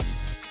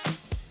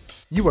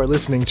You are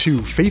listening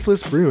to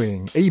Faithless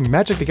Brewing, a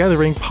Magic the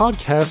Gathering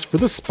podcast for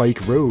the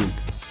Spike Rogue.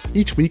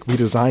 Each week we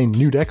design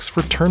new decks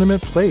for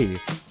tournament play.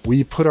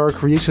 We put our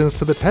creations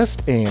to the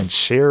test and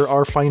share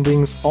our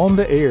findings on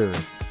the air.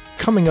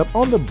 Coming up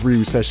on the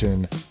brew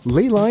session,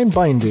 Leyline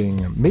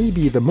Binding may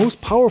be the most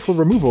powerful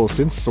removal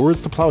since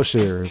Swords to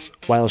Plowshares,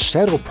 while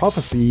Shadow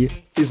Prophecy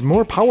is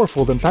more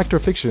powerful than Fact or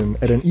Fiction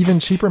at an even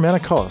cheaper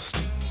mana cost.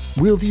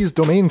 Will these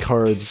domain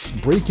cards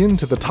break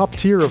into the top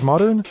tier of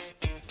Modern?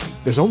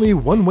 There's only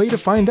one way to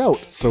find out,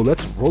 so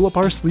let's roll up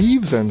our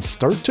sleeves and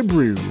start to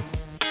brew.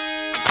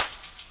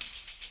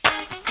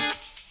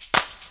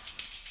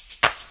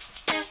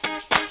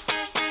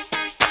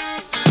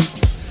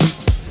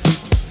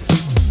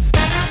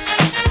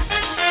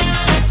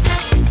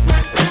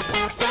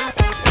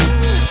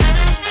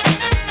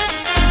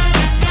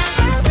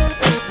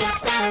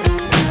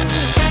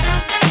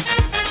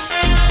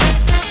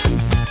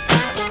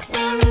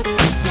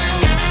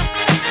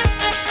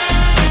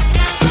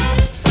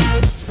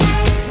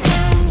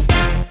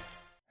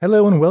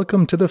 Hello and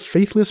welcome to the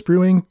Faithless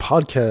Brewing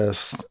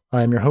Podcast.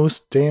 I'm your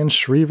host, Dan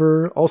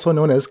Schriever, also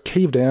known as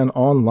Cave Dan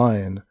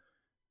Online.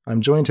 I'm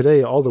joined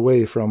today all the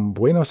way from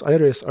Buenos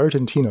Aires,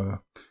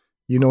 Argentina.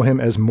 You know him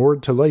as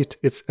Moored to Light.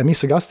 It's Emmy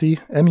Sagasti.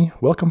 Emmy,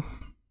 welcome.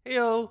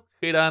 Heyo,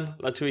 hey Dan,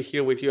 glad to be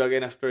here with you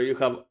again after you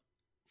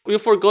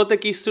forgot the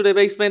keys to the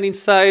basement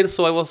inside,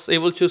 so I was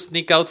able to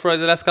sneak out for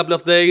the last couple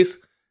of days.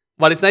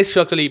 But it's nice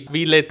to actually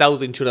be let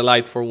out into the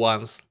light for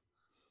once.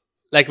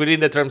 Like within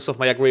the terms of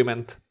my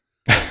agreement.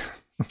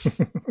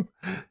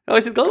 How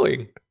is it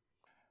going?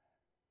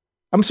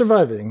 I'm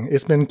surviving.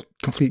 It's been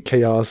complete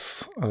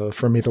chaos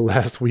for me the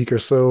last week or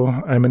so.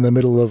 I'm in the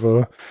middle of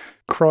a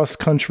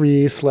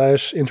cross-country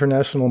 /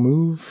 international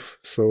move,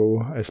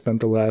 so I spent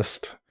the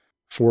last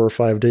 4 or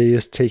 5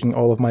 days taking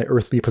all of my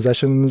earthly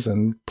possessions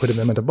and putting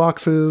them into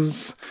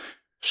boxes,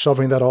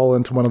 shoving that all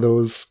into one of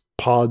those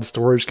pod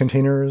storage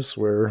containers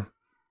where,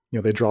 you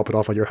know, they drop it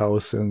off at your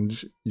house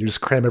and you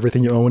just cram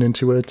everything you own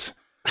into it.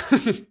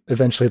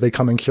 Eventually they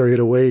come and carry it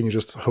away and you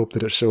just hope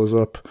that it shows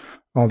up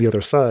on the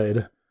other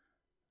side.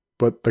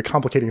 But the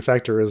complicating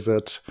factor is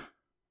that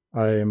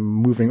I'm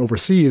moving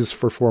overseas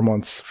for 4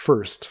 months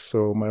first.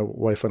 So my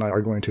wife and I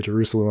are going to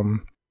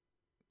Jerusalem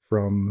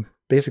from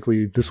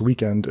basically this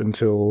weekend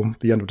until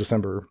the end of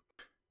December.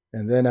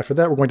 And then after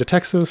that we're going to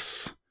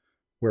Texas,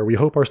 where we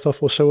hope our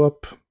stuff will show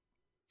up.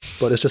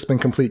 But it's just been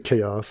complete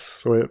chaos.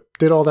 So I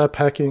did all that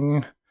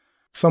packing.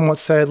 Somewhat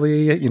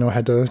sadly, you know,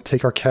 had to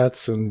take our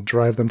cats and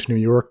drive them to New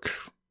York,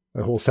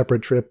 a whole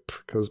separate trip,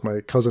 because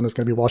my cousin is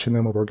going to be watching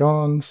them while we're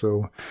gone,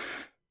 so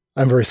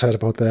I'm very sad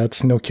about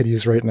that. No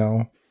kitties right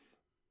now.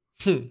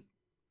 Talking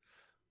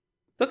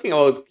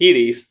about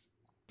kitties,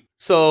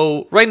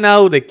 so right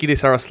now the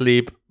kitties are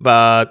asleep,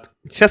 but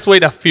just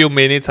wait a few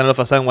minutes and all of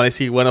a sudden when I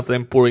see one of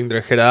them pouring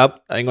their head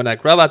up, I'm going to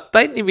grab a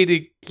tiny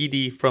bitty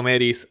kitty from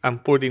Eddie's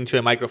and put it into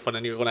a microphone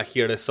and you're going to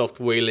hear the soft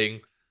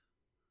wailing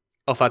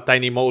of a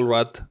tiny mole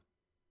rat.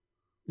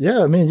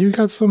 Yeah, man, you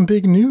got some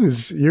big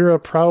news. You're a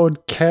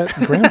proud cat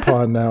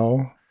grandpa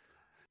now.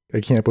 I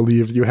can't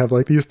believe you have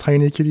like these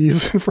tiny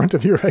kitties in front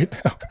of you right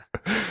now.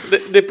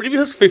 The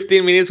previous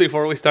 15 minutes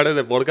before we started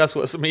the podcast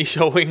was me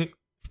showing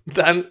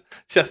Dan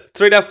just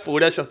straight up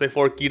footage of the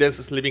 4 kittens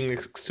sleeping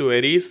next to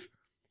Eddie's.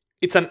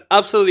 It's an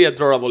absolutely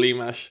adorable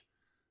image.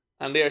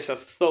 And they're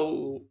just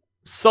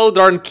so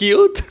darn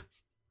cute.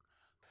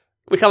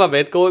 We have a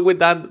bet going with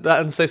Dan.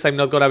 Dan says I'm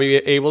not going to be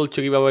able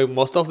to give away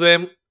most of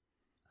them.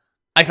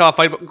 I have a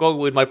fight going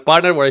with my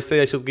partner where I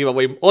say I should give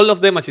away all of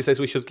them and she says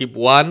we should keep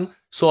one.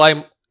 So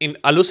I'm in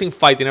a losing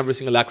fight in every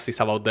single axis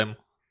about them.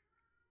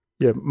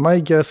 Yeah, my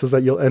guess is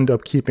that you'll end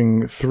up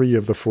keeping 3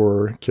 of the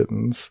 4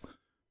 kittens.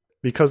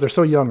 Because they're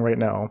so young right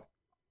now.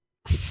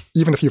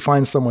 Even if you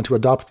find someone to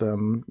adopt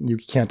them, you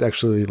can't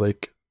actually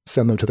like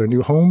send them to their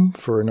new home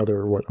for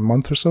another, a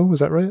month or so?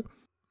 Is that right?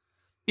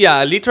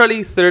 Yeah,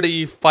 literally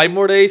 35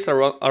 more days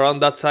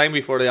around that time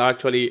before they are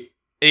actually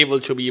able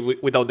to be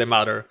without the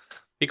mother.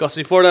 Because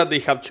before that, they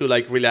have to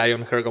like rely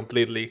on her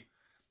completely.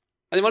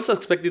 And I'm also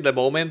expecting the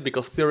moment,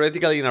 because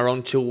theoretically in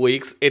around 2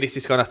 weeks, Eris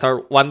is going to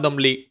start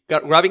randomly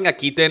grabbing a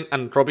kitten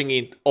and dropping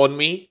it on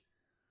me.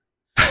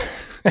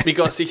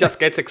 Because she just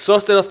gets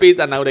exhausted of it,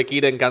 and now the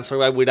kitten can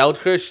survive without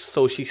her,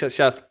 so she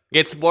just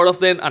gets bored of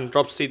them and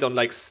drops it on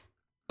like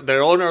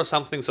their owner or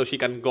something, so she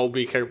can go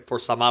be here for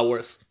some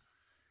hours.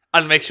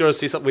 And make sure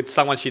she's with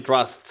someone she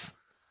trusts.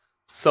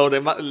 So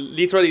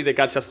literally the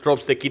cat just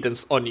drops the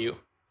kittens on you.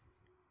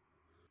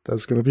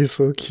 That's going to be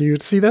so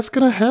cute. See, that's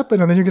going to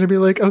happen, and then you're going to be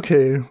like,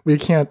 okay, we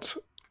can't...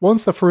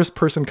 Once the first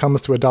person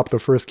comes to adopt the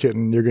first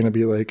kitten, you're going to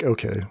be like,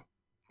 okay,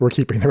 we're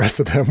keeping the rest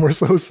of them. We're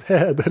so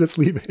sad that it's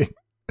leaving.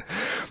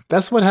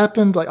 That's what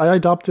happened. Like, I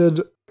adopted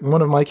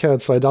one of my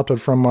cats. I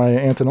adopted from my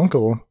aunt and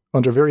uncle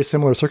under very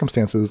similar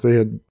circumstances. They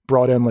had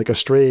brought in like a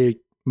stray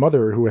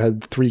mother who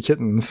had 3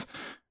 kittens,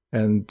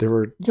 and they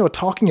were, you know,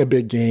 talking a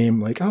big game,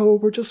 like, oh,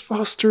 we're just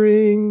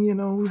fostering, you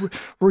know,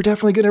 we're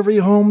definitely going to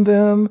rehome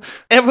them.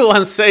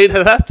 Everyone say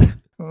that.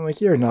 I'm like,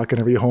 you're not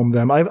going to rehome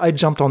them. I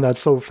jumped on that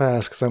so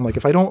fast because I'm like,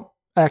 if I don't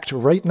act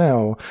right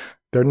now,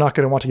 they're not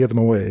going to want to give them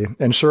away.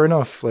 And sure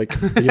enough, like,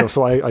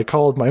 so I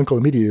called my uncle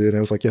immediately and I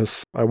was like,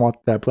 yes, I want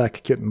that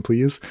black kitten,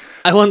 please.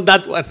 I want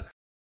that one.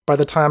 By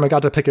the time I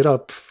got to pick it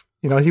up,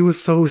 he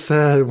was so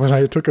sad when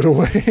I took it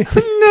away.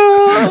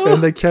 No!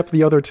 And they kept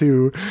the other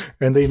two,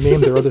 and they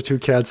named their other two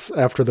cats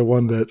after the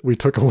one that we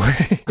took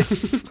away.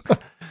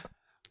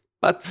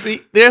 But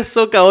see, they're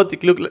so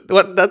chaotic. Look,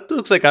 that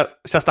looks like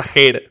just a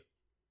head.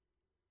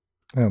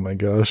 Oh my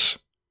gosh.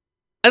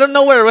 I don't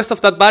know where the rest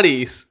of that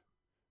body is.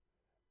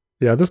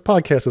 Yeah, this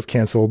podcast is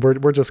canceled.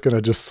 We're just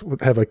gonna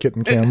have a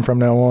kitten cam from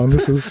now on.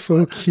 This is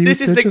so cute. This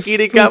is They're the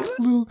kitty cam.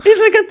 little... It's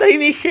like a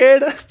tiny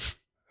head.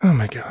 Oh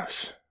my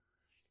gosh.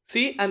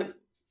 See, and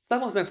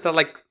some of them start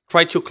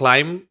try to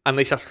climb, and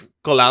they just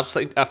collapse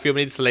a few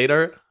minutes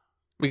later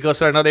because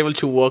they're not able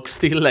to walk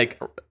still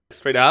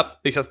straight up.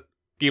 They just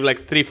give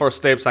 3-4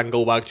 steps and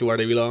go back to where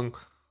they belong.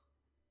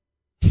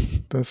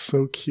 That's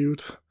so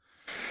cute.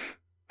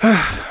 All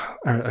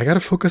right, I gotta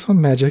focus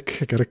on magic.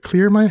 I gotta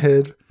clear my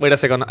head. Wait a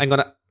second. I'm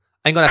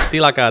gonna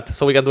steal a cat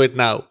so we can do it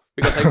now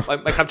because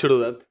I have to do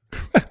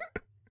that.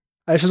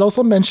 I should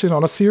also mention,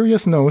 on a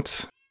serious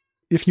note,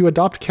 if you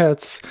adopt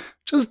cats,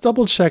 just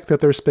double check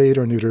that they're spayed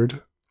or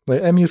neutered.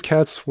 Like, Emmy's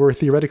cats were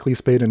theoretically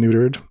spayed and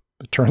neutered.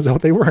 It turns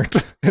out they weren't.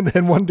 And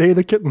then one day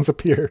the kittens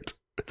appeared.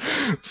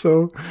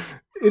 So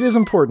it is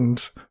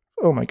important.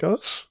 Oh my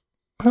gosh.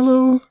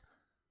 Hello?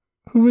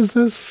 Who is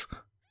this?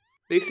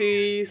 This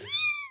is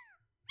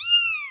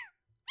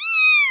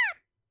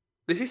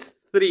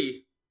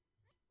 3.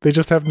 They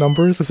just have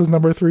numbers? This is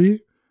number 3?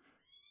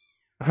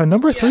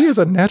 Number 3 is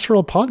a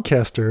natural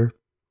podcaster.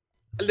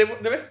 The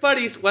best part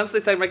is, once they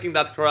start making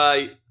that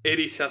cry,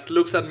 Eddie just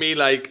looks at me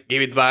like,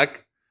 give it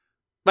back.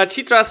 But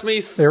she trusts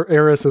me.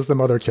 Eris is the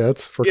mother cat,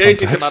 for Eris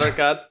context. is the mother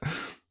cat.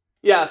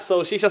 Yeah,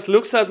 so she just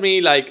looks at me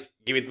like,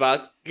 give it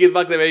back. Give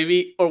back the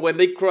baby. Or when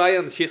they cry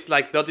and she's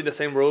not in the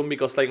same room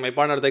because my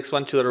partner takes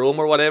one to the room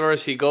or whatever,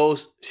 she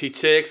goes, she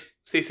checks,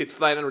 sees it's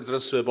fine and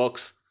returns to the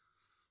box.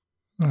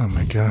 Oh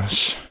my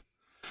gosh.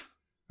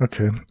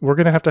 Okay, we're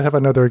gonna have to have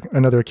another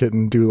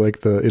kitten do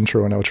the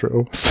intro and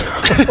outro. So.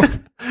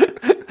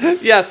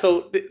 Yeah,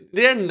 so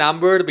they're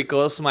numbered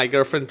because my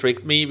girlfriend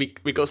tricked me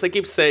because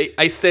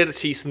I said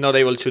she's not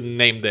able to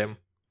name them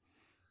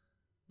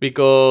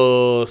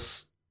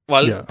because,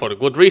 for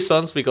good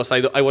reasons, because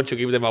I want to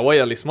give them away,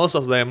 at least most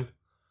of them,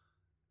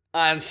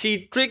 and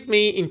she tricked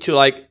me into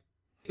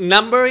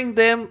numbering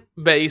them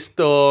based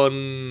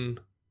on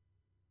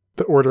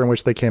the order in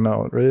which they came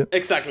out, right?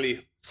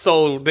 Exactly.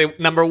 So the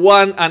number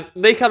 1, and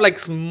they have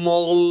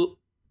small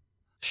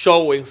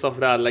showings of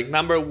that.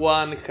 Number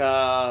 1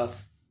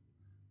 has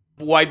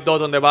white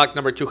dot on the back,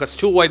 number 2 has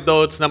 2 white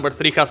dots, number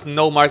 3 has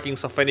no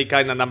markings of any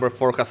kind, and number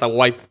 4 has a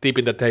white tip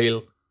in the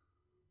tail.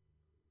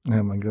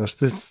 Oh my gosh,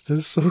 this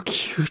is so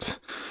cute.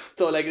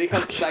 So they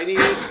have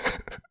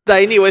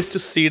tiny ways to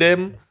see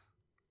them.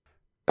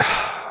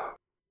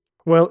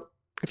 Well,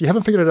 if you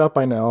haven't figured it out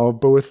by now,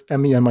 both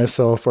Emmy and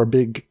myself are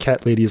big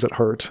cat ladies at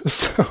heart,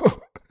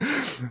 so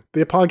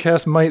the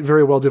podcast might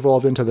very well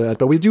devolve into that,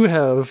 but we do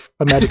have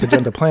a magic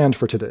agenda planned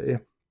for today.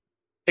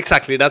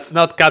 Exactly, that's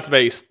not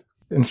cat-based.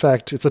 In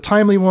fact, it's a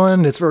timely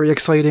one, it's very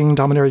exciting,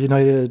 Dominaria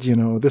United,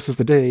 this is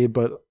the day,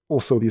 but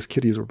also these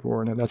kitties were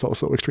born, and that's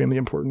also extremely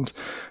important.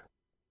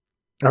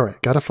 All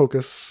right, gotta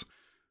focus.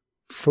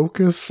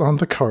 Focus on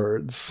the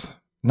cards,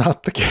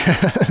 not the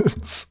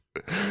cats.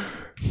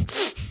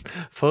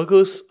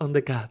 Focus on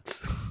the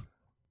cats.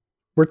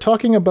 We're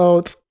talking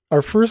about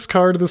our first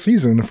card of the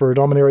season for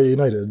Dominaria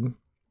United.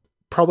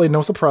 Probably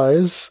no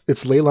surprise,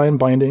 it's Leyline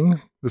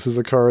Binding. This is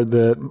a card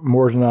that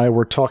Mord and I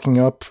were talking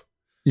up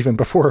even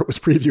before it was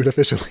previewed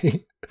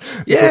officially.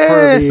 Yes! It's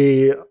part of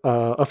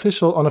the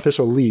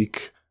official-unofficial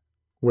leak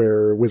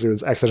where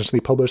Wizards accidentally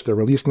published their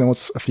release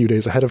notes a few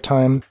days ahead of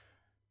time.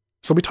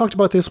 So we talked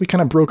about this, we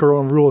kind of broke our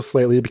own rules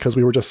slightly because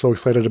we were just so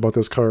excited about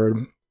this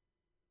card.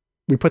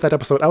 We put that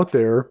episode out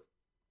there,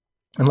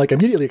 and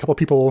immediately a couple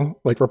people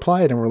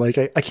replied and were like,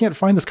 I can't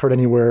find this card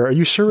anywhere. Are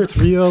you sure it's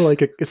real?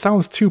 It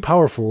sounds too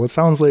powerful. It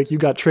sounds like you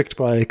got tricked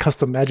by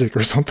custom magic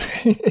or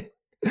something.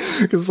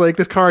 Because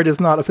this card is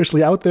not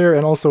officially out there,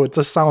 and also it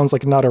just sounds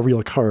like not a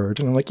real card.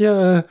 And I'm like,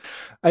 yeah,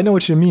 I know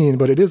what you mean,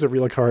 but it is a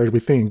real card, we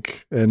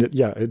think. And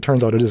it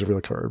turns out it is a real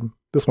card.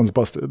 This one's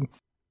busted.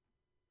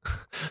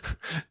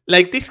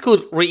 This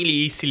could really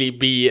easily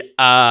be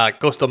a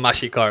custom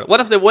magic card.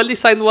 One of the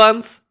well-designed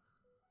ones,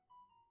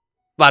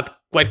 but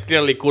quite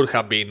clearly could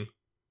have been.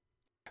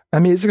 I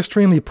mean, it's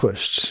extremely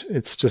pushed.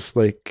 It's just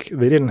they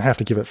didn't have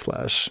to give it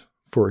flash,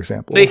 for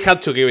example. They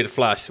had to give it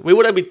flash. We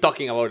would have been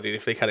talking about it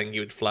if they hadn't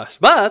given it flash,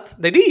 but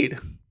they did.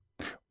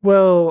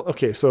 Well,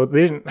 okay, so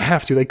they didn't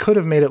have to. They could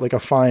have made it a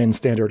fine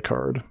standard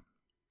card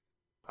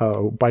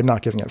by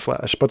not giving it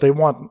flash, but they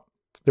want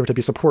there to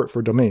be support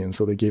for domain,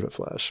 so they gave it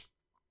flash.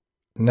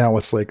 Now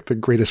it's the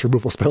greatest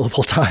removal spell of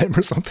all time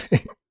or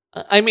something.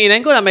 I mean,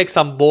 I'm gonna make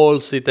some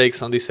ballsy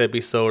takes on this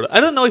episode. I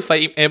don't know if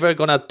I'm ever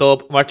gonna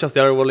top March of the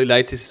Otherworldly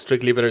Lights is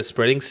Strictly Better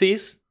Spreading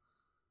Seas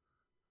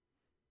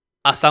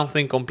as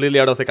something completely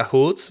out of the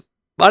cahoots,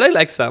 but I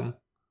like some.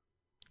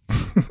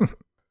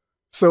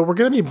 So we're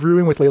going to be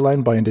brewing with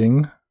Leyline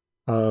Binding.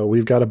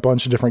 We've got a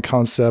bunch of different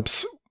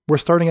concepts. We're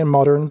starting in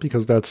Modern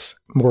because that's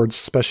Mord's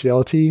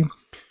specialty.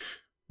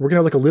 We're going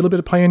to look a little bit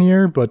at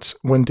Pioneer, but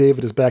when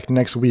David is back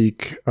next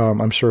week,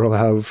 I'm sure he'll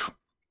have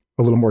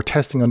a little more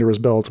testing under his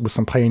belt with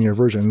some Pioneer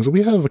versions.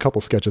 We have a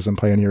couple sketches in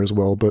Pioneer as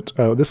well, but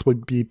this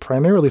would be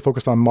primarily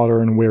focused on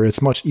Modern, where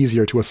it's much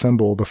easier to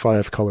assemble the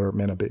 5-color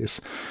mana base.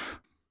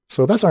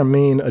 So that's our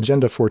main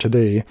agenda for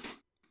today.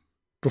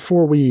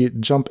 Before we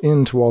jump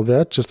into all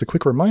that, just a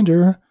quick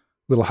reminder,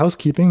 little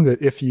housekeeping,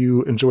 that if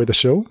you enjoy the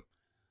show,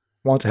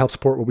 want to help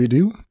support what we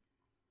do,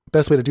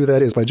 best way to do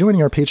that is by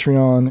joining our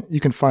Patreon.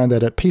 You can find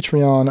that at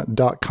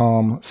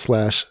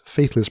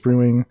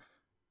patreon.com/faithlessbrewing.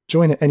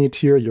 Join at any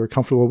tier you're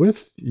comfortable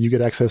with. You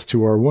get access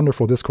to our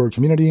wonderful Discord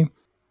community,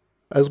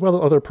 as well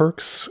as other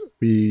perks.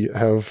 We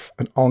have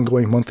an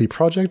ongoing monthly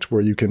project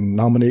where you can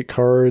nominate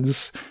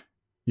cards,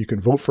 you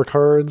can vote for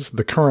cards.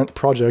 The current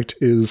project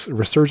is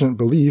Resurgent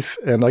Belief,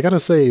 and I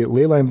gotta say,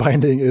 Leyline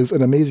Binding is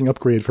an amazing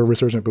upgrade for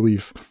Resurgent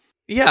Belief.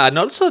 Yeah, and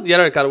also the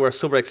other card we're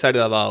super excited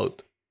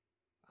about.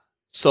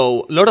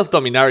 So, Lord of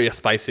Dominaria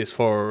spices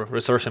for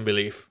Resurgent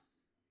Belief.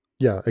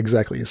 Yeah,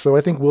 exactly. So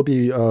I think we'll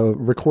be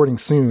recording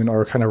soon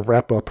our kind of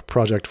wrap-up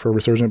project for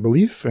Resurgent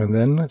Belief, and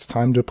then it's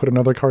time to put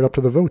another card up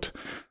to the vote.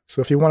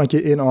 So if you want to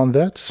get in on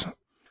that,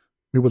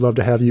 we would love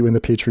to have you in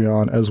the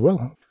Patreon as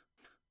well.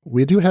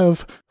 We do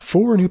have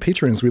 4 new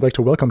patrons we'd like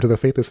to welcome to the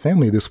Faithless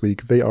family this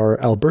week. They are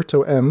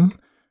Alberto M.,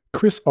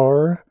 Chris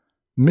R.,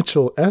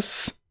 Mitchell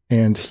S.,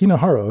 and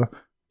Hinahara.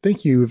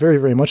 Thank you very,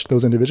 very much to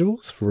those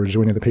individuals for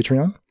joining the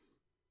Patreon.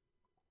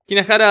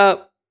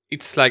 Hinahara,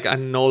 it's like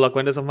an old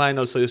acquaintance of mine,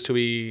 also used to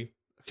be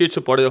a huge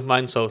supporter of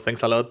mine, so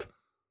thanks a lot.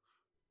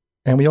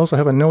 And we also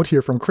have a note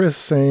here from Chris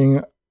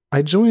saying,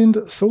 I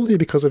joined solely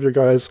because of your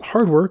guys'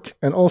 hard work,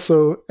 and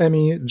also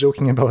Emmy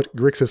joking about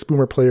Grixis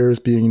Boomer players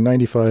being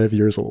 95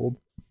 years old.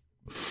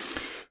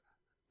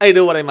 I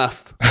do what I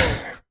must.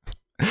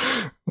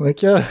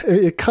 Like, yeah,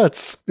 it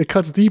cuts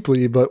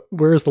deeply, but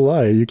where's the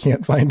lie? You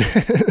can't find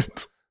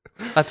it.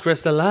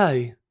 Address the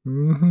lie.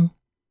 Mm-hmm.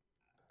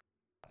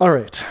 All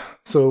right,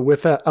 so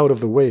with that out of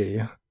the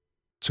way,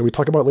 shall we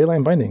talk about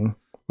Leyline Binding?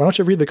 Why don't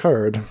you read the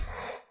card?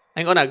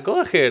 I'm gonna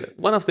go ahead.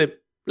 One of the,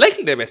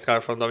 likely the best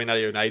card from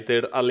Dominaria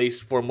United, at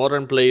least for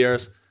modern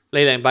players.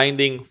 Leyline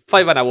Binding,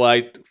 5 mana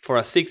white for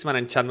a 6-mana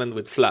enchantment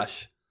with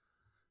flash.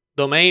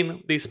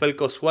 Domain, this spell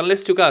costs 1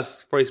 less to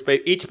cast for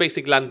each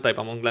basic land type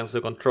among lands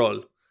you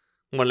control.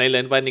 When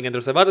Leyline Binding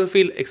enters the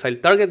battlefield, exile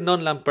target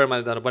non-land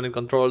permanent that opponent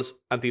controls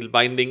until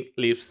Binding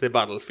leaves the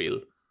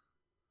battlefield.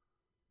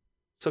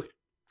 So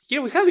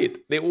here we have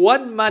it, the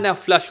 1 mana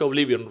flash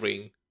Oblivion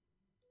Ring.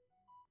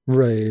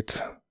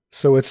 Right.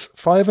 So it's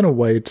 5 and a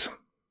white.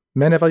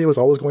 Mana value is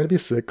always going to be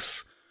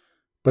 6,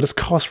 but it's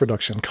cost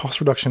reduction. Cost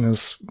reduction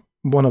is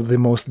one of the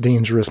most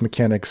dangerous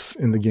mechanics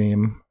in the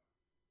game.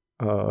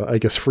 I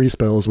guess free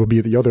spells would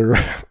be the other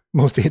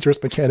most dangerous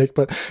mechanic,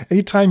 but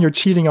anytime you're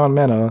cheating on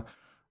mana,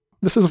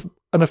 this is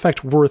an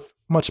effect worth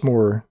much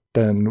more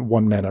than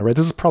 1 mana, right?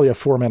 This is probably a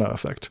 4 mana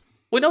effect.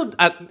 We know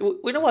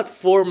at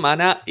 4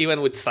 mana,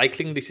 even with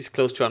cycling, this is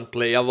close to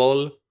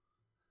unplayable.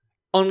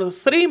 On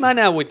 3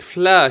 mana with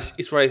flash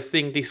is where I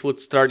think this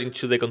would start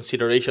into the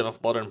consideration of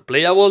modern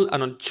playable,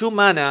 and on 2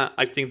 mana,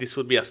 I think this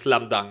would be a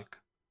slam dunk.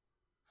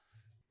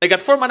 Like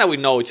at 4 mana, we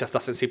know it just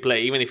doesn't see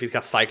play, even if it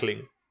has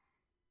cycling.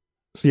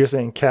 So you're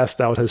saying Cast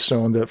Out has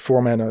shown that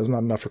 4 mana is not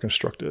enough for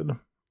Constructed.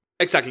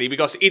 Exactly,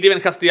 because it even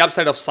has the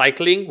upside of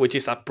cycling, which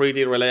is a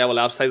pretty reliable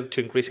upside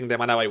to increasing the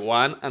mana by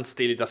 1, and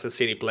still it doesn't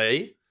see any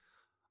play.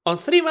 On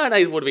 3 mana,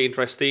 it would be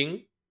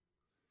interesting.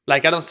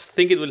 Like, I don't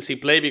think it will see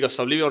play because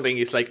Oblivion Ring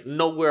is like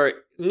nowhere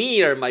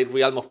near my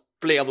realm of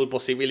playable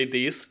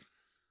possibilities.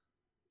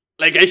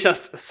 Like, I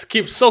just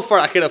skip so far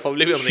ahead of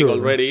Oblivion Ring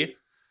already.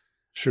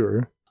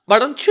 Sure.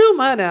 But on 2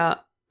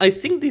 mana, I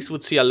think this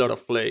would see a lot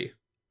of play.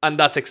 And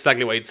that's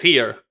exactly why it's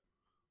here.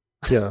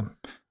 Yeah.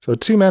 So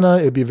 2 mana,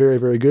 it'd be very,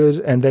 very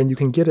good. And then you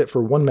can get it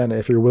for 1 mana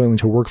if you're willing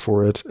to work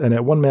for it. And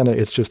at 1 mana,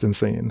 it's just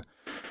insane.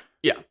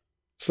 Yeah.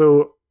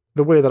 So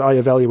the way that I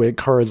evaluate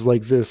cards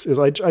like this is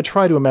I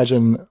try to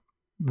imagine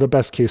the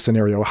best case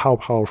scenario. How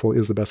powerful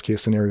is the best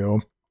case scenario?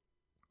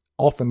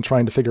 Often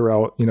trying to figure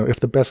out, if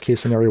the best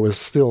case scenario is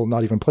still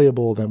not even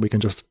playable, then we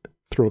can just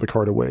throw the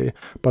card away.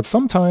 But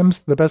sometimes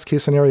the best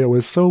case scenario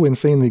is so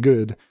insanely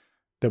good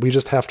that we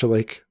just have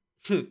to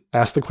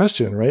ask the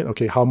question, right?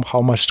 Okay,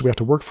 how much do we have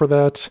to work for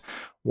that?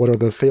 What are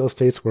the fail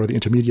states? What are the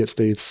intermediate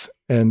states?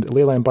 And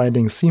Leyline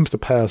Binding seems to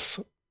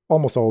pass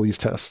almost all these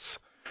tests.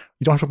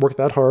 You don't have to work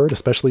that hard,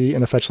 especially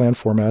in a fetch land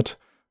format,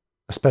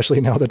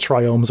 especially now that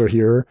triomes are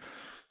here.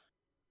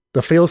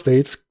 The fail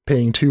states,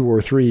 paying 2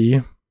 or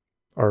 3,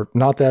 are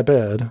not that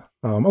bad.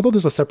 Although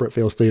there's a separate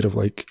fail state of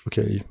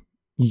okay,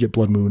 you get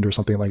Blood Moon or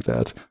something like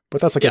that. But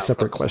that's a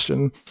separate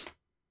question.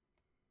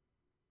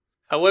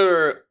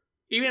 However,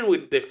 even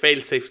with the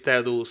failsafe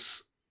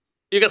status,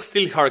 you can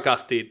still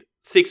hardcast it.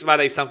 6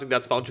 mana is something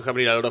that's bound to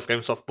happen in a lot of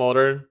games of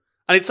Modern.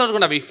 And it's not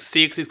going to be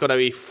 6, it's going to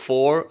be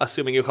 4,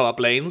 assuming you have a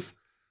plains.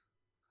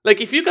 Like,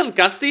 if you can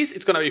cast this,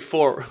 it's going to be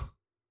 4.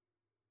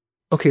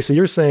 Okay, so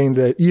you're saying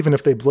that even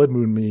if they Blood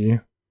Moon me,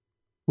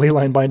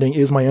 Leyline Binding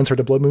is my answer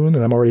to Blood Moon,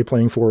 and I'm already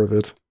playing 4 of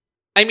it.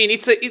 I mean,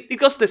 it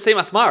goes the same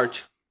as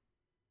March.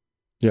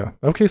 Yeah.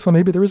 Okay, so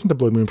maybe there isn't a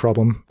Blood Moon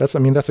problem. That's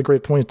a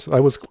great point. I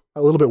was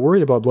a little bit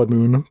worried about Blood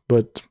Moon,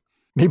 but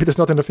maybe there's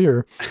nothing to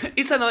fear.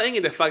 It's annoying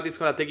in the fact it's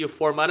going to take you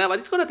 4 mana, but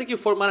it's going to take you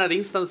 4 mana at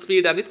instant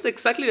speed, and it's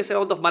exactly the same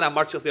amount of mana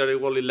March of the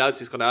Otherworldly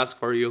Louds is going to ask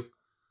for you.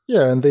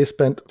 Yeah, and they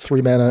spent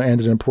 3 mana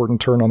and an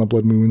important turn on the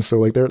Blood Moon, so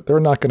like they're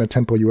not going to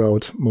tempo you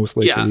out, most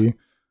likely. Yeah.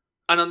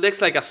 And on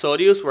decks like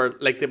Azorius, where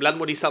like the Blood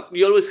Moon is up,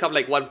 you always have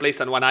like one place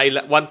and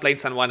one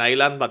plains and one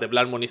island, but the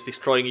Blood Moon is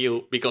destroying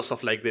you because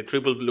of like the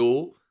triple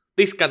blue.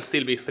 This can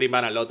still be 3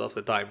 mana a lot of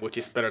the time, which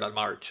is better than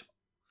March.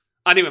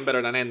 And even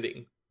better than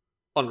Ending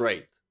on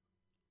raid.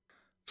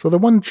 So the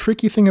one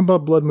tricky thing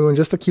about Blood Moon,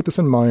 just to keep this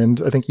in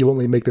mind, I think you'll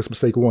only make this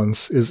mistake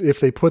once, is if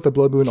they put the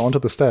Blood Moon onto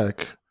the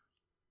stack,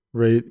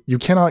 right, you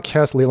cannot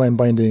cast Leyline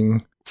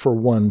Binding for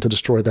 1 to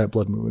destroy that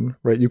Blood Moon,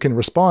 right? You can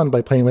respond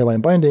by playing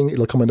Leyline Binding,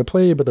 it'll come into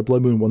play, but the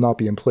Blood Moon will not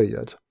be in play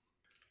yet.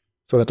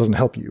 So that doesn't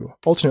help you.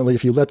 Ultimately,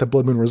 if you let the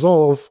Blood Moon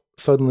resolve,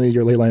 suddenly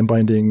your Leyline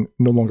Binding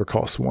no longer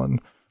costs 1.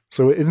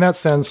 So in that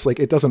sense, like,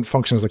 it doesn't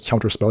function as a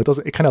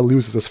counterspell. It kind of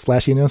loses its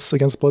flashiness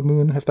against Blood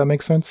Moon, if that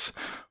makes sense.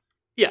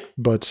 Yeah.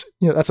 But,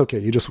 that's okay.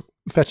 You just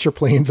fetch your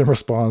planes in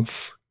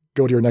response,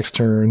 go to your next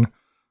turn.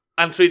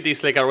 And treat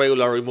this like a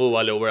regular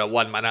removal over a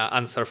 1 mana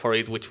answer for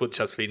it, which would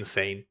just be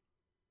insane.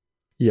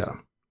 Yeah.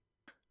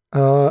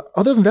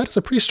 Other than that, it's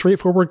a pretty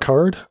straightforward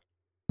card.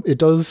 It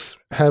does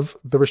have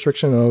the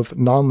restriction of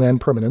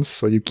non-land permanence,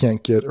 so you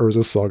can't get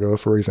Urza's Saga,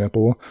 for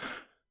example.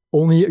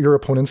 Only your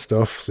opponent's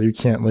stuff, so you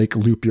can't like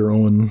loop your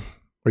own,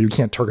 or you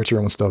can't target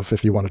your own stuff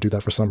if you want to do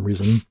that for some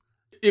reason.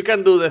 You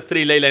can do the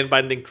 3 Leyline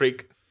Binding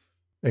trick.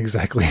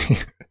 Exactly.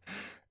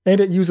 And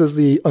it uses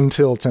the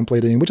until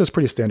templating, which is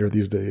pretty standard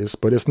these days,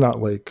 but it's not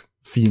like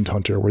Fiend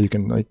Hunter where you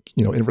can like,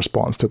 in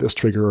response to this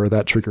trigger or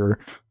that trigger.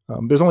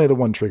 There's only the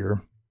one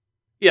trigger.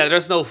 Yeah,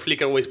 there's no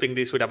Flicker Wisping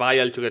this with a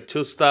vial to get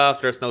 2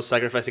 stuff, there's no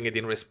sacrificing it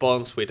in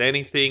response with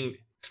anything.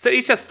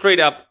 It's just straight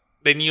up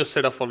the new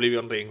set of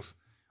Oblivion Rings.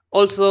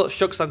 Also,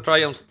 Shocks and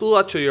Triumphs do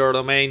add to your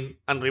domain,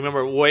 and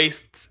remember,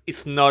 Wastes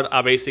is not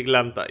a basic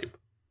land type.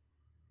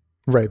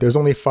 Right, there's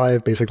only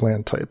 5 basic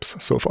land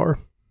types so far.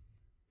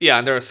 Yeah,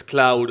 and there's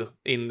Cloud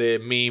in the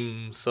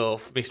memes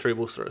of Mystery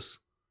Boosters.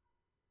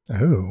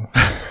 Oh.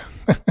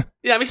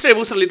 Yeah, Mystery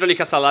Booster literally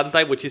has a land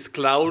type, which is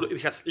Cloud.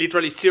 It has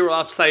literally 0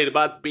 upside,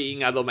 but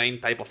being a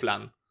domain type of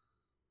land.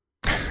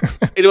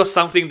 It was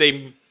something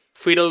they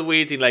fiddled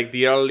with in like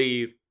the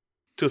early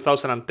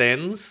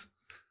 2010s.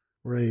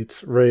 Right.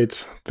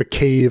 The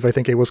Cave, I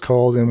think it was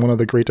called in one of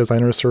the Great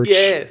Designer Search.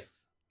 Yes,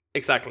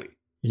 exactly.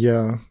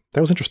 Yeah,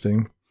 that was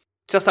interesting.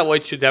 Just a way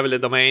to devil the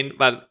domain,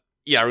 but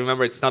yeah,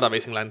 remember, it's not a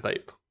basic land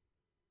type.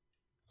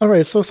 All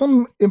right, so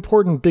some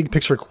important big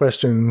picture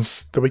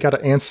questions that we got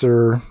to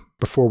answer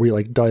before we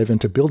like dive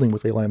into building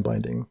with Leyline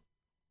Binding.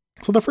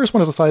 So the first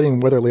one is deciding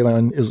whether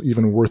Leyline is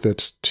even worth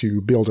it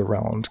to build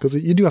around, because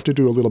you do have to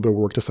do a little bit of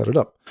work to set it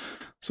up.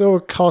 So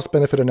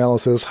cost-benefit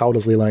analysis, how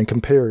does Leyline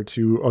compare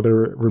to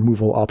other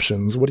removal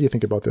options? What do you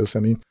think about this,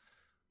 Emmy?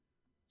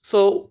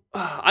 So,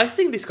 I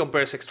think this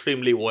compares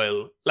extremely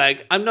well.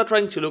 Like, I'm not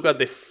trying to look at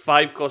the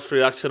 5 cost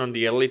reduction on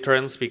the early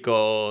turns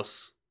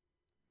because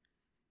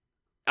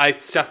I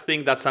just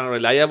think that's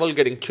unreliable,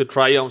 getting 2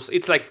 Triumphs.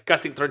 It's like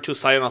casting turn 2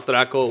 Scion of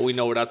Draco. We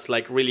know that's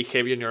like really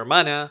heavy on your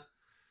mana.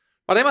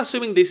 But I'm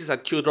assuming this is a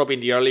 2-drop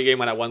in the early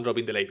game and a 1-drop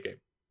in the late game.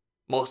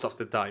 Most of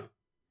the time.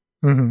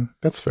 Mm-hmm.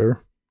 That's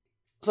fair.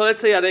 So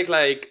let's say a deck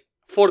like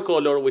 4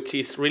 color, which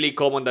is really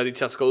common that it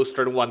just goes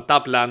turn 1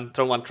 tap land,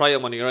 turn 1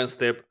 Triumph on your end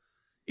step,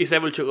 is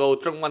able to go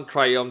turn 1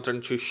 Triumph,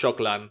 turn 2 Shock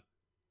land.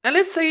 And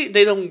let's say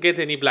they don't get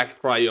any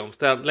black Triumphs.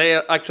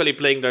 They're actually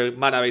playing their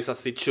mana base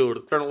as it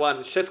should. Turn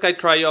 1 Jeskai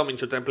Triumph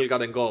into Temple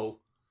Garden Go.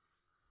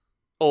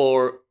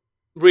 Or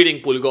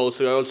Breeding Pool Go,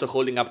 so you're also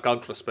holding up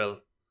Counterspell.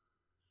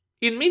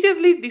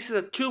 Immediately, this is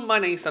a 2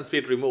 mana instant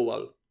speed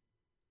removal,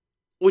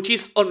 which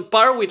is on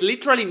par with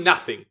literally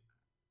nothing.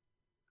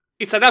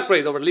 It's an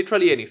upgrade over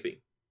literally anything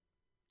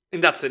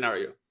in that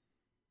scenario.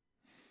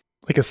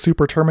 Like a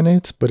super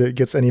terminate, but it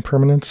gets any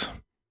permanent.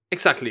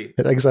 Exactly.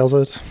 It exiles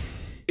it.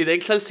 It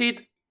exiles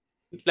it.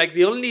 Like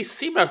the only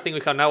similar thing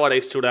we have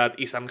nowadays to that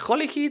is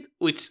Unholy Hit,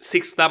 which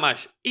 6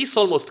 damage is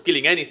almost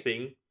killing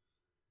anything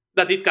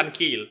that it can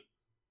kill.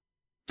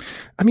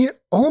 I mean,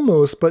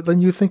 almost, but then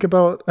you think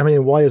about,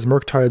 why is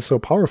Murktide so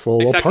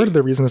powerful? Exactly. Well, part of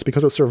the reason is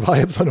because it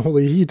survives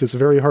Unholy Heat. It's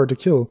very hard to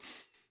kill.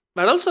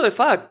 But also the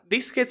fact,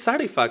 this gets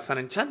artifacts and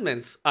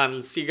enchantments,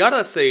 and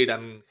Sigarda's Aid,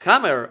 and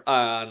Hammer,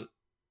 and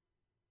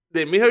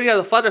the myriad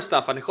of other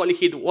stuff, and Holy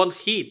Hit won't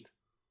hit.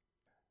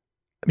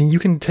 You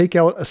can take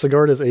out a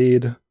Sigarda's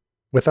Aid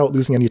without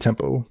losing any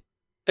tempo.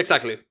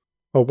 Exactly.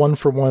 A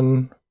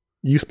 1-for-1,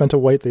 you spent a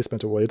white, they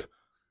spent a white.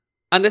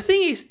 And the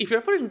thing is, if your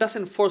opponent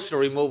doesn't force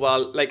your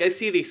removal, like I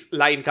see this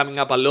line coming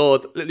up a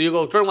lot, you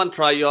go turn 1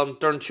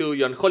 Triumph, turn 2,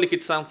 you Unholy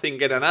Hit something,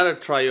 get another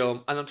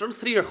Triumph, and on turn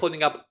 3 you're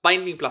holding up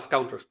Binding plus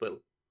Counterspell.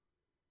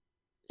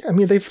 I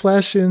mean, they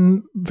flash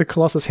in the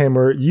Colossus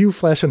Hammer, you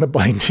flash in the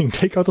Binding,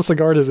 take out the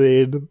Sigarda's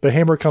Aid, the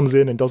Hammer comes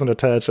in and doesn't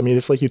attach. I mean,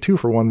 it's like you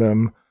 2-for-1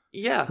 them.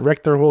 Yeah.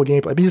 Wreck their whole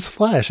game. I mean, it's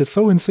Flash. It's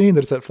so insane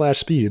that it's at Flash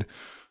speed.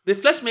 The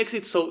Flash makes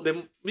it so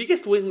the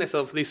biggest weakness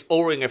of these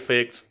O-ring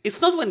effects,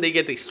 it's not when they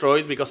get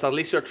destroyed, because at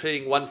least you're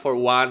trading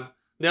 1-for-1.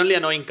 The only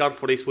annoying card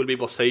for this will be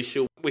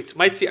Boseiju, which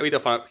might see a bit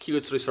of a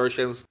huge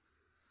resurgence.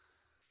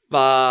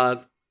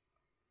 But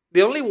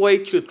the only way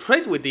to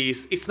trade with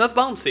these is not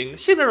bouncing.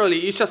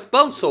 Generally, you just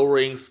bounce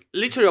O-rings,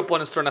 literally your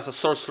opponent's turn as a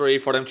sorcery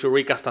for them to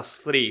recast as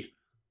 3.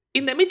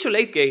 In the mid to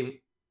late game,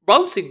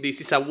 bouncing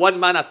this is a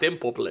 1-mana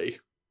tempo play.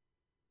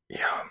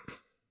 Yeah.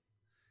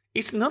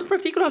 It's not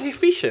particularly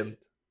efficient.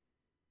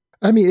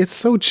 I mean, it's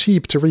so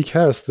cheap to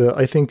recast that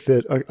I think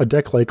that a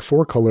deck like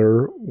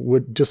 4-color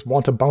would just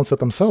want to bounce it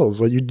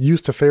themselves. Like, you'd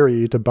use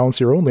Teferi to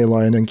bounce your own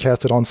leyline and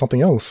cast it on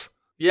something else.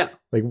 Yeah.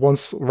 Like,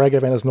 once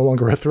Ragavan is no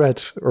longer a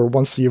threat, or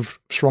once you've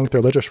shrunk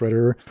their Ledger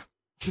Shredder,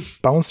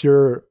 bounce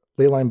your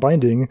leyline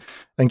Binding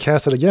and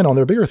cast it again on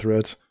their bigger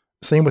threat.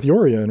 Same with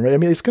Yorion, right? I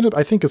mean,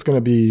 I think it's gonna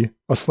be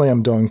a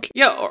slam dunk.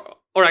 Yeah,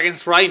 or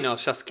against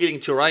Rhinos, just killing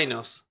 2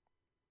 Rhinos.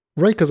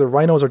 Right, because the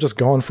Rhinos are just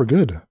gone for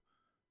good.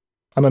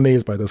 I'm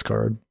amazed by this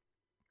card.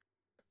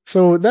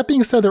 So that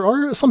being said, there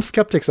are some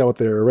skeptics out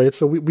there, right?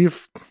 So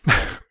we've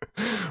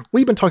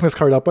we've been talking this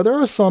card up, but there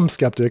are some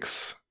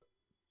skeptics,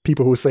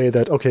 people who say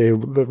that, okay,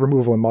 the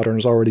removal in Modern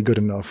is already good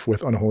enough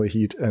with Unholy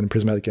Heat and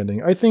Prismatic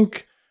Ending. I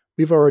think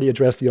we've already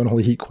addressed the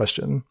Unholy Heat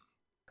question.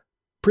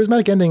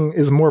 Prismatic Ending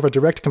is more of a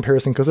direct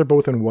comparison because they're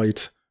both in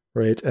white,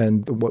 right?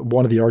 And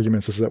one of the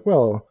arguments is that,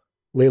 well,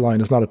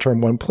 Leyline is not a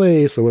turn 1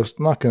 play, so it's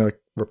not going to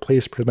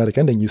replace Prismatic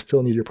Ending. You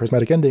still need your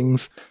Prismatic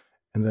Endings.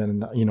 And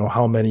then,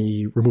 how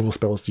many removal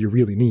spells do you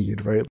really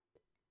need, right?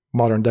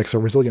 Modern decks are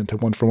resilient to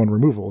 1-for-1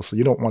 removal, so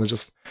you don't want to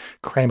just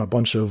cram a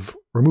bunch of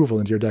removal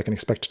into your deck and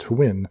expect to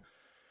win.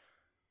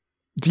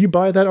 Do you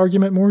buy that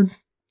argument, Mord?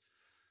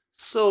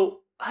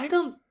 So, I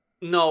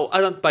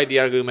don't buy the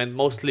argument,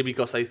 mostly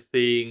because I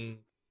think...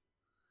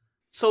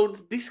 So,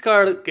 this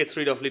card gets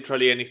rid of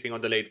literally anything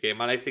on the late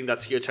game, and I think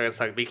that's huge against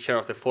a big share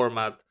of the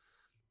format.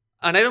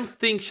 And I don't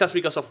think just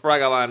because of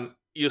Ragavan,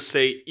 you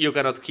say you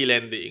cannot kill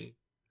Ending.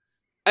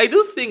 I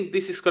do think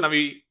this is going to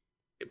be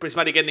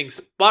Prismatic Ending's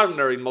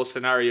partner in most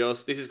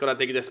scenarios. This is going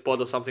to take the spot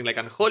of something like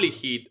Unholy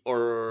Heat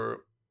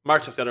or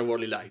March of the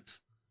Otherworldly Lights.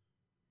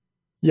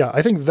 Yeah,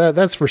 I think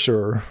that's for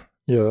sure.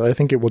 Yeah, I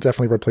think it will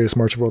definitely replace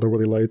March of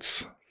Otherworldly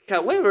Lights.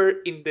 However,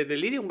 in the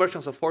Delirium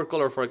versions of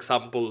 4-color, for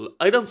example,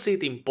 I don't see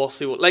it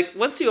impossible. Like,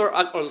 once you're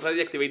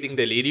already activating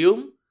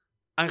Delirium,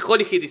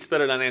 Unholy Heat is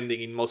better than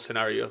Ending in most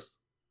scenarios.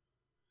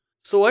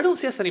 So I don't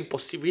see as an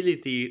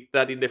impossibility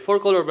that in the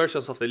 4-color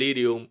versions of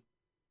Delirium,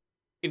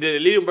 in the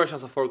Delirium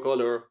versions of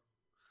 4-color,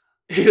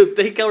 you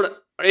take out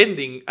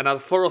Ending and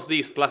add 4 of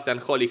these plus the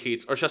Unholy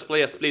Hits, or just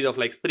play a split of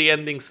like 3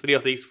 Endings, 3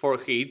 of these 4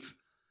 hits,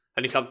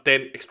 and you have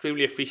 10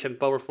 extremely efficient,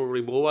 powerful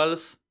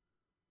removals.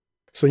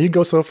 So you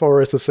go so far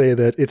as to say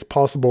that it's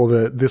possible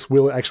that this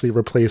will actually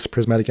replace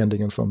Prismatic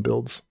Ending in some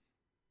builds.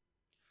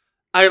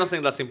 I don't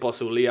think that's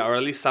impossible, yeah, or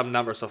at least some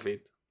numbers of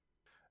it.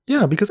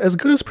 Yeah, because as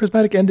good as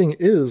Prismatic Ending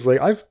is,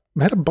 like, I've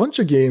had a bunch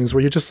of games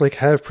where you just like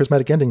have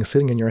Prismatic Ending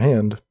sitting in your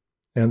hand,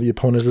 and the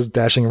opponent is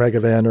dashing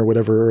Ragavan or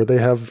whatever, or they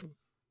have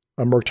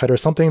a Murktide or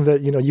something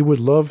that, you would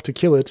love to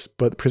kill it,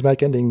 but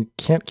Prismatic Ending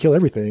can't kill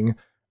everything,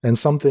 and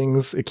some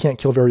things it can't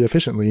kill very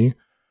efficiently.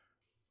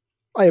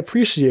 I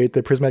appreciate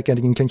that Prismatic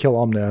Ending can kill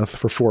Omnath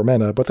for 4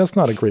 mana, but that's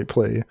not a great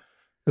play.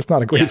 It's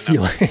not a great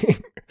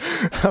feeling.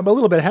 I'm a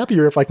little bit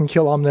happier if I can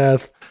kill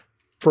Omnath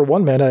for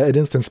 1 mana at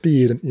instant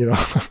speed,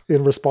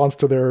 in response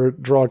to their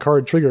draw a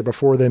card trigger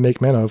before they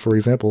make mana, for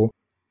example.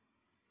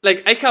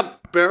 Like, I have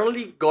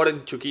barely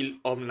gotten to kill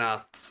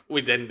Omnath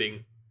with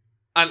Ending.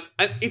 And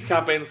it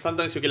happens,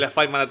 sometimes you kill a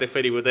 5-mana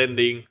Teferi with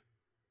Ending.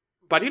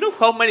 But you know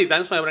how many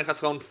times my brain has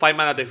gone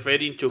 5-mana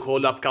Teferi to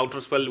hold up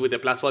Counterspell with the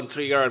 +1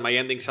 trigger and my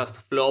Ending just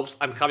flops,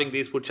 and having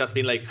this would just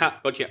be like, ha,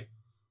 gotcha.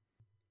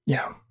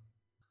 Yeah.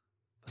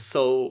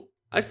 So,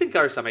 I think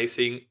card is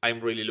amazing.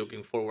 I'm really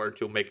looking forward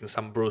to making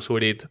some brews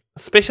with it.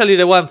 Especially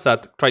the ones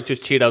that try to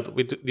cheat out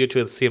due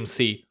to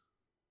CMC.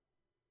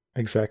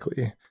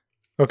 Exactly.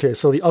 Okay,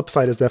 so the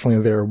upside is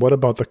definitely there. What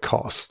about the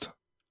cost?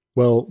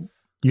 Well,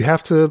 you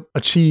have to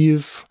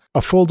achieve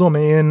a full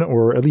domain,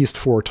 or at least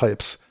 4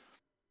 types.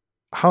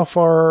 How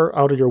far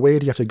out of your way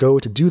do you have to go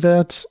to do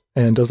that?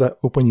 And does that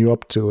open you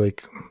up to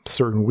like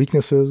certain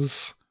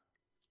weaknesses?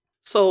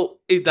 So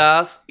it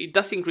does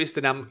increase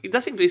the number. It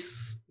does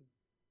increase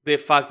the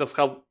fact of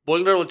how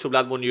vulnerable to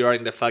Blood Moon you are,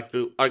 in the fact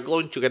you are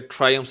going to get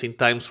triumphs in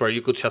times where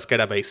you could just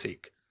get a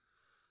basic.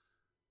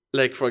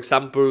 Like, for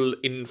example,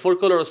 in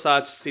 4-color or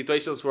such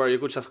situations where you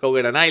could just go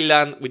get an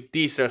island, with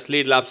this there's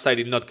little upside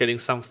in not getting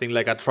something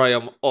like a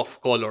triumph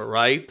off color,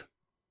 right?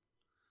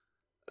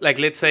 Like,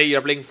 let's say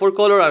you're playing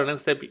 4-color and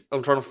then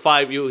on turn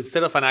 5, you,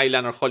 instead of an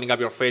island or holding up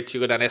your fetch, you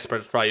get an Esper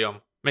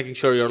Triumph, making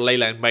sure your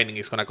leyline binding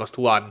is gonna cost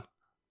 1.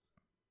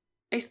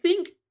 I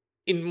think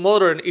in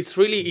Modern, it's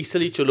really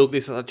easily to look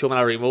this as a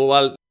 2-mana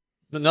removal,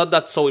 not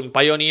that so in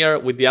Pioneer,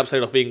 with the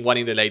upside of being 1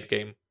 in the late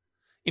game.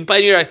 In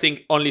Pioneer, I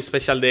think only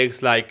special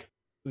decks like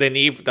the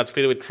Neve that's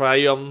filled with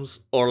Triumphs,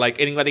 or like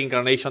Enigmatic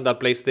Incarnation that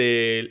plays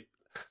the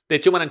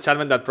Human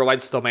Enchantment that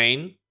provides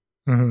domain.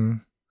 Mm-hmm.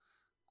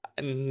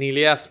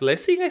 Nilea's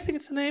Blessing, I think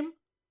it's the name.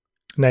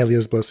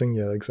 Nylea's Blessing,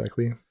 yeah,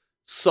 exactly.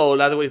 So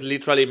that would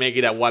literally make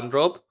it a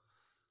 1-drop.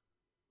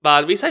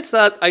 But besides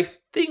that, I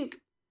think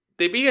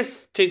the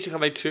biggest change you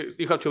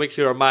have to make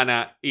to your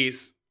mana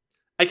is...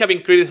 I have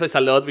been criticized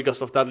a lot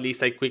because of that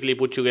list I quickly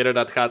put together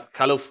that had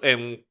Call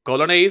and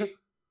Colonnade.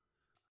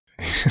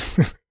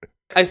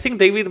 I think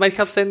David might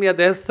have sent me a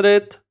death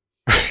threat.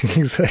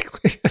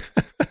 Exactly.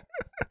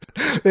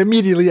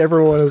 Immediately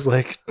everyone is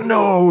like,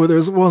 no,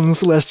 there's one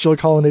Celestial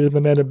Colonnade in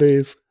the mana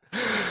base.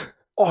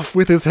 Off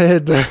with his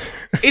head.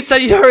 It's a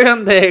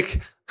Yorion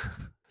deck.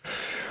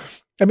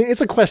 I mean,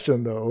 it's a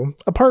question, though.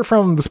 Apart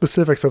from the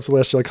specifics of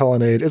Celestial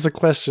Colonnade, it's a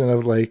question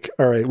of, like,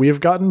 all right, we have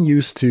gotten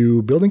used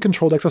to building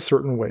control decks a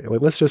certain way.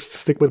 Like, let's just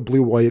stick with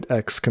blue-white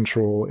X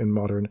control in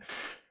Modern.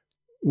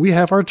 We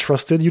have our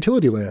trusted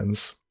utility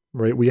lands,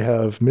 right? We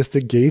have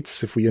Mystic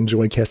Gates if we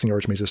enjoy casting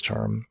Archmage's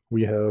Charm.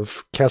 We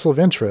have Castle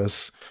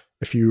Ventress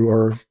if you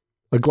are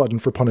a glutton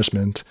for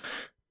punishment.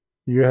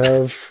 You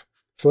have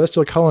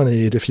Celestial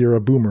Colonnade if you're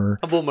a boomer.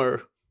 A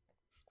boomer.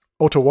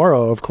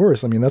 Otawara, of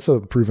course. I mean, that's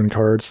a proven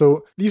card.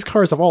 So these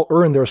cards have all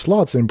earned their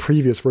slots in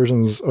previous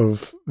versions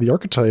of the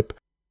archetype.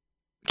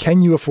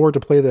 Can you afford to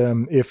play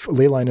them if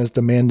Leyline is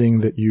demanding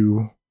that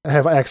you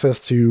have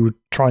access to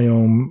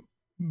Triome,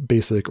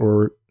 Basic,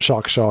 or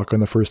Shock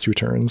on the first 2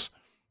 turns?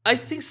 I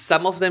think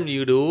some of them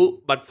you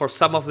do, but for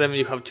some of them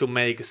you have to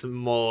make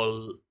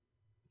small...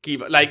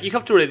 Like, you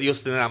have to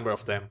reduce the number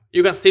of them.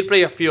 You can still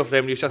play a few of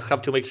them, you just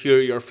have to make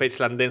sure your fetch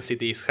land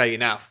density is high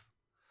enough.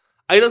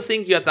 I don't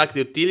think you attack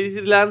the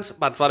utility lands,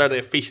 but rather the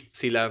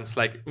efficiency lands,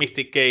 like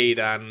Mystic Gate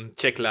and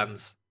Check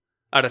lands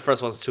are the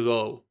first ones to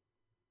go.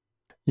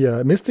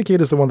 Yeah, Mystic Gate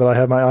is the one that I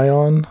have my eye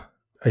on.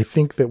 I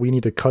think that we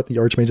need to cut the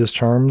Archmage's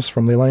Charms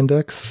from Leyline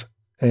decks,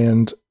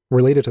 and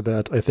related to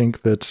that, I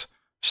think that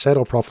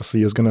Shadow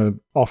Prophecy is going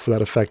to offer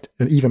that effect,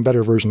 an even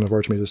better version of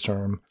Archmage's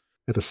Charm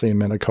at the same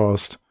mana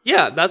cost.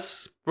 Yeah,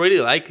 that's pretty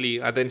likely,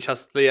 and then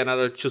just play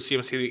another 2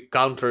 CMC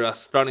counter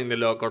as Running the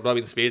Lock or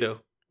Robin's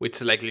Veto, which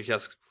likely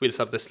just fills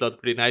up the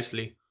slot pretty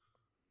nicely.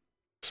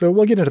 So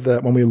we'll get into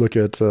that when we look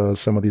at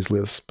some of these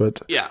lists,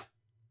 but... Yeah.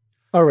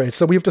 All right,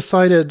 so we've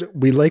decided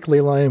we like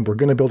Leyline, we're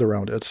going to build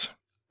around it.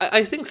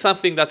 I think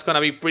something that's going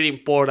to be pretty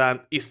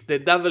important is the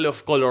double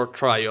of color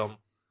Triumph.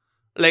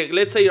 Like,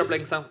 let's say you're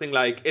playing something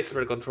like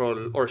Esper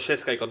Control or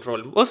Jeskai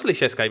Control, mostly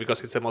Jeskai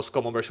because it's the most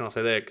common version of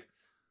the deck.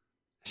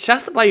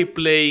 Just by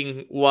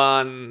playing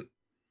one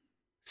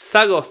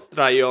Zagoth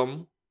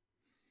Triumph,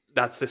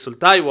 that's the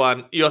Sultai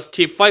one, you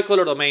achieve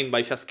 5-color domain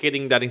by just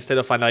getting that instead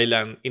of an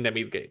island in the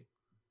mid-game.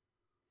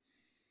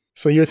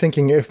 So you're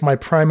thinking if my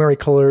primary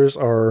colors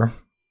are,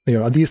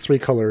 these 3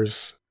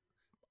 colors,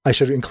 I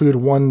should include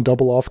one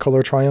double off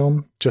color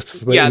Triumph, just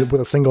so that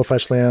with a single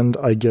fetch land,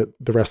 I get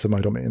the rest of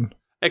my domain.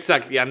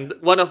 Exactly, and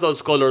one of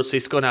those colors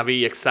is gonna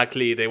be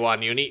exactly the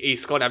one you need.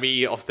 It's gonna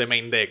be of the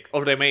main deck,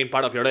 of the main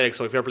part of your deck.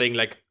 So if you're playing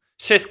like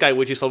Jeskai,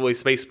 which is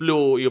always base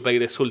blue, you play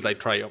the Sultai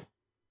Triumph.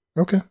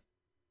 Okay.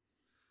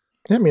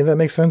 Yeah, I mean, that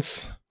makes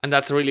sense. And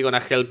that's really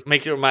gonna help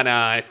make your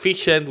mana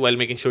efficient while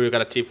making sure you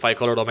can achieve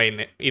 5-color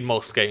domain in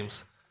most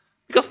games.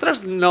 Because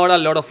there's not a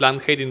lot of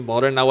land hate in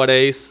Modern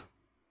nowadays.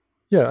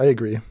 Yeah, I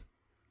agree.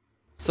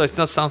 So it's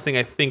not something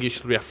I think you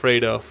should be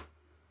afraid of.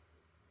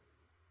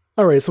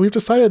 All right, so we've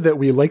decided that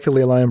we like the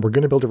Leyline, we're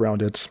going to build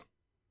around it.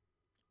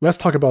 Let's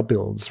talk about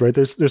builds, right?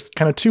 There's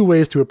kind of 2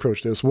 ways to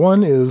approach this.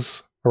 One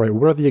is, all right,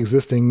 what are the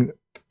existing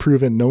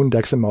proven known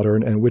decks in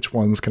Modern and which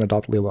ones can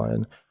adopt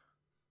Leyline?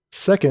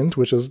 Second,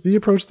 which is the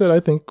approach that I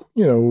think,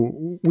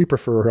 we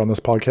prefer on this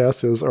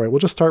podcast, is, all right, we'll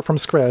just start from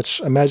scratch.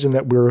 Imagine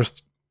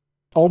that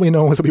all we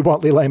know is that we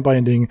want Leyline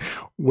binding.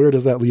 Where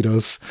does that lead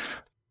us?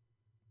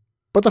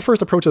 But the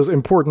first approach is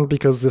important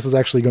because this is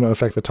actually going to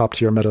affect the top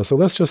tier meta. So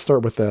let's just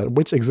start with that.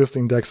 Which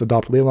existing decks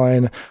adopt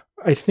Leyline?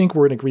 I think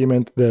we're in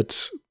agreement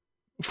that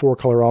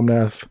 4-color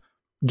Omnath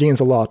gains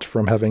a lot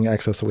from having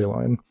access to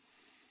Leyline.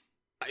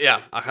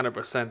 Yeah,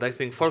 100%. I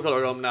think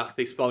 4-color Omnath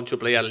is bound to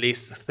play at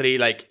least 3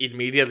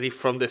 immediately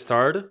from the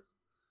start.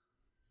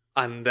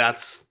 And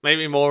that's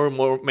maybe more,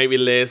 maybe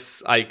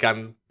less. I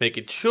can make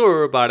it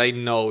sure, but I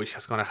know it's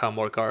just going to have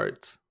more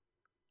cards.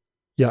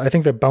 Yeah, I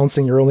think that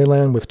bouncing your only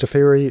land with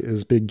Teferi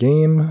is big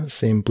game.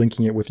 Same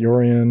blinking it with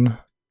Yorion.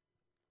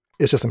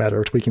 It's just a matter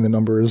of tweaking the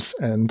numbers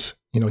and,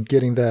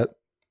 getting that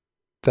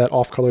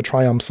off-color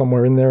Triumph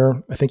somewhere in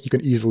there. I think you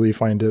can easily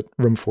find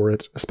room for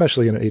it,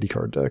 especially in an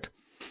 80-card deck.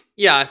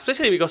 Yeah,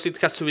 especially because it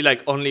has to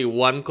be only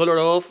 1 color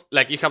off.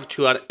 You have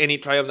to add any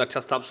Triumph that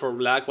just taps for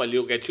black while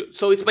you get you.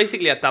 So it's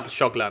basically a tap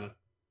shock land.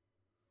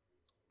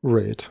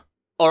 Right.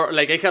 Or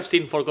I have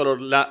seen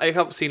 4-color. I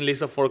have seen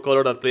lists of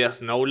 4-color that play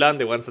as no land,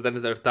 the ones that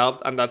enter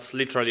tapped, and that's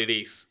literally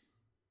this.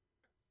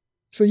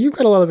 So you've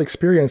got a lot of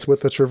experience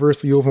with the Traverse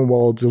the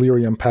Ovenwald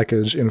Delirium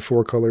package in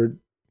 4-color.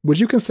 Would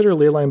you consider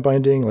Leyline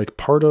binding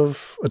part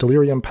of a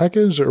Delirium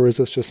package, or is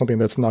this just something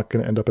that's not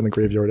going to end up in the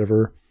graveyard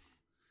ever?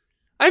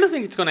 I don't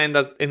think it's gonna end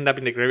up in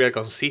the graveyard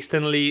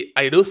consistently.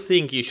 I do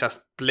think you just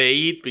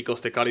play it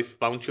because the card is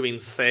bound to be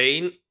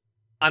insane.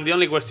 And the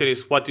only question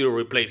is what do you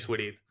replace with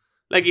it?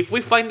 Like, if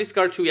we find this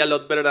card to be a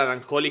lot better than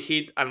Unholy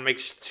Hit and make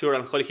sure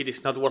Unholy Hit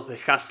is not worth the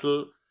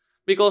hassle,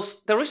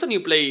 because the reason you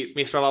play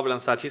Mishra Bubble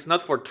and such is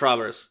not for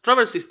Traverse.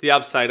 Traverse is the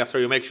upside after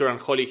you make sure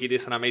Unholy Hit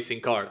is an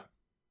amazing card.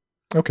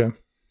 Okay.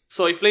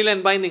 So if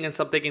Leyline Binding ends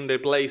up taking the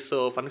place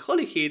of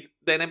Unholy Hit,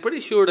 then I'm pretty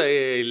sure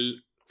the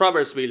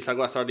Traverse builds are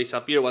going to start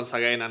disappear once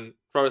again and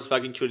Traverse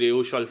back into the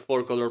usual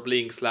 4-color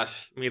Blink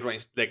 /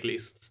 mid-range deck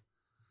lists.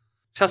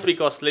 Just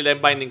because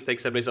Leyline Binding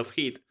takes the place of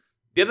Hit.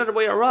 The other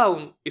way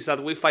around is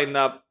that we find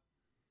out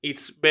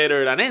it's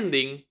better than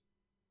Ending,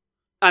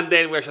 and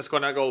then we're just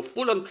gonna go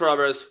full on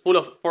Traverse, full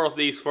of 4 of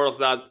this, 4 of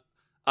that,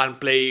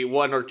 and play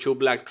 1 or 2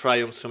 Black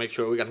Triumphs to make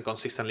sure we can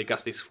consistently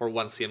cast this for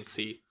 1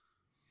 CMC.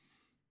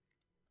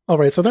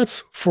 Alright, so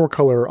that's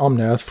 4-color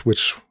Omnath,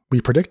 which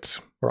we predict,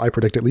 or I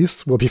predict at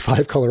least, will be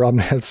 5-color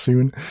Omnath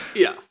soon.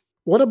 Yeah.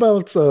 What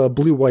about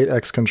Blue-White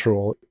X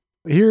Control?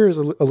 Here's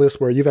a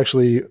list where you've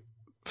actually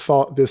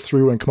thought this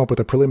through and come up with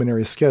a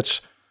preliminary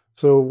sketch.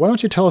 So why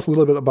don't you tell us a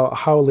little bit about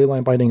how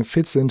Leyline Binding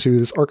fits into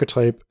this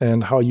archetype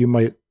and how you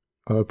might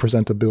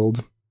present a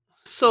build?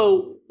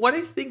 So what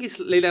I think is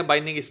Leyline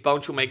Binding is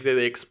bound to make the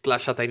deck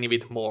splash a tiny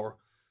bit more.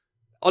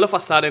 All of a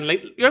sudden,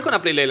 you're going to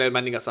play Leyline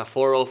Binding as a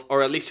 4-off,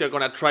 or at least you're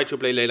going to try to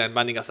play Leyline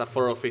Binding as a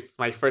 4-off. It's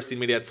my first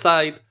immediate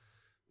side,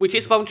 which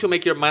is bound to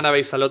make your mana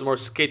base a lot more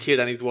sketchy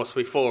than it was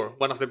before.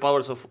 One of the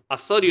powers of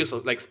Azorius,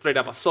 or like straight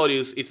up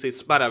Azorius, is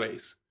its mana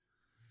base.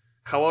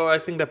 However, I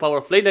think the power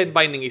of Leyline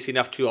Binding is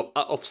enough to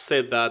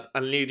offset that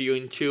and lead you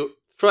into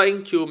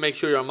trying to make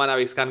sure your mana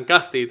base can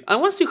cast it. And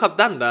once you have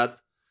done that,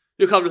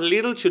 you have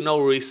little to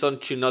no reason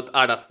to not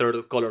add a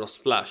 3rd color of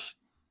splash.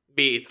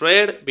 Be it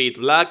red, be it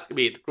black,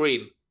 be it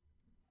green.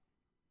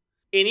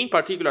 Any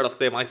particular of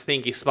them, I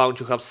think, is bound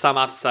to have some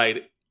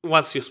upside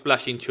once you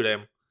splash into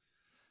them.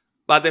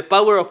 But the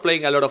power of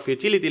playing a lot of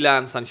utility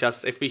lands and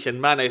just efficient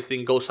mana, I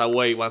think, goes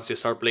away once you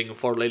start playing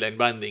 4 Leyline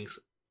Bindings,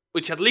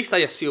 which at least I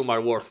assume are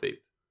worth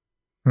it.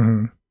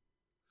 Mm-hmm.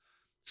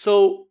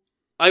 So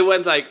I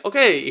went like,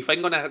 okay, if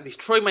I'm gonna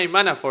destroy my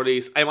mana for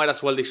this, I might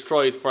as well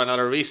destroy it for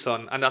another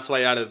reason, and that's why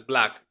I added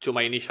black to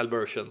my initial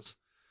versions.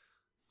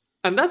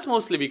 And that's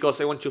mostly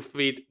because I want to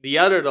fit the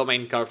other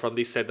domain card from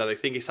this set that I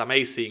think is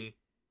amazing,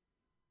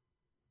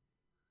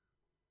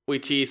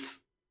 which is...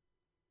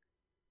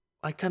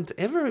 I can't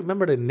ever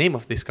remember the name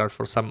of this card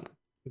for some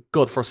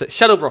godforsaken...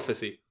 Shadow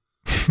Prophecy.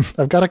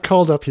 I've got it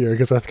called up here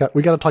because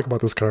we got to talk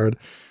about this card.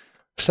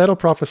 Shadow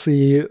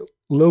Prophecy,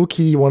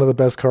 low-key one of the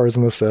best cards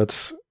in the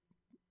set.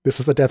 This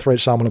is the Deathrite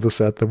Shaman of the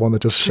set, the one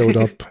that just showed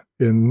up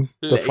in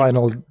the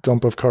final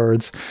dump of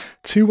cards.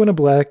 2 and a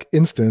black,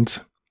 instant.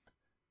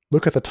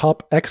 Look at the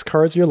top X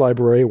cards of your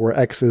library, where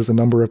X is the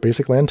number of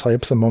basic land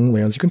types among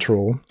lands you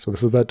control. So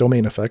this is that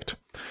domain effect.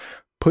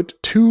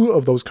 Put 2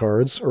 of those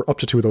cards, or up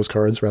to 2 of those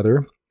cards,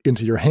 rather,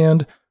 into your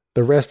hand,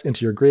 the rest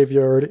into your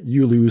graveyard.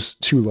 You lose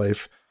 2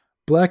 life.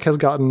 Black has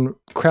gotten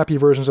crappy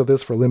versions of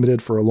this for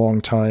limited for a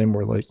long time,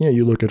 where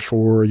you look at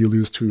 4, you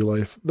lose 2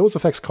 life. Those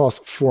effects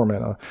cost 4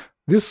 mana.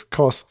 This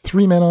costs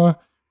 3 mana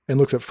and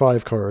looks at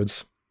 5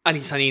 cards. And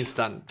it's an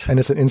instant. And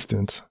it's an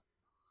instant.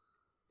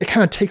 It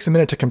kind of takes a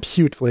minute to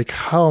compute,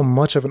 how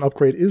much of an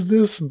upgrade is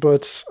this?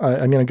 But,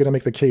 I'm going to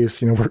make the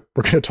case, we're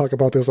going to talk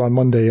about this on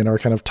Monday in our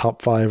kind of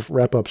top 5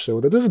 wrap-up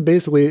show, that this is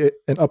basically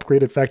an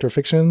upgraded Fact or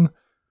Fiction.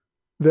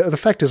 The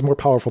effect is more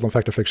powerful than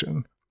Fact or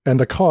Fiction, and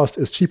the cost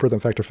is cheaper than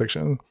Fact or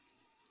Fiction.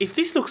 If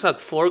this looks at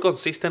 4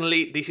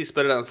 consistently, this is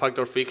better than Fact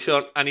or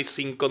Fiction, and it's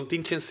in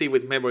contingency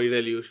with Memory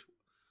Deluge.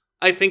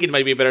 I think it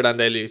might be better than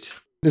Deluge.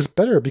 It's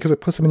better because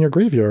it puts them in your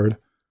graveyard.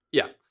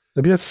 Yeah.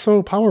 That's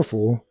so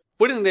powerful.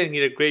 Putting them in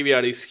your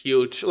graveyard is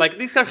huge.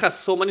 This card has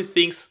so many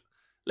things.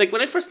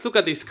 When I first look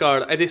at this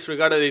card, I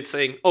disregarded it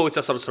saying, oh, it's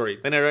a sorcery.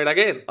 Then I read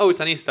again, oh, it's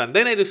an instant.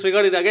 Then I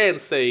disregarded it again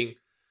saying,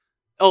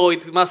 oh,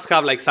 it must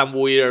have some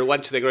weird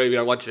one to the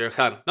graveyard, one to your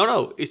hand.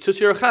 No, it's just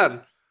your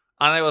hand.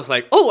 And I was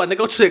like, oh, and they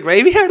go to the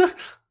graveyard?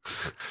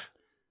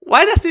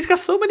 Why does this have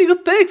so many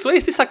good decks? Why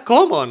is this a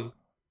common?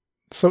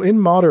 So in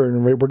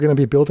Modern, we're going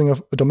to be building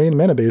a domain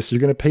mana base. You're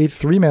going to pay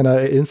 3 mana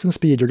at instant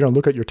speed. You're going to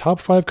look at your top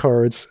 5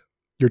 cards.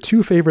 Your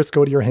 2 favorites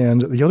go to your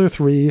hand. The other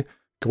 3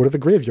 go to the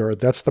graveyard.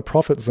 That's the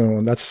profit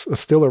zone. That's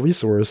still a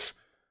resource.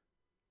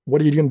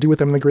 What are you going to do with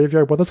them in the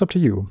graveyard? Well, that's up to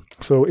you.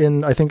 So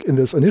I think in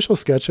this initial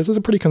sketch, this is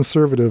a pretty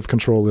conservative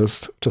control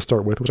list to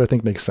start with, which I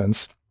think makes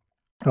sense.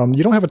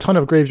 You don't have a ton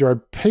of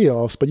graveyard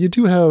payoffs, but you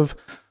do have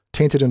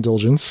Tainted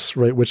Indulgence,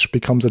 right, which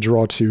becomes a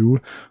draw 2.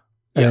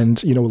 Yeah. And,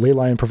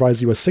 Leyline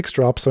provides you a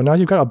 6-drop, so now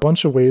you've got a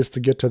bunch of ways to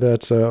get to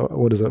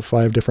that,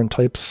 5 different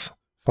types,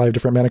 5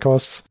 different mana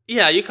costs?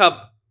 Yeah, you have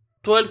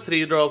 12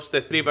 3-drops,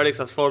 the 3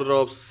 Verdicts as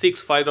 4-drops,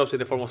 6 5-drops in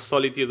the form of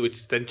Solitude,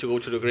 which tend to go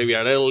to the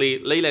graveyard early,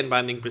 Leyline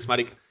Binding,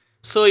 Prismatic.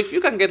 So if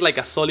you can get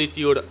a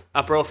Solitude,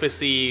 a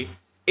Prophecy,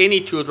 any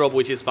 2-drop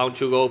which is bound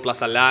to go,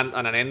 plus a land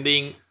and an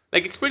ending,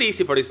 it's pretty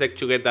easy for this deck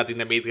to get that in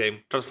the mid-game.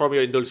 Transform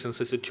your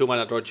Indulgences to 2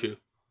 mana draw 2.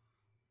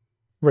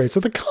 Right,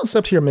 so the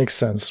concept here makes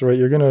sense, right?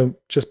 You're going to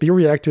just be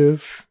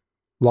reactive,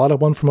 A lot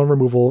of one-from-one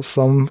removal.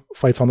 Some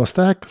fights on the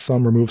stack,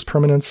 some removes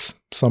permanents,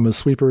 some is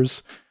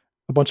sweepers,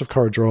 a bunch of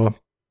card draw.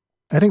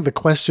 I think the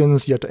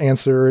questions you have to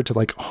answer to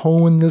like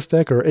hone this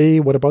deck are A,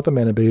 what about the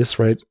mana base,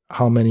 right?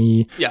 How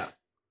many? Yeah.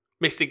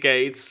 Mystic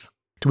Gates.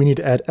 Do we need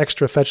to add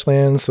extra fetch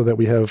lands so that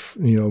we have,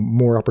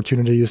 more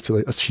opportunities to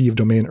like, achieve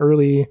domain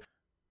early?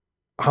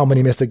 How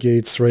many Mystic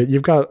Gates, right?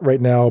 You've got right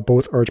now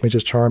both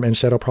Archmage's Charm and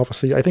Shadow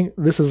Prophecy. I think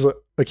this is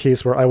a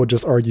case where I would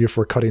just argue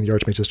for cutting the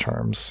Archmage's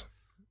Charms.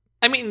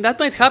 I mean, that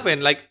might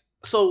happen.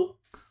 So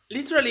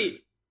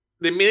literally,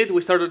 the minute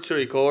we started to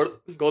record,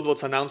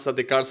 Godbots announced that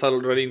the cards are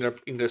already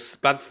in their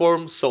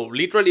platform. So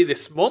literally,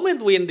 this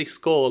moment we end this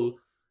call,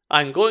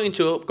 I'm going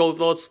into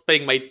Godbots,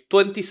 paying my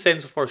 20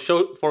 cents for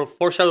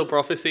Shadow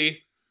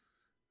Prophecy,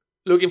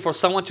 looking for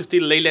someone to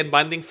steal Leyline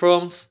Binding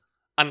from,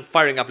 and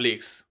firing up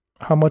leaks.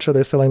 How much are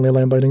they selling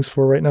Leyline Bindings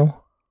for right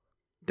now?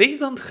 They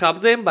don't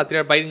have them, but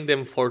they're buying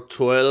them for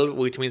 12,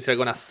 which means they're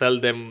gonna sell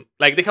them.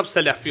 Like, they have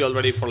sold a few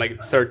already for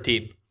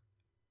 13.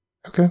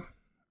 Okay.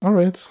 All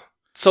right.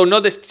 So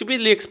not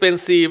stupidly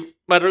expensive,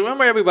 but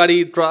remember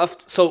everybody,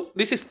 draft. So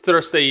this is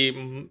Thursday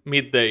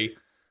midday.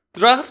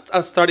 Drafts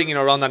are starting in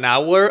around an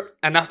hour,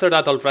 and after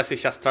that all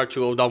prices just start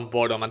to go down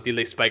bottom until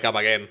they spike up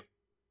again.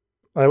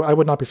 I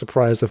would not be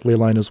surprised if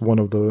Leyline is one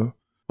of the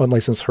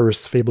unlicensed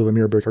Hearst, Fable the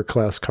Mirrorbreaker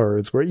class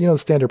cards, where, the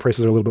standard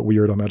prices are a little bit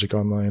weird on Magic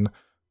Online.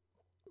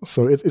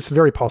 So it's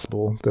very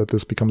possible that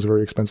this becomes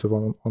very expensive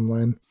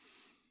online.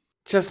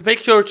 Just make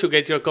sure to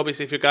get your copies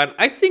if you can.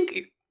 I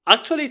think,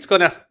 actually, it's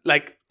gonna,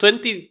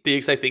 20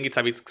 ticks, I think it's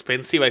a bit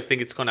expensive. I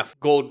think it's gonna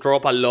go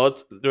drop a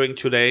lot during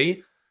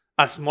today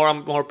as more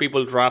and more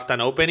people draft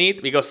and open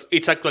it, because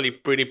it's actually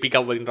pretty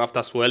pickable in draft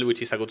as well,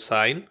 which is a good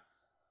sign.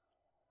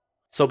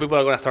 So people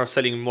are gonna start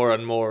selling more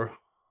and more.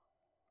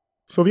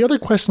 So the other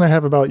question I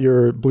have about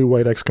your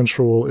Blue-White X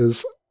control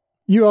is,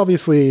 you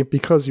obviously,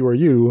 because you are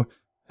you,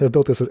 have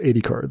built this at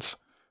 80 cards.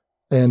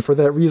 And for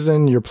that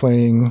reason, you're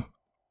playing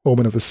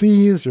Omen of the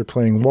Seas, you're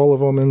playing Wall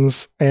of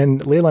Omens,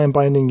 and Leyline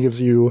Binding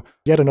gives you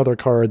yet another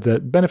card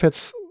that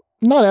benefits,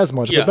 not as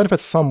much, but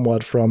benefits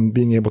somewhat from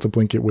being able to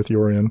blink it with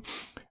Yorion.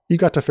 You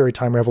got Teferi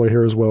Time Raveler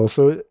here as well,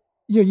 so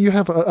you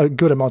have a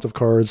good amount of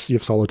cards, you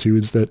have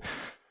Solitudes that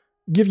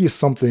give you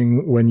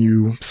something when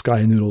you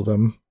Sky Noodle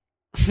them.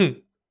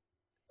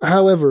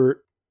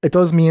 However, it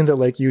does mean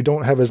that you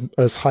don't have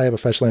as high of a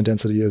fetch land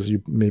density as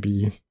you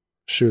maybe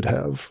should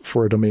have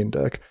for a domain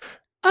deck.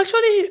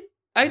 Actually,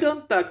 I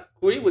don't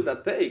agree with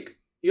that take.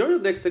 Your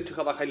decks tend to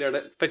have a higher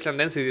fetch land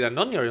density than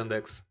non-Yorion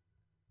decks.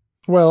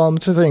 Well, I'm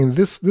just saying,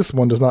 this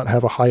one does not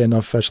have a high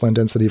enough fetch land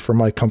density for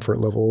my comfort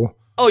level.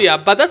 Oh yeah,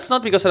 but that's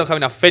not because I don't have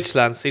enough fetch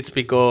lands, it's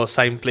because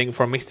I'm playing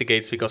for Mystic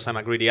Gates because I'm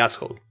a greedy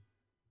asshole.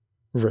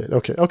 Right,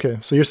 okay.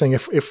 So you're saying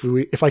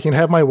if I can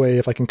have my way,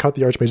 if I can cut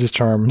the Archmage's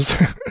Charms,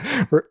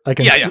 I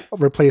can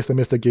replace the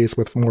Mystic Gates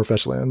with more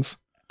fetch lands.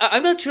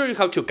 I'm not sure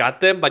how to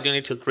cut them, but you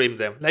need to trim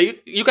them.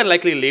 You can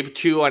likely leave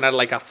 2 and add a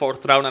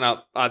 4th round and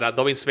a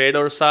Dobbin Spade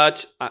or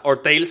such, or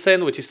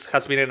Tailsend, which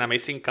has been an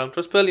amazing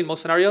counterspell in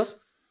most scenarios,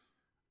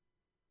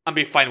 and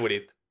be fine with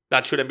it.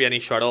 That shouldn't be an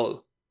issue at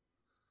all.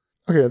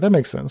 Okay, that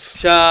makes sense.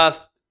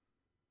 Just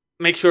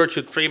make sure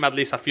to trim at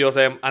least a few of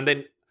them, and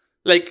then,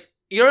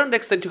 your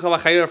decks tend to have a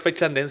higher fetch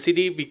land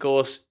density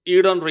because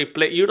you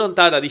don't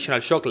add additional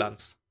shock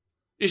lands.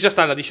 You just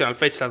add additional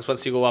fetch lands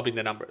once you go up in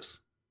the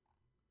numbers.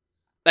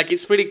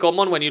 It's pretty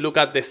common when you look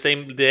at the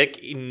same deck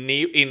in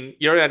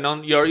Yorion and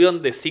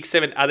non-Yorion, the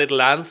 6-7 added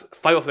lands,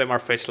 5 of them are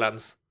fetch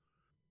lands.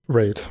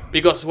 Right.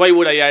 Because why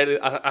would I add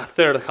a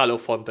third Hollow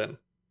Fountain?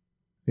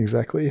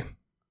 Exactly.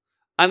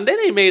 And then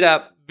I made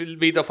a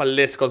bit of a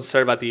less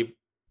conservative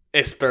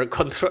Esper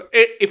control,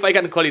 if I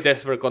can call it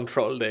Esper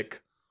control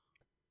deck.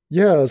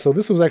 Yeah, so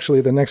this was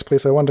actually the next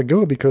place I wanted to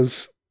go,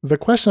 because the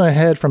question I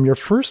had from your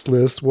first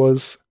list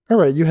was, all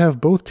right, you have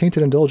both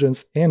Tainted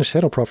Indulgence and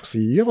Shadow Prophecy.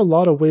 You have a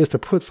lot of ways to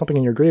put something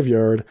in your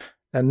graveyard,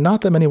 and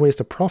not that many ways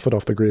to profit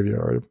off the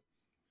graveyard.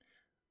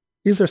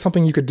 Is there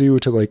something you could do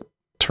to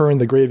turn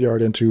the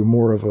graveyard into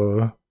more of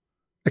a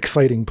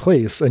exciting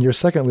place? And your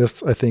second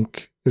list, I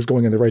think, is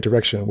going in the right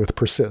direction with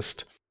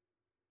Persist.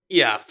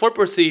 Yeah, 4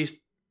 Persist,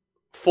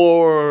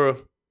 4...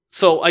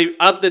 So I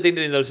upped the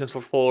Tainted Indulgence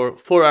for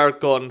 4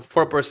 Archon,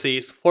 4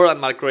 Persist, 4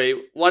 Unmarked Grave,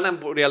 1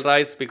 Arboreal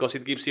Rites because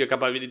it gives you a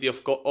capability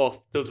of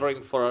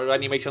tutoring for a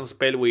animation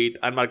spell with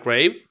Unmarked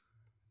Grave.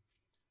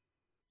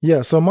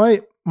 Yeah, so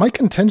my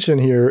contention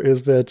here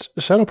is that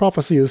Shadow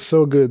Prophecy is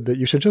so good that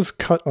you should just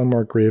cut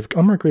Unmarked Grave.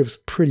 Unmarked Grave is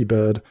pretty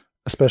bad,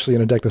 especially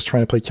in a deck that's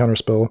trying to play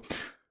Counterspell.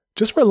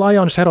 Just rely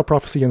on Shadow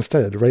Prophecy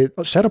instead, right?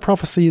 Shadow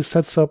Prophecy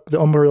sets up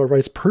the Arboreal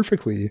Rites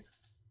perfectly.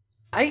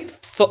 I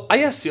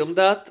assumed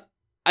that.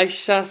 I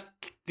just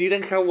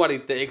didn't have what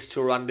it takes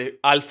to run the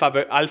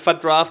alpha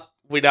draft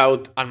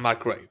without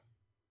Unmarked Grave.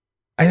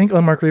 I think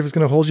Unmarked Grave is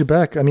going to hold you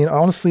back. I mean,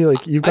 honestly,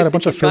 you've got a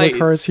bunch of filler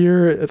cards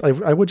here.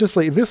 I would just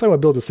this. I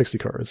would build to 60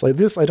 cards.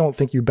 This, I don't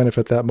think you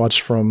benefit that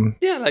much from.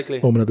 Yeah,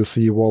 likely. Omen of the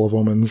Sea, Wall of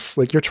Omens.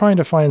 You're trying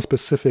to find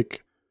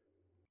specific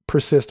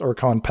Persist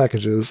Archon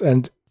packages,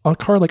 and a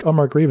card like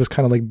Unmarked Grave is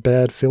kind of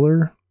bad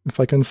filler, if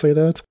I can say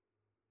that.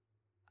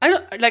 I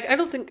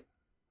don't think.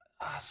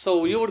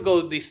 So you would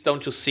go this down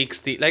to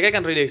 60. Like, I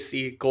can really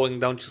see going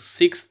down to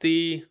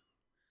 60.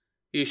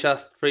 You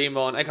just trim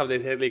on. I have the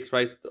helix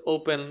right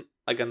open.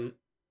 I can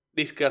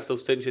discuss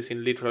those changes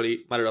in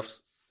literally matter of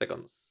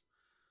seconds.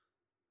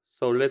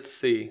 So let's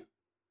see.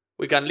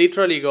 We can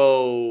literally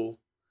go.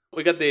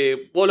 We got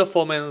the Wall of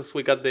Omens.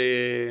 We got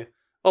the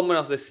Omen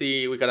of the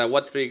Sea. We got a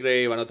Watery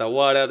Grave, an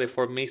Otawara, the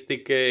 4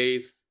 Mystic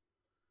Gates,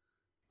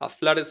 a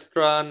Flooded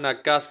Strand,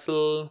 a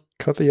Castle.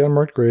 Cut the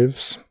unmarked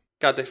graves.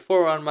 Got the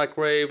 4 unmarked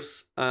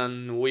graves,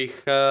 and we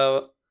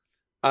have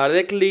a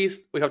deck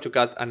list. We have to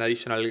cut an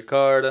additional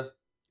card. It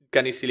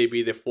can easily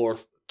be the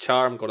 4th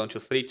charm, go down to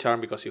 3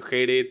 charm because you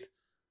hate it.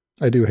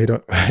 I do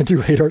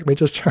hate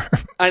Archmage's Charm.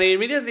 And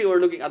immediately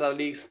we're looking at a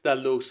list that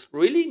looks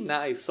really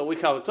nice. So we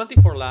have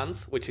 24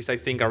 lands, which is, I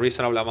think, a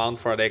reasonable amount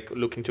for a deck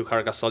looking to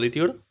Karga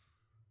Solitude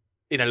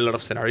in a lot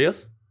of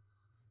scenarios.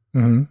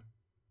 Mm-hmm.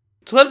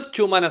 12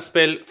 2-mana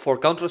spell, 4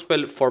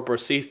 counterspell, 4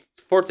 persist,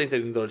 4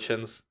 Tainted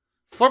Indulgence,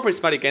 4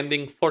 Prismatic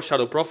Ending, 4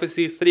 Shadow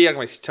Prophecy, 3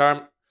 Archmage's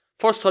Charm,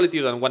 4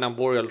 Solitude and 1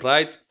 Arboreal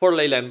Rites, 4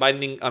 Leyline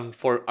Binding, and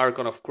 4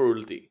 Archon of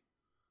Cruelty.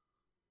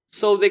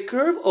 So the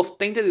curve of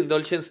Tainted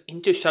Indulgence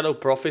into Shadow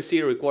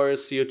Prophecy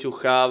requires you to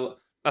have,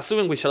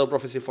 assuming with Shadow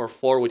Prophecy for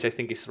 4, which I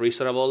think is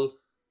reasonable,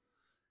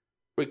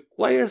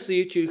 requires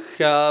you to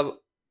have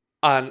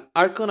an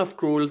Archon of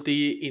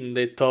Cruelty in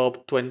the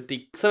top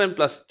 27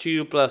 plus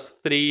 2 plus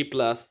 3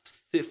 plus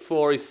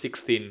 4 is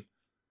 16.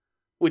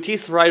 Which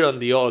is right on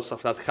the odds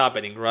of that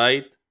happening,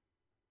 right?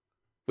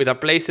 With a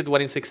playset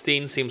 1 in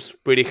 16 seems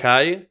pretty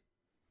high.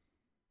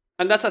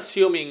 And that's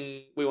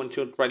assuming we want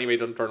to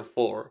reanimate on turn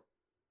 4.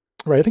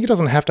 Right, I think it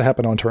doesn't have to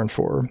happen on turn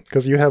 4,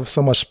 because you have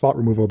so much spot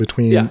removal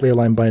between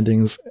Leyline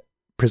Bindings,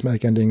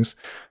 Prismatic Endings.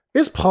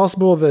 It's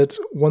possible that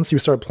once you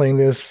start playing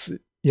this,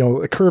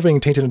 a curving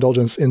Tainted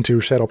Indulgence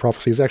into Shadow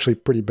Prophecy is actually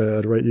pretty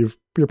bad, right?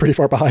 You're pretty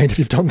far behind if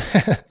you've done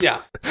that.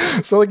 Yeah.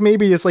 So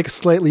maybe it's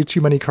slightly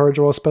too many card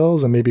draw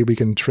spells, and maybe we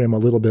can trim a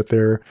little bit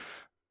there.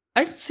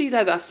 I don't see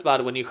that as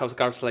bad when you have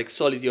cards like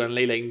Solitude and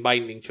Leyline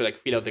Binding to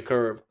fill out the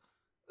curve.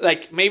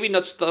 Maybe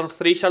not turn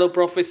 3 Shadow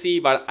Prophecy,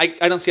 but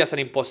I don't see as an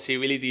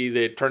impossibility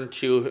the turn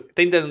 2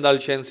 Tainted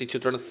Indulgence into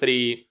turn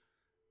 3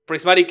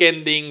 Prismatic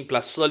Ending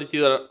plus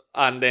Solitude,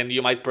 and then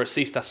you might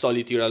persist as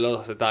Solitude a lot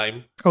of the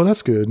time. Oh,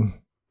 that's good.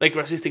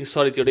 Persisting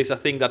Solitude is a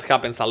thing that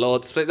happens a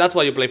lot. That's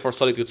why you play for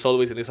Solitude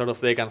always in this sort of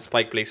deck, and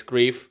Spike plays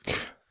Grief.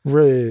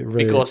 Right.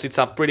 Because it's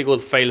a pretty good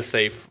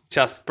failsafe.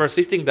 Just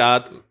persisting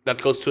that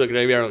goes to the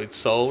graveyard on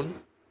its own.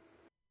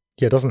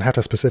 Yeah, it doesn't have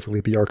to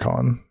specifically be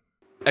Archon.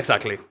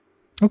 Exactly.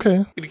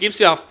 Okay. It gives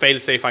you a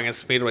failsafe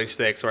against mid-range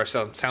decks, where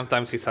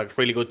sometimes it's a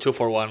really good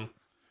 2-for-1.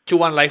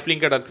 2-1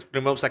 lifelinker that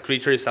removes a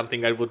creature is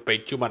something I would pay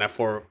 2 mana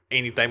for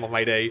any time of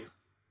my day.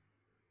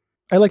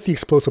 I like the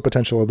explosive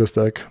potential of this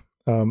deck.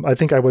 I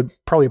think I would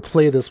probably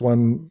play this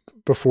one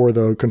before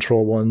the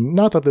control one.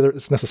 Not that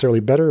it's necessarily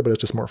better, but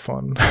it's just more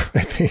fun,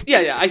 I think.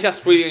 Yeah, I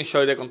just really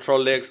enjoy the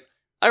control decks.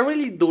 I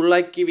really do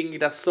like giving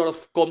it a sort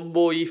of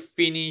combo-y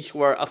finish,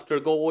 where after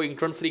going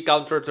turn 3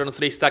 counter, turn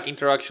 3 stack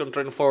interaction,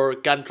 turn 4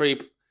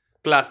 cantrip,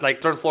 plus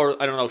turn 4,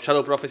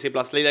 Shadow Prophecy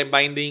plus Leyline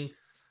Binding.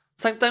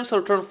 Sometimes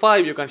on turn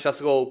 5 you can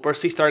just go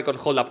Persist Archon,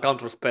 hold up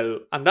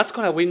counterspell, and that's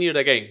gonna win you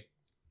the game.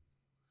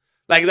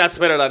 That's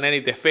better than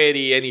any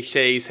Teferi, any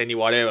Chase, any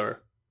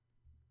whatever.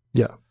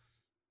 Yeah.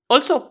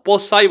 Also,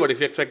 post-Cyber, if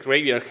you expect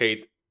Graveyard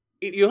Hate,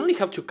 you only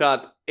have to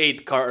cut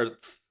 8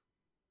 cards.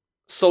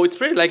 So it's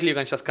very likely you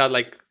can just cut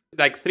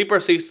 3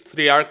 Persist,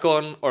 3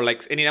 Archon, or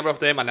any number of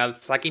them, and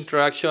add Sack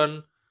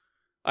Interaction,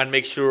 and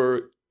make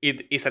sure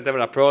it isn't ever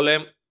a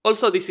problem.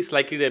 Also, this is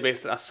likely the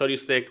best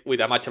Azorius deck with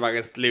a matchup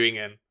against Living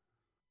End.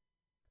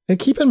 And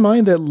keep in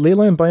mind that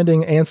Leyline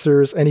Binding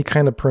answers any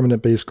kind of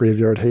permanent base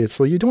graveyard hate,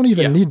 so you don't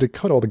even need to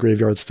cut all the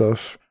graveyard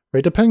stuff,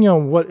 right? Depending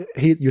on what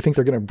hate you think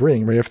they're going to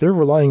bring, right? If they're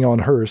relying on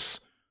Hearse,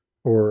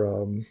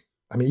 or,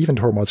 even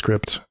Tormod's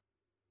Crypt.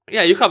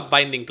 Yeah, you have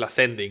Binding plus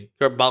Ending.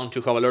 You're bound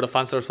to have a lot of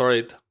answers for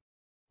it.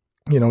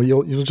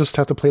 You'll just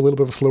have to play a little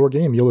bit of a slower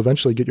game. You'll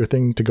eventually get your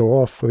thing to go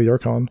off with the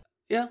Archon.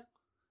 Yeah.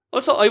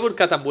 Also, I would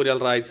cut Arboreal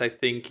Rites, I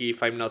think,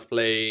 if I'm not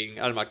playing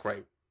Almac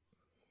Grave.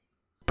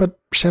 But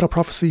Shadow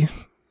Prophecy,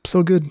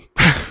 so good.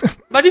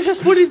 But you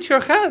just put it into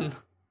your hand.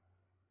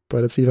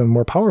 But it's even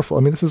more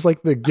powerful. This is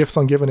like the Gifts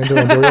Ungiven into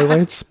Arboreal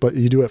Rites, but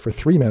you do it for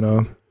 3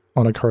 mana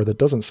on a card that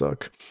doesn't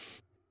suck.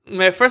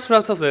 My first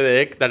route of the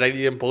deck that I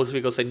didn't post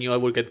because I knew I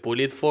would get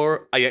bullied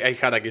for, I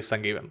had a Gifts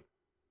Ungiven.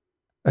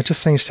 I'm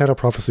just saying Shadow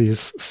Prophecy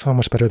is so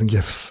much better than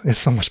Gifts. It's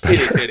so much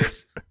better. It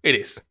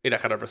is. It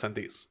 100%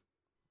 is.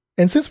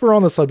 And since we're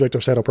on the subject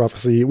of Shadow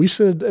Prophecy, we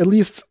should at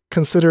least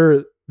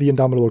consider the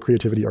Indomitable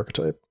Creativity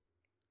archetype.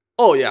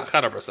 Oh yeah,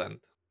 100%.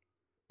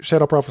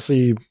 Shadow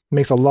Prophecy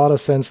makes a lot of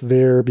sense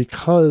there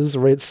because,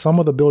 right, some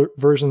of the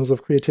versions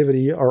of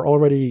Creativity are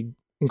already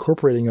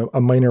incorporating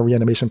a minor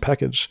reanimation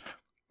package,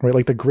 right?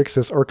 Like the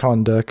Grixis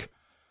Archon deck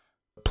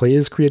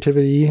plays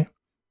Creativity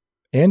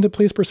and it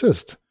plays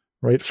Persist,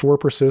 right? 4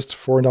 Persist,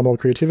 4 Indomitable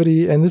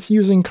Creativity, and it's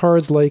using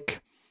cards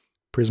like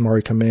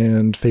Prismari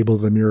Command, Fable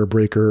the Mirror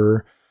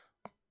Breaker,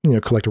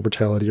 Collector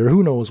Brutality, or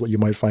who knows what you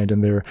might find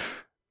in there.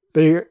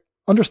 They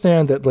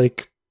understand that,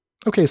 like,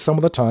 okay, some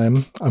of the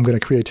time I'm going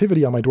to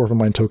creativity on my Dwarven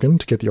Mind token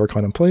to get the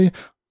Archon in play.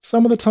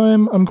 Some of the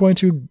time I'm going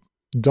to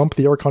dump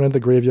the Archon into the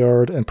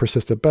graveyard and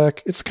persist it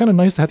back. It's kind of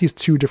nice to have these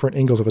two different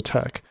angles of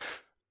attack.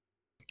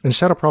 And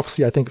Shadow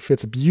Prophecy, I think,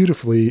 fits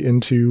beautifully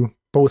into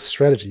both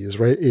strategies,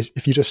 right?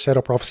 If you just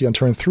Shadow Prophecy on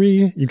turn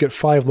 3, you get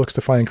 5 looks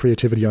to find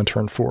creativity on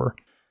turn 4.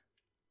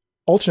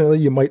 Alternately,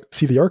 you might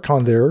see the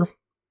Archon there,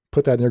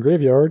 put that in your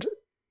graveyard,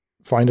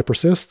 find a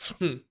persist,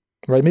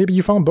 right? Maybe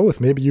you found both.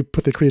 Maybe you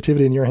put the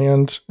creativity in your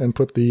hand and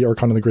put the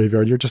Archon in the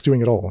graveyard. You're just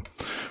doing it all.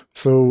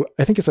 So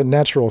I think it's a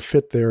natural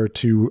fit there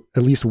to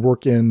at least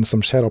work in some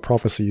Shadow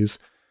Prophecies.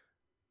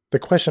 The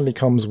question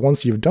becomes,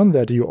 once you've done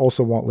that, do you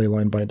also want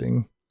Leyline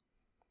Binding?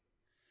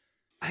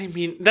 I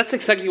mean, that's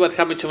exactly what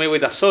happened to me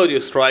with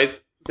Azorius,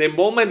 right? The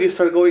moment you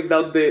start going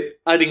down the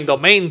adding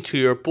domain to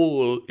your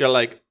pool, you're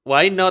like,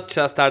 why not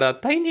just add a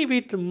tiny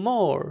bit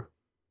more?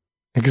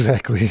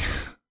 Exactly.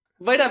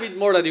 Wait a bit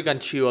more that you can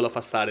chew all of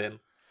a sudden.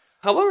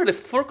 However, the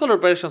 4-color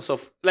versions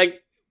of,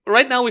 like,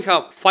 right now we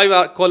have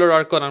 5-color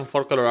Archon and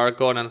 4-color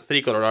Archon and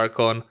 3-color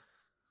Archon.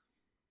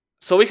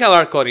 So we have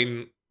Archon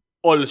in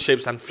all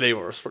shapes and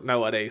flavors for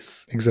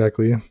nowadays.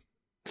 Exactly.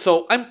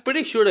 So I'm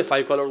pretty sure the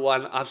 5-color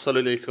one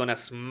absolutely is gonna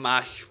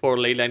smash 4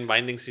 Leyline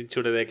Bindings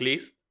into the deck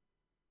list.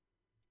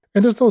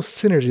 And there's no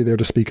synergy there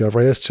to speak of,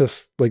 right? It's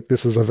just like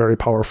this is a very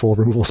powerful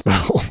removal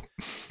spell.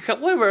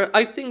 However,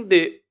 I think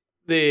the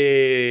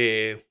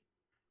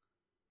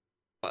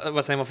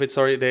what's the name of it?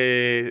 Sorry,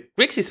 the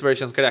Grixis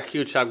versions get a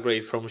huge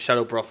upgrade from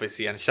Shadow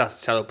Prophecy and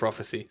just Shadow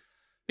Prophecy.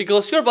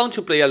 Because you're bound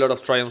to play a lot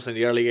of Triumphs in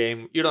the early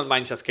game. You don't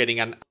mind just getting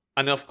an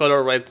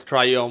off-color red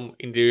Triumph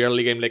in the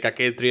early game like a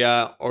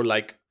Ketria or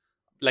like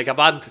a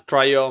banned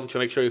Triumph to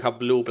make sure you have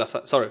blue plus...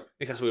 Sorry,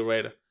 it has to be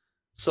red.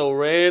 So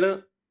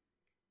red,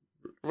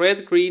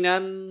 green,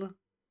 and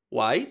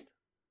white?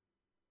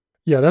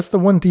 Yeah, that's the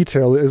one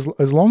detail.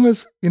 As long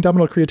as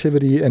Indomitable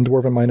Creativity and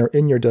Dwarven Mind are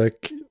in your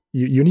deck,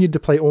 you need to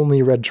play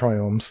only red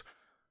Triumphs.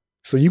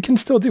 So you can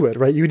still do it,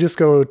 right? You just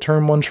go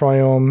turn 1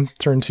 Triumph,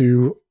 turn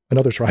 2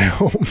 another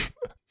Triumph.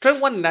 Turn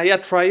 1 Naya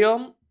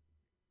Triumph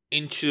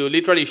into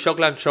literally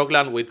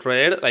Shockland with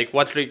red, like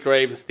Watery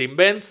Grave Steam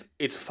Vents,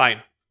 it's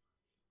fine.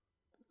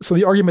 So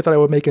the argument that I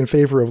would make in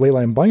favor of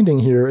Leyline Binding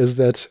here is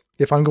that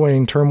if I'm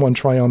going turn 1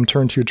 Triumph,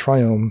 turn 2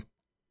 Triumph,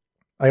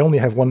 I only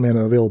have 1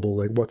 mana available.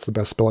 Like, what's the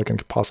best spell I can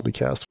possibly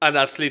cast? And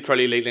that's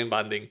literally Leyline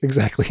Binding.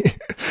 Exactly.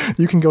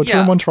 You can go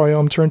turn 1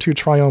 Triumph, turn 2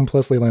 Triumph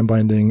plus Leyline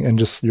Binding, and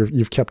just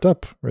you've kept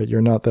up, right?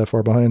 You're not that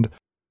far behind.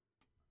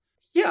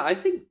 Yeah, I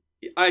think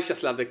I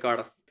just love the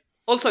card.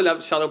 Also, I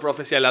love Shadow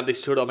Prophecy. I love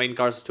these 2 domain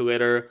cards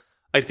together.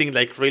 I think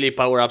like really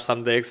power up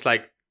some decks,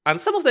 like,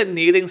 and some of them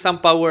needing some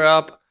power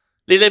up.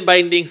 Leyline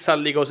Binding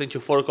sadly goes into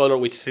 4-color,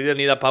 which didn't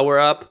need a power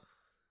up,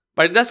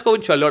 but it does go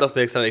into a lot of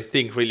decks that I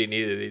think really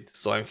needed it.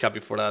 So I'm happy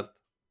for that.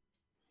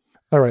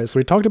 All right, so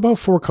we talked about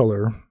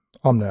 4-color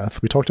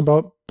Omnath. We talked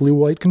about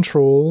blue-white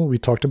control. We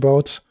talked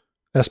about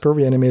Esper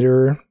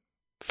Reanimator,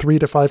 3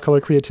 to 5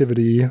 color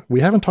creativity. We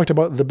haven't talked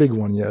about the big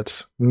one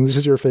yet. And this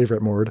is your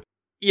favorite, Mord.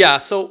 Yeah,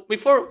 so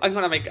before I'm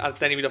going to make a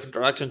tiny bit of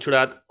introduction to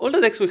that, all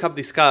the decks we have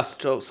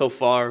discussed so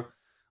far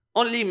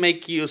only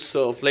make use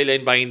of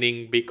Leyline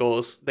Binding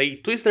because they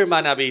twist their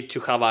mana a bit to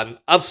have an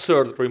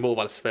absurd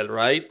removal spell,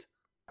 right?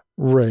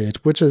 Right,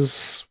 which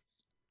is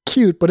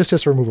cute, but it's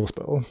just a removal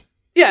spell.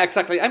 Yeah,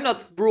 exactly. I'm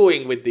not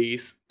brewing with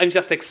these. I'm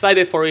just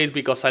excited for it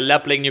because I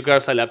love playing new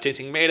cards, I love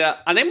changing meta,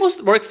 and I'm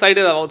more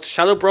excited about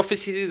Shadow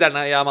Prophecy than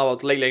I am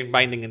about Leyline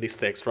Binding in this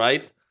text,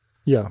 right?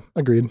 Yeah,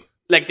 agreed.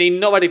 Like, the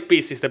innovative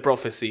piece is the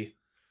Prophecy.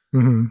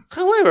 Mm-hmm.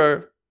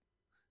 However,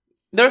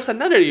 there's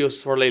another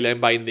use for Leyline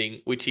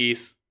Binding, which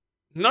is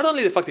not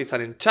only the fact it's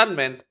an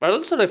enchantment, but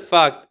also the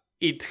fact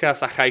it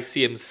has a high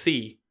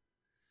CMC.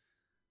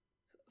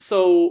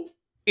 So,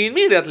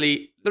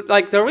 immediately,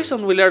 like, the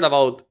reason we learned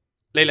about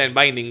Leyline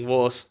Binding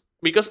was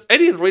because I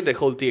didn't read the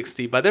whole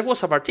TXT, but there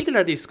was a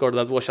particular Discord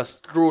that was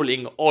just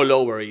drooling all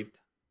over it.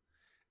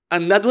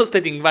 And that was the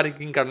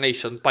Enigmatic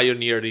Incarnation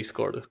Pioneer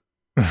Discord.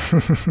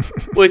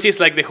 Which is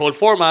like the whole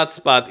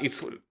formats, but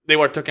they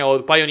were talking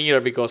about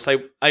Pioneer because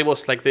I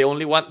was like the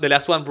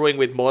last one brewing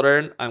with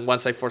Modern, and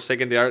once I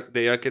forsaken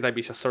the archetype,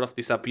 it just sort of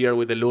disappeared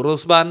with the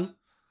Lurus ban.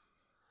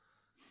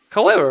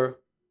 However,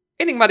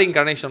 Enigmatic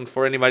Incarnation,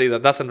 for anybody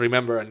that doesn't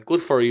remember, and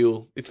good for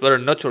you, it's better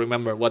not to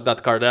remember what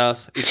that card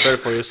does, it's better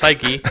for your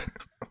psyche.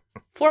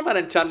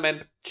 4-mana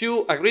enchantment,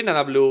 2, a green and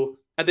a blue.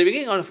 At the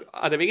beginning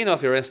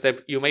of your end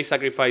step, you may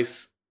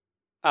sacrifice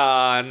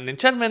an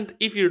enchantment.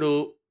 If you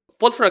do,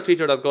 vote for a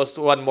creature that goes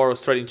 1 more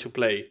straight into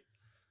play.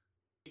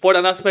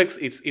 Important aspects,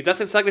 it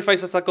doesn't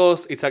sacrifice as a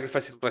cost, it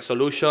sacrifices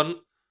resolution,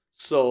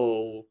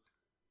 so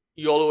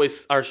you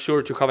always are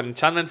sure to have an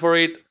enchantment for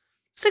it.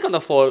 Second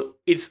of all,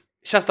 it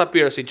just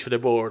appears into the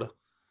board.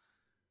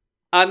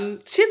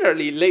 And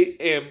generally,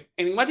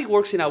 Enigmatic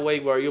works in a way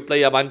where you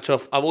play a bunch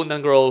of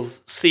Abundant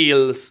Growth,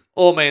 Seals,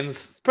 Omens,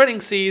 Spreading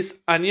Seas,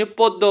 and you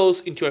put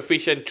those into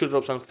efficient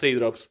 2-drops and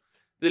 3-drops.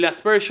 The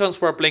last versions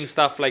were playing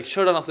stuff like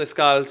Showdown of the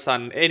Skulls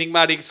and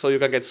Enigmatic, so you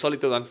can get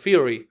Solitude and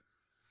Fury.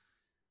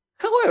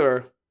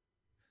 However,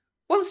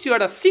 once you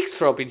add a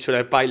 6-drop into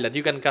a pile that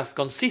you can cast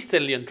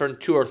consistently on turn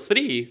 2 or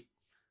 3,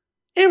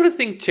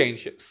 everything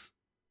changes.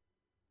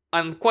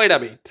 And quite a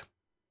bit.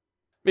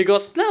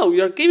 Because now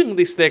you are giving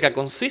this deck a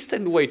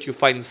consistent way to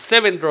find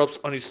 7 drops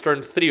on its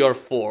turn 3 or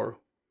 4.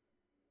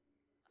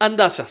 And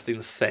that's just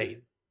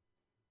insane.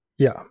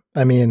 Yeah,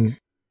 I mean,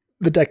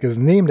 the deck is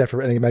named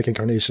after Enigmatic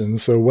Incarnation,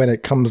 so when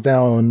it comes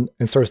down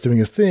and starts doing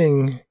its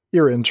thing,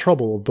 you're in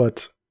trouble,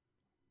 but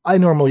I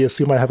normally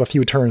assume I have a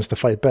few turns to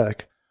fight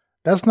back.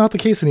 That's not the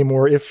case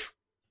anymore. If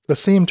the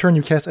same turn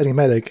you cast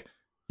Enigmatic,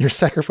 you're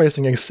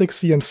sacrificing a 6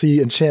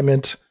 CMC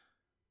enchantment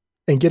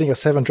and getting a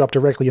 7-drop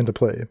directly into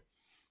play.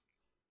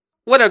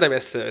 What are the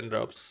best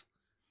 7-drops?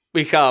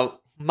 We have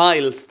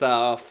mild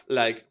stuff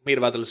like Mere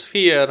Battle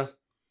Sphere,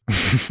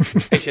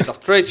 Agent of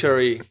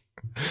Treachery,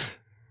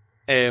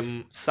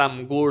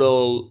 some good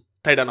old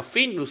Titan of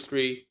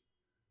Industry,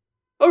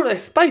 or a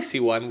spicy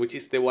one, which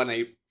is the one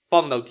I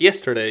found out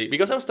yesterday,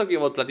 because I was talking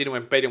about Platinum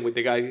Imperium with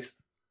the guys.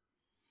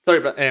 Sorry,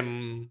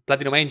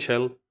 Platinum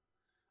Angel.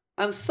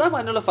 And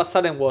someone all of a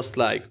sudden was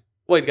like,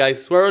 wait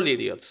guys, we're all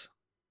idiots.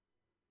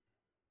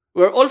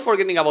 We're all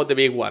forgetting about the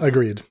big one.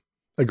 Agreed.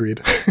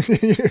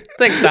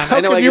 Thanks, Dan.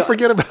 How can you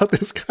forget about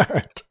this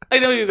card? I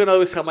know you're gonna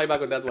always have my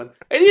back on that one.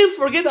 I didn't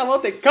forget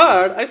about the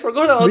card. I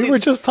forgot about We were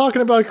just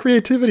talking about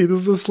creativity. This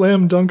is a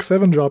slam dunk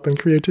 7-drop in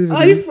creativity.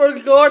 I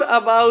forgot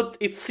about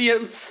its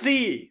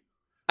CMC.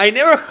 I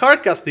never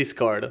hardcast this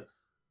card.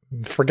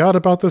 Forgot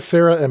about the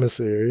Serra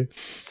Emissary.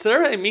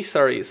 Serra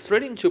Emissary,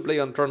 straight into play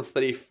on turn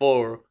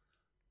 34,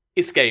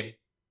 is game.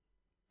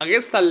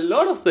 Against a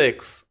lot of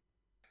decks,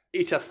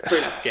 it's just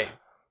straight up game.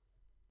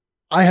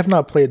 I have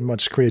not played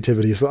much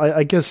creativity, so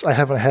I guess I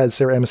haven't had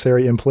Serra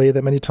Emissary in play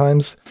that many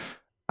times.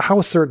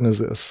 How certain is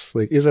this?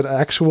 Like, is it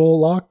actual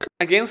lock?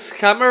 Against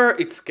Hammer,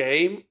 it's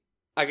game.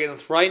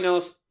 Against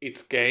Rhinos,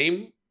 it's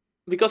game.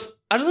 Because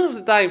a lot of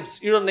the times,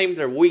 you don't name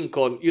their win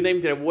con, you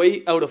name their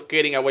way out of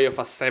getting away of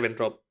a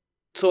 7-drop.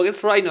 So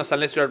against Rhinos,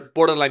 unless you're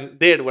borderline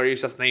dead where you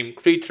just name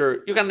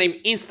creature, you can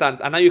name instant,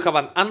 and now you have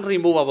an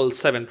unremovable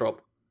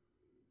 7-drop.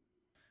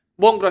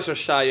 Bonecrusher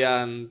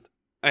Giant,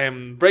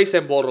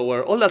 Brazen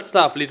Borrower, all that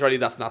stuff literally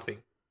does nothing.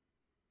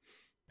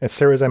 And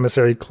Serra's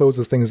Emissary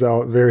closes things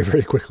out very,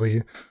 very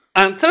quickly.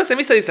 And Serra's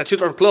Emissary is a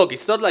shooter clock.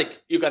 It's not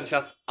like you can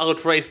just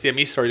outrace the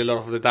Emissary a lot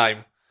of the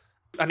time.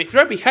 And if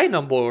you're behind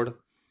on board,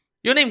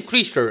 you name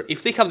creature.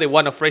 If they have the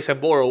one of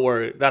Brazen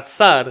Borrower, that's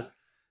sad.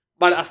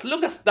 But as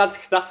long as that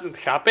doesn't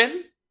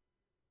happen,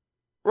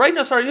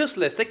 Rhinos are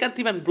useless. They can't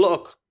even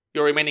block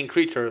your remaining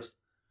creatures.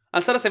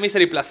 And Serra's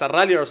Emissary plus a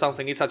Rally or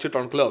something is a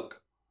shooter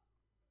clock.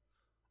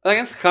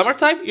 Against Hammer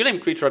type, you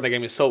name creature and the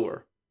game is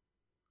over.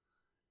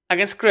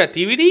 Against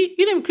Creativity,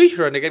 you name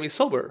creature and the game is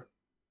over.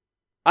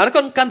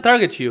 Archon can't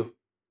target you.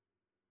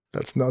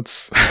 That's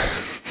nuts.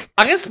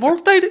 Against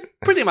Murktide,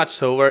 pretty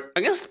much over.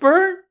 Against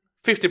Burn,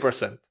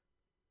 50%.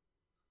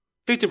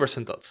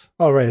 50% odds.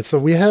 Alright, so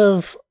we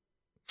have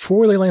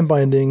 4 Leyline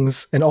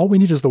Bindings, and all we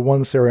need is the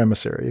one Serra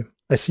Emissary.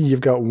 I see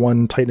you've got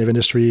one Titan of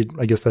Industry.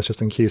 I guess that's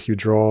just in case you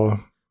draw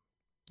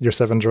your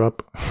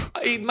 7-drop.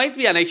 It might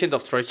be an Agent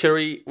of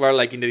Treachery, where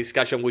like in the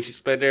discussion which is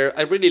better.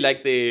 I really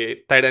like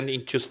the Titan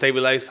into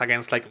Stabilize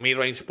against like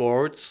mid-range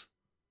boards.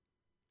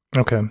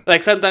 Okay.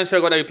 Like sometimes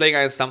you're gonna be playing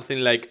against something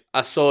like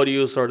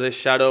Azorius or the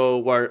Shadow,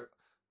 where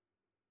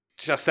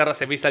just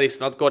Serra's Emissary is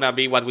not gonna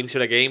be what wins you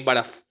the game, but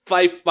a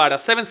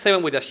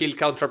 7/7 with a shield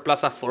counter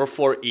plus a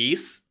 4/4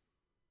 is.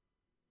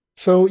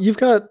 So you've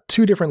got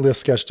 2 different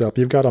lists sketched up.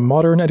 You've got a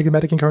modern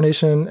Enigmatic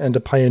Incarnation and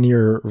a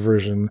Pioneer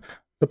version.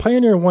 The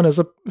Pioneer one is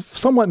a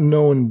somewhat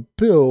known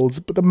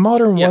build, but the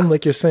modern one,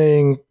 like you're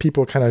saying,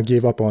 people kind of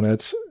gave up on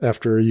it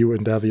after you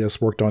and Davius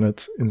worked on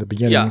it in the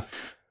beginning. Yeah.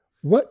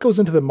 What goes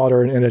into the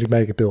modern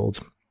Enigmatic build?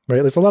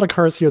 Right, there's a lot of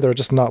cards here that are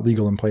just not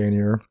legal in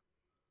Pioneer.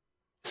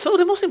 So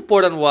the most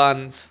important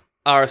ones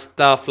are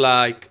stuff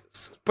like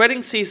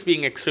Spreading Seas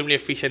being extremely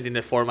efficient in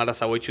the format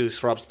as a way to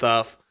disrupt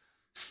stuff.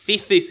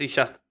 Sithis is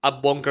just a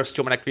bonkers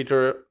 2-mana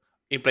creature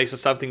in place of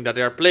something that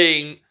they are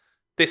playing.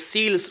 The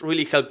seals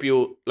really help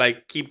you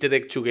like keep the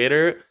deck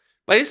together,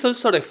 but it's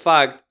also the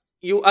fact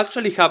you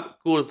actually have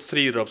good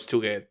 3-drops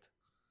to get,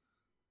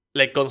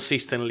 like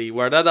consistently,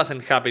 where that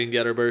doesn't happen in the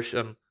other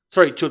version.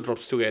 Sorry,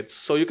 2-drops to get,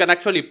 so you can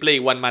actually play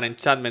 1-mana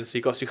enchantments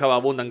because you have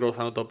Abundant Growth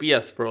and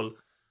Utopia Sprawl,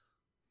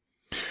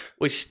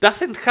 which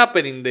doesn't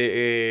happen in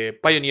the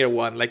Pioneer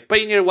one. Like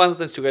Pioneer one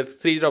tends to get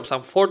 3-drops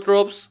and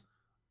 4-drops.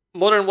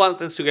 Modern one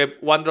tends to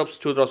get 1-drops,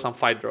 2-drops, and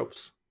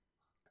 5-drops.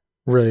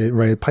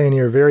 Right.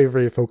 Pioneer very,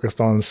 very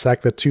focused on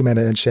sack the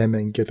 2-mana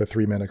enchantment and get the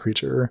 3-mana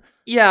creature.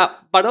 Yeah,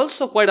 but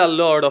also quite a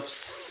lot of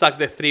sack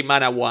the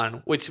 3-mana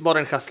one, which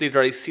Modern has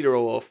literally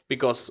 0 of,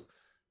 because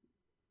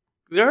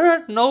there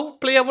are no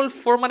playable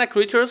 4-mana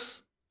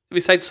creatures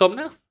besides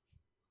Somnath,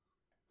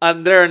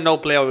 and there are no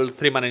playable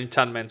 3-mana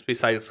enchantments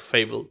besides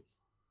Fable.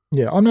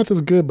 Yeah, Omnath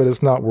is good, but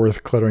it's not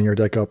worth cluttering your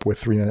deck up with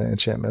 3-mana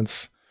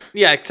enchantments.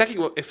 Yeah, exactly,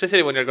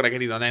 especially when you're gonna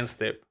get it on end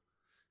step.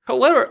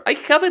 However, I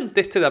haven't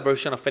tested a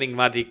version of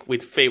Enigmatic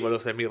with Fable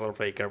of the Mirror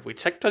Breaker,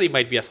 which actually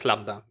might be a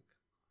slam dunk.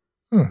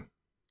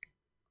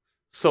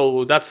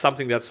 So that's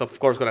something that's of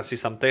course gonna see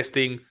some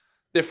testing.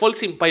 The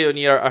folks in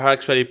Pioneer are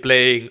actually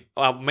playing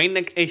a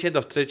main Agent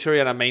of Treachery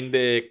and a main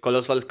the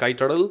Colossal Sky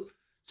Turtle.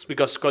 It's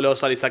because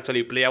Colossal is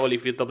actually playable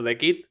if you top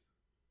deck it.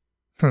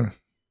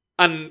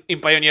 And in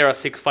Pioneer, a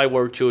 6/5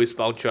 War 2 is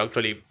bound to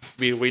actually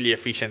be really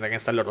efficient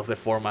against a lot of the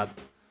format.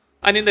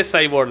 And in the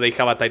sideboard, they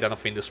have a Titan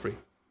of Industry.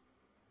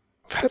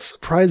 That's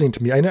surprising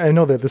to me. I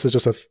know that this is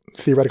just a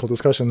theoretical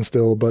discussion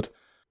still, but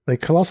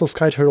like Colossal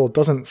Sky Turtle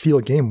doesn't feel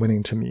game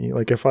winning to me.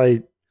 Like if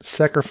I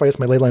sacrifice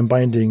my Leyline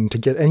Binding to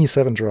get any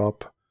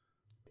 7-drop,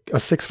 a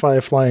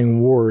 6/5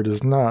 flying ward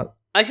is not.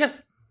 I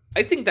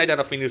think Titan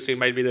of Industry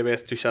might be the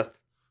best to just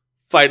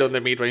fight on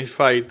the mid-range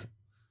fight.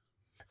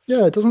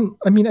 Yeah, it doesn't.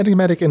 I mean,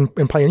 Enigmatic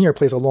in Pioneer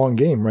plays a long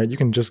game, right? You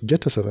can just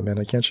get to 7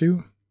 mana, can't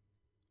you?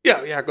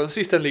 Yeah,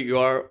 consistently you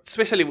are,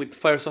 especially with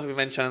Fires of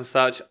Invention and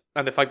such,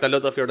 and the fact that a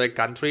lot of your deck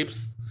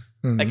cantrips.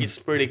 Like, it's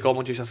pretty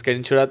common to just get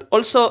into that.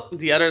 Also,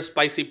 the other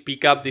spicy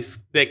pickup this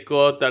deck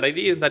got that I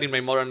didn't that in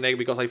my modern deck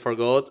because I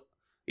forgot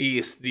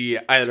is the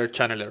Idler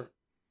Channeler.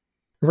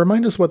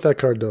 Remind us what that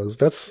card does.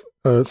 That's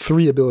a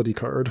 3 ability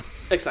card.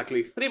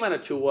 Exactly. 3 mana,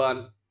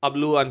 2/1, a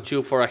blue and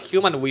 2 for a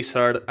human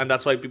wizard, and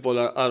that's why people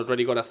are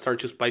already gonna start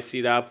to spice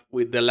it up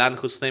with the land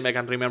whose name I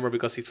can't remember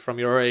because it's from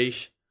your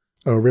age.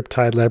 Oh,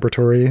 Riptide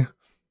Laboratory.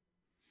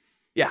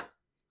 Yeah.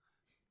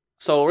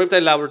 So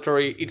Riptide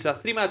Laboratory, it's a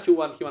 3 mana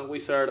 2/1 human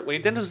wizard.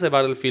 When it enters the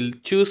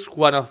battlefield, choose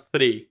one of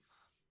 3.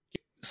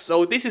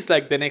 So this is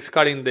like the next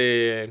card in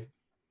the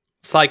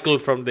cycle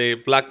from the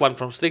black one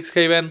from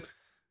Strixhaven.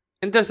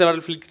 Enters the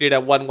battlefield, create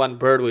a 1/1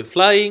 bird with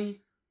flying.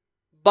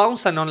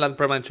 Bounce a non-land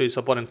permanent to its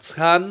opponent's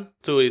hand,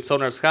 to its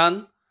owner's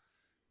hand.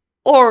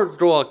 Or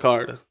draw a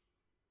card.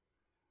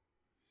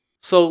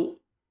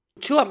 So,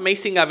 2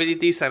 amazing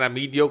abilities and a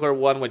mediocre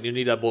one when you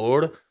need a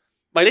board.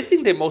 But I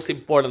think the most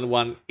important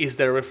one is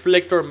the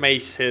Reflector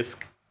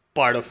Mage-esque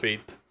part of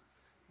it.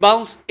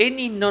 Bounce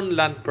any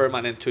non-land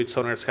permanent to its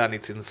owner's hand,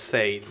 it's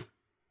insane.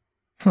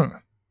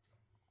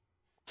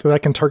 So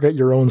that can target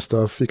your own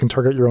stuff. You can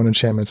target your own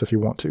enchantments if you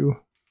want to.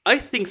 I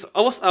think so.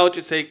 I was about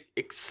to say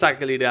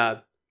exactly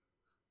that.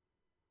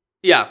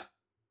 Yeah.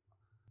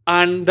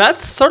 And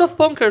that's sort of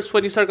bonkers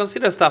when you start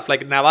considering stuff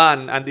like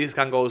Navan, and this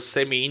can go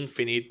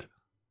semi-infinite.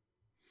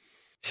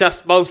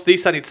 Just bounce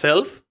this on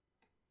itself?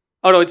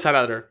 Oh no, it's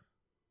another.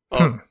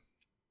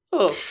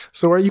 Oh.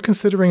 So are you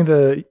considering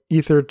the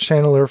Ether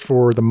Channeler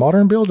for the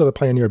modern build or the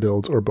Pioneer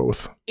build, or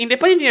both? In the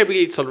Pioneer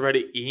build, it's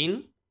already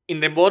in. In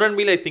the modern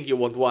build, I think you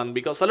want one,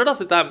 because a lot of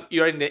the time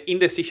you're in the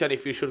indecision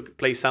if you should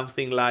play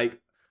something like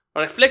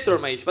a Reflector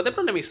Mage, but the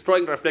problem is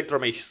throwing Reflector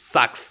Mage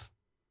sucks.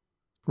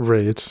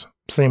 Right.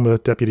 Same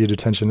with Deputy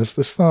Detention.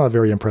 It's not a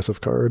very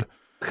impressive card.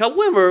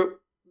 However,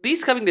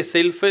 this having the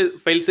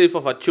failsafe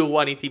of a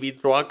 2/1 ETB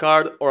draw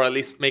card, or at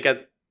least make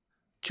a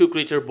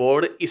 2-creature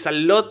board, is a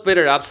lot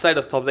better upside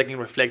of top decking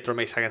Reflector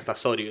Mage against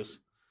Azorius.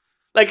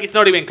 Like, it's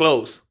not even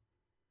close.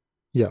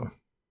 Yeah.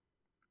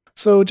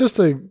 So just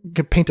to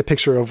paint a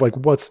picture of like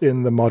what's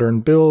in the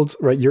modern build,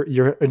 right?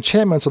 Your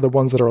enchantments are the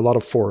ones that are a lot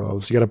of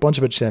 4-ofs. You got a bunch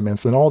of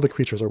enchantments, then all the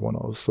creatures are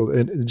 1-ofs. So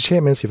in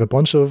enchantments, you have a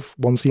bunch of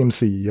 1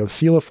 CMC. You have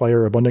Seal of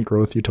Fire, Abundant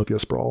Growth, Utopia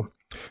Sprawl.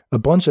 A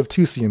bunch of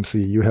 2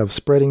 CMC. You have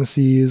Spreading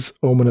Seas,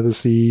 Omen of the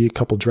Sea, a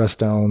couple Dress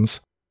Downs.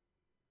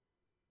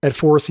 At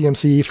 4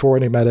 CMC, 4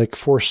 Enigmatic,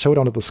 4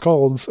 Showdown of the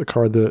Scalds, a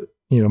card that,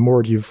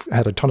 Mord you've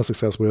had a ton of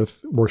success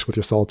with, works with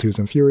your Solitudes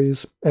and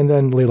Furies. And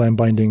then Leyline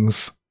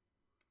Bindings,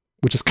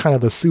 which is kind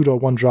of the pseudo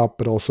 1-drop,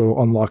 but also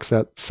unlocks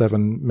that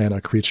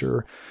 7-mana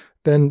creature.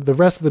 Then the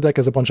rest of the deck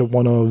is a bunch of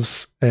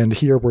 1-ofs, and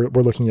here we're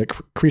looking at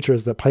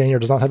creatures that Pioneer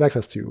does not have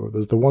access to.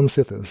 There's the 1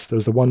 Sithis,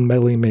 there's the 1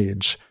 Meddling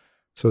Mage,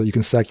 so that you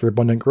can sack your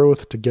Abundant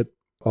Growth to get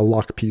a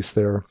lock piece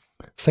there.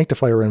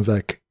 Sanctifier and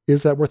Vec.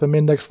 Is that worth a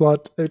min-deck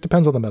slot? It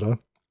depends on the meta.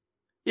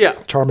 Yeah.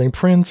 Charming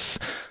Prince.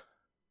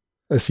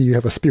 I see you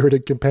have a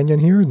Spirited Companion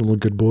here, little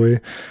good boy.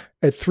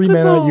 At 3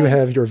 mana, you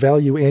have your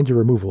value and your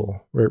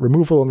removal. Right?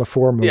 Removal in the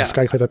form of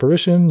Skyclave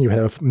Apparition. You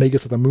have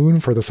Magus of the Moon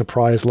for the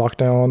surprise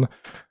lockdown.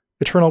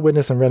 Eternal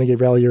Witness and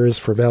Renegade Ralliers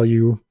for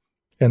value.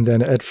 And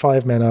then at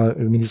 5 mana,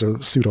 these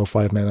are pseudo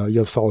 5 mana, you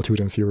have Solitude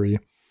and Fury.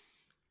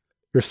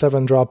 Your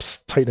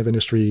 7-drops, Titan of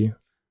Industry,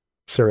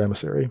 Serra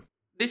Emissary.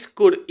 This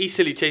could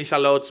easily change a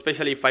lot,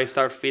 especially if I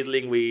start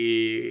fiddling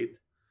with...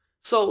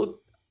 So,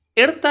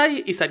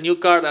 Ertai is a new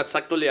card that's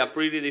actually a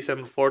pretty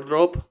decent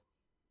 4-drop.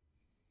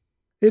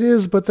 It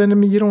is, but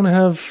then you don't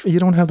have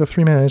the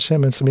 3 mana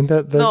enchantments. I mean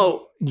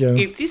no,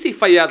 it's easy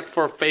if I add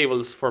 4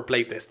 Fables for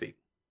playtesting.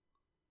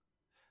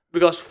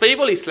 Because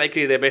Fable is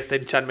likely the best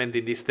enchantment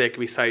in this deck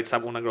besides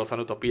Abundant Growth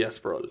and Utopia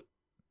Sprawl.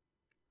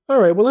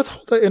 Alright, well let's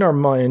hold that in our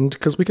mind,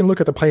 because we can look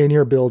at the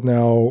Pioneer build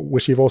now,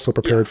 which you've also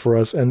prepared for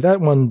us, and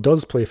that one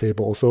does play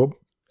Fable. So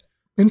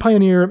in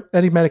Pioneer,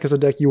 Enigmatic is a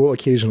deck you will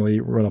occasionally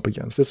run up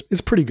against.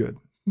 It's pretty good.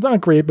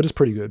 Not great, but it's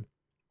pretty good.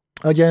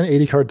 Again,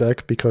 80-card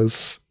deck,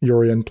 because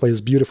Yorion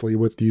plays beautifully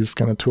with these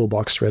kind of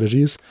toolbox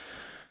strategies.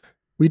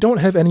 We don't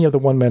have any of the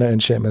 1-mana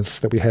enchantments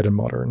that we had in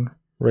Modern,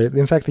 right?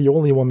 In fact, the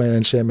only 1-mana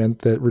enchantment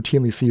that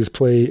routinely sees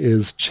play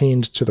is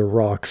Chained to the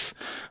Rocks.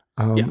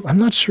 I'm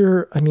not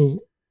sure,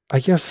 I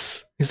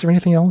guess, is there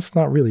anything else?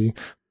 Not really.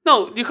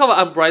 No, you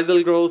have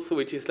Unbridled Growth,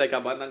 which is like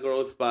Abundant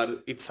Growth,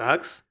 but it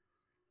sucks.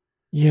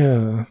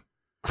 Yeah.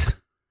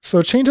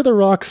 So Chain to the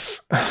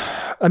Rocks,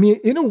 I mean,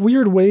 in a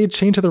weird way,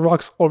 Chain to the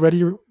Rocks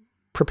already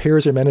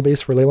prepares your mana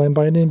base for Leyline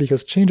Binding,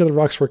 because Chain to the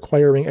Rocks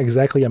requiring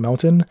exactly a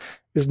mountain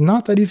is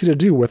not that easy to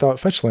do without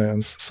fetch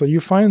lands. So you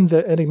find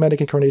that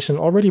Enigmatic Incarnation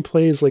already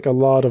plays like a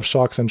lot of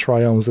Shocks and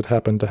Triomes that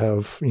happen to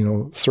have,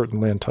 certain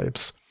land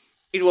types.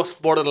 It was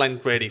borderline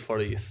ready for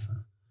this.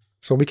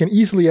 So we can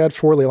easily add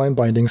 4 Leyline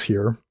Bindings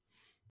here.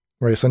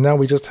 Right, so now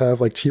we just have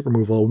like cheap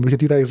removal. We could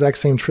do that exact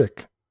same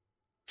trick.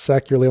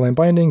 Sack your Leyline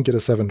Binding, get a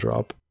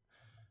 7-drop.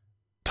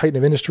 Titan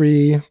of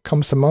Industry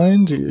comes to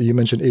mind. You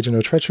mentioned Agent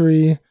of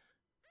Treachery.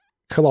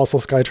 Colossal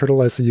Sky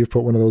Turtle, I see you've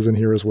put one of those in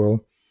here as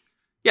well.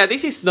 Yeah,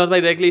 this is not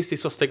my decklist.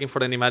 This was taken for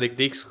the Enigmatic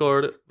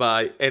Discord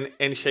by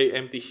Enshay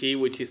MTG,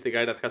 which is the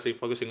guy that has been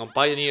focusing on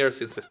Pioneer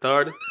since the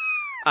start.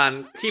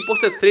 And he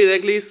posted 3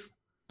 decklists.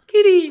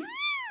 Kitty!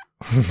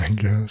 Oh my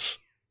gosh.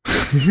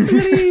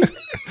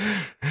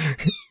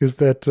 Is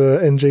that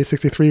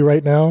NJ63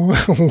 right now?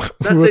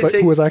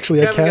 who was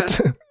actually a cat?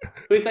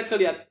 Who is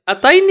actually a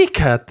tiny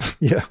cat.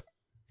 Yeah.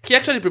 He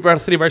actually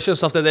prepared 3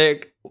 versions of the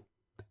deck.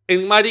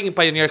 Enigmatic in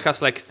Pioneer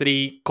has like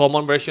 3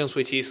 common versions,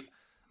 which is,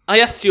 I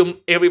assume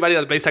everybody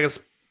that plays against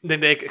the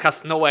deck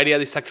has no idea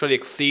this actually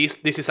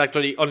exists. This is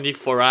actually only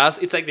for us.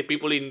 It's like the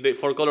people in the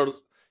 4-color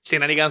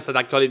shenanigans that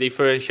actually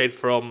differentiate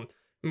from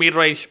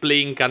mid-range,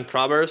 Blink, and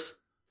Traverse.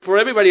 For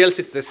everybody else,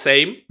 it's the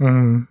same.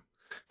 Mm.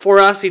 For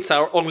us, it's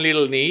our own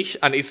little niche,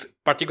 and it's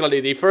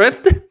particularly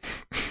different.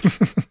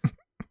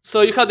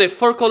 So you have the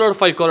 4-color,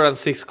 5-color, and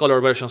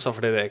 6-color versions of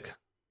the deck.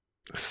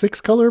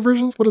 6-color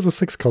versions? What is a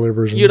 6-color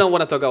version? You don't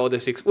want to talk about the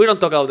 6. We don't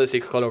talk about the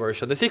 6-color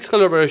version. The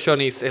 6-color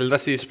version is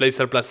Eldrazi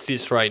Displacer plus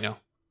Siege Rhino.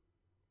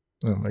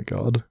 Oh my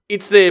god.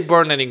 It's the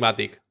Burn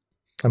Enigmatic.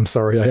 I'm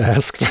sorry I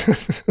asked.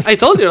 I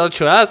told you not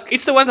to ask.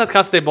 It's the one that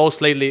has the most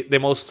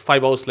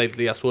 5-0s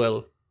lately as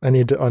well. I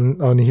need to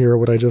unhear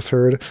what I just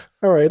heard.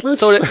 Alright,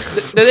 let's... So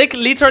the deck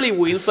literally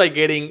wins by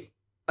getting...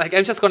 Like,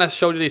 I'm just gonna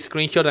show you the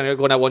screenshot and you're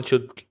gonna want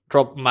to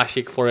drop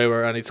Magic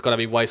forever, and it's gonna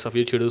be wise of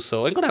you to do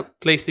so. I'm gonna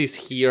place this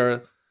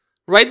here,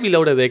 right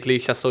below the deck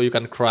list, just so you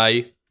can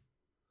cry.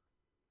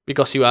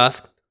 Because you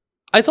asked.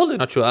 I told you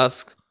not to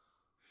ask.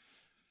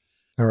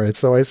 Alright,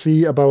 so I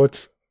see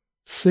about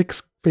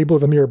 6 Fable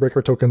of the Mirror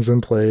Breaker tokens in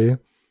play.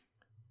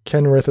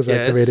 Kenrith is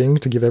activating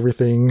to give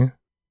everything...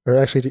 Or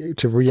actually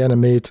to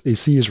reanimate a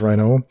Siege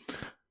Rhino.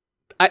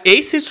 A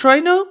Siege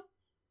Rhino?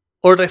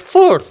 Or the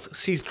 4th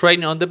Siege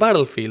Rhino on the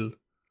battlefield?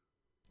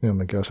 Oh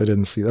my gosh, I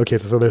didn't see that. Okay,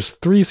 so there's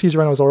 3 Siege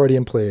Rhinos already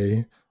in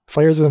play.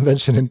 Fires of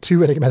Invention and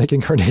 2 Enigmatic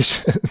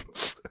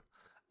Incarnations.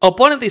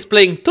 Opponent is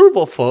playing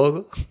Turbo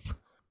Fog.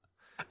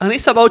 And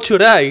is about to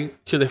die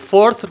to the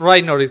 4th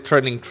Rhino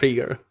returning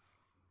trigger.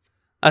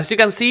 As you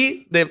can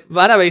see, the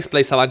mana base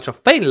plays a bunch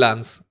of Pain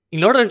lands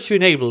in order to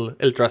enable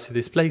Eldrazi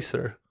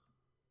Displacer.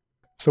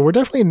 So we're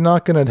definitely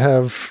not going to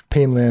have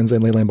Pain lands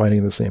and Leyline Binding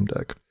in the same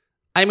deck.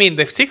 I mean,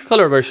 the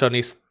 6-color version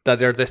is that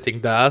they're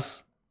testing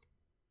does.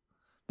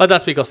 But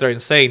that's because they're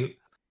insane.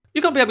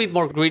 You can be a bit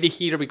more greedy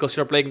here because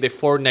you're playing the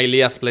 4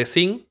 Nylea's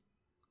Blessing.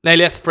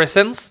 Nylea's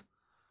Presence.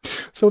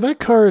 So that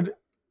card,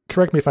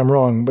 correct me if I'm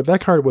wrong, but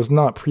that card was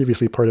not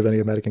previously part of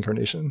Enigmatic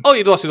Incarnation. Oh,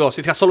 it was.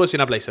 It has always been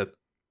a playset.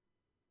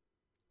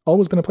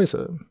 Always been a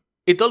playset.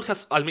 It all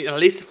has, I mean, at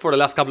least for the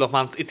last couple of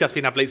months, it has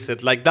been a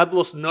playset. Like, that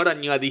was not a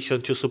new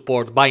addition to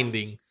support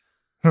binding.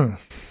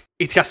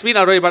 It has been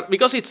already, but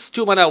because it's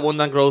 2 mana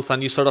abundant growth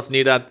and you sort of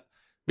need that,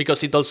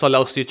 because it also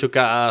allows you to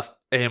cast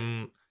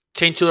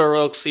Chain to the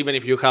Rocks, even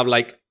if you have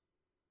like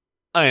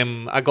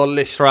a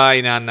Godless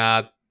Shrine and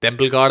a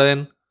Temple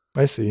Garden.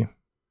 I see.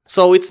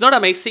 So it's not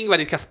amazing,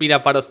 but it has been a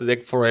part of the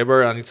deck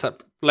forever, and it's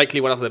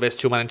likely one of the best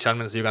 2-mana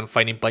enchantments you can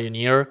find in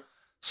Pioneer.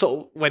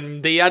 So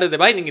when they added the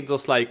binding, it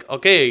was like,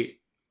 okay,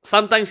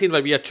 sometimes it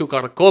might be a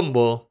 2-card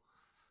combo,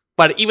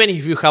 but even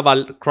if you have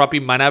a crappy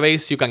mana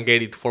base, you can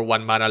get it for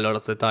 1 mana a lot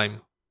of the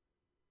time.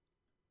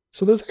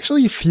 So there's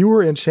actually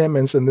fewer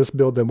enchantments in this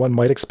build than one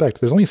might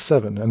expect. There's only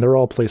 7, and they're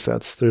all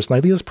playsets. There's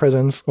Nylea's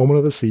Presence, Omen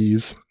of the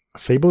Seas,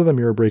 Fable of the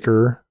Mirror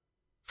Breaker,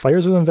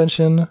 Fires of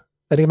Invention,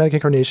 Enigmatic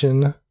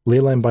Incarnation,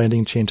 Leyline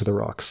Binding, Chain to the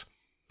Rocks.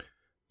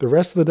 The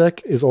rest of the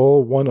deck is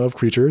all one of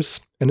creatures,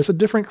 and it's a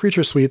different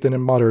creature suite than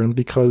in Modern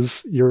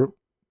because you're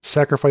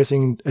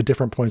sacrificing at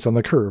different points on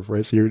the curve,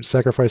 right? So you're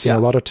sacrificing a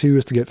lot of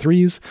 2s to get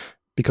 3s.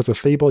 Because of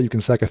Fable, you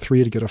can sack a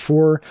 3 to get a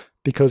 4.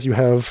 Because you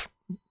have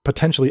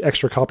potentially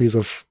extra copies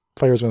of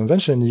Fires of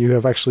Invention, you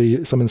have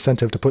actually some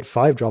incentive to put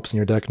 5 drops in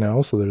your deck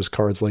now. So there's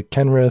cards like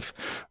Kenrith.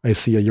 I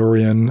see a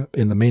Yorion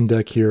in the main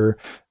deck here.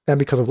 And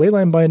because of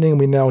Leyline Binding,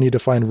 we now need to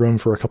find room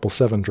for a couple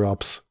 7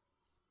 drops.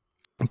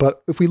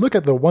 But if we look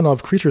at the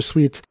one-of creature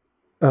suite,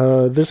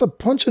 there's a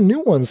bunch of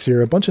new ones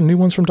here. A bunch of new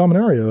ones from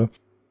Dominaria.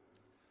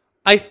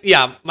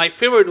 My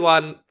favorite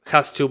one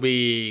has to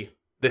be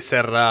the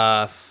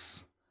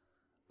Serra's...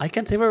 I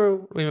can't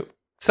ever...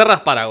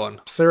 Serra's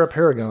Paragon. Serra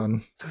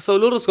Paragon. So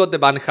Lurrus got the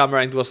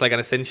Banhammer and it was like an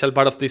essential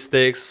part of this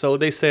deck. So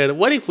they said,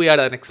 what if we add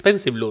an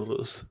expensive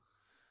Lurrus?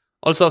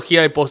 Also,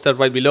 here I posted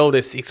right below the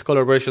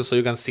 6-color version so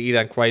you can see it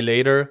and cry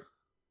later.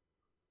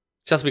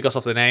 Just because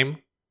of the name.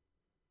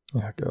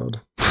 Yeah,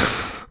 God.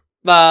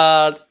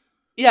 But,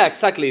 yeah,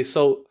 exactly.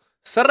 So,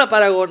 Serra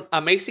Paragon,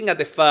 amazing at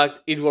the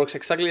fact it works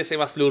exactly the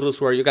same as Lurrus,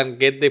 where you can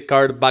get the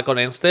card back on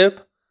end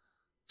step.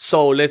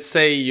 So, let's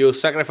say you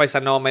sacrifice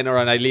an Omen or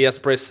an Ilia's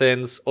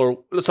Presence,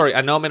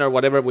 an Omen or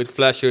whatever with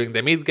Flash during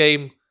the mid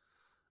game.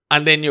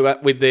 And then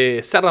with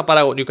the Serra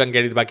Paragon, you can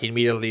get it back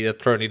immediately the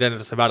turn it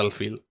enters the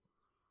battlefield.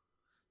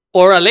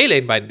 Or a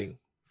Leyline Binding.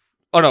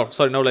 Oh no,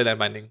 sorry, no Leyline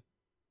Binding.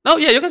 No,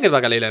 yeah, you can get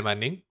back a Leyline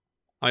Binding.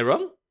 Am I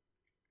wrong?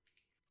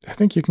 I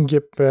think you can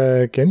get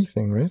back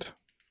anything, right?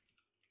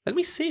 Let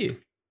me see.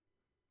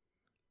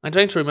 I'm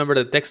trying to remember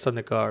the text on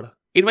the card.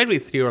 It might be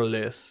 3 or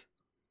less.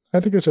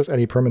 I think it's just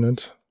any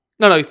permanent.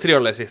 No, it's 3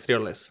 or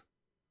less.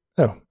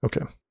 Oh,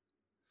 okay.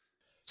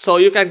 So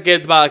you can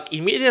get back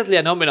immediately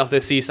an Omen of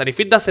the Seas, and if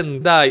it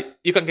doesn't die,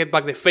 you can get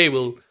back the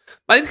Fable.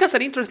 But it has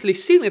an interesting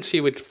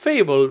synergy with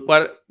Fable,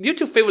 where due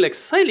to Fable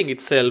exiling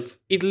itself,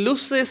 it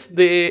loses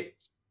the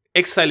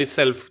exile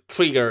itself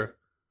trigger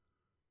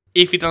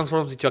if it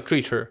transforms into a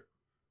creature.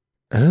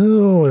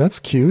 Oh, that's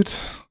cute.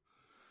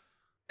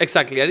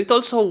 Exactly, and it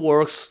also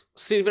works.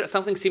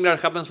 Something similar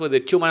happens with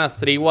the 2-mana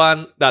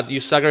 3-1 that you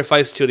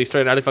sacrifice to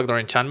destroy an artifact or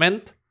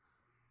enchantment.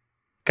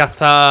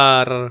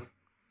 Cathar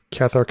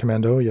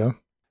Commando, yeah.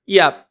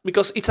 Yeah,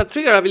 because it's a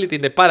trigger ability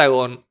in the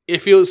Paragon.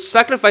 If you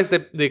sacrifice the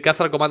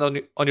Cathar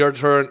command on your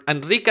turn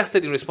and recast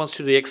it in response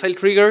to the exile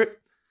trigger,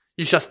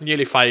 you just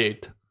nullify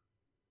it.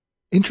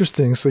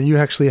 Interesting. So you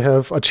actually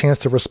have a chance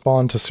to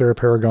respond to Serra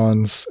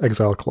Paragon's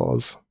exile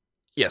clause.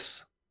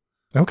 Yes.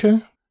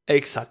 Okay.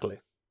 Exactly.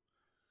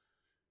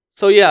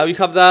 So yeah, you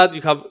have that.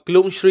 You have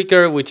Gloom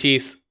Shrieker, which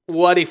is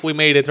what if we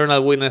made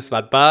Eternal Witness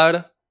but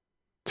bad?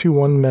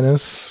 2/1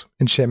 menace,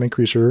 enchantment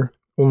creature,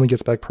 only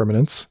gets back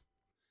permanence.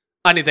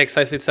 And it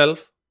exiles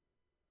itself.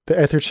 The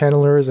Aether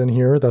Channeler is in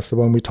here. That's the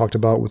one we talked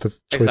about with the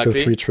choice of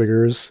 3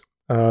 triggers.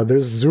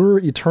 There's Zur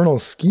Eternal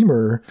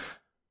Schemer.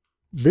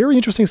 Very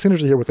interesting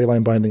synergy here with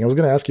Leyline Binding. I was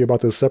going to ask you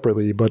about this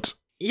separately, but...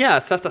 Yeah,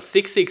 it's just a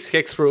 6/6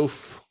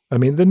 hexproof. I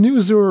mean, the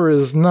new Zur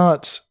is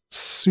not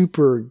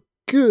super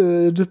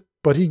good,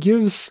 but he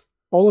gives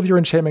all of your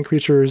enchantment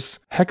creatures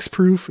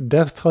hexproof,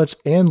 death touch,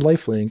 and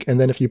lifelink, and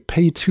then if you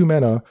pay 2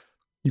 mana...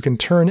 you can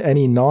turn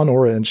any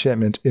non-aura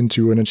enchantment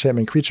into an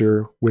enchantment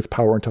creature with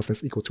power and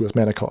toughness equal to its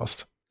mana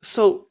cost.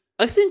 So,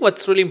 I think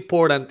what's really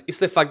important is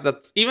the fact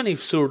that even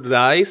if Zur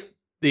dies,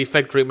 the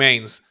effect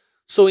remains.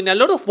 So in a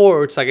lot of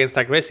boards against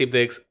aggressive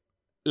decks,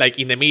 like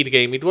in the mid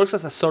game, it works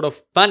as a sort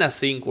of mana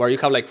sink where you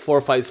have like 4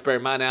 or 5 spare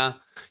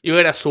mana, you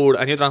get a Zur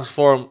and you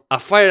transform a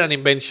Fire and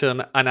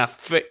Invention and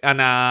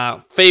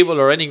a Fable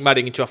or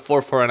Enigmatic into a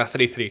 4/4 and a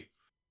 3/3.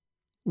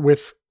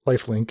 With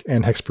lifelink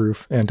and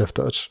hexproof and death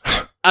touch.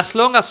 As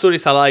long as Zur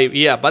is alive,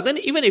 yeah. But then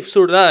even if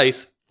Zur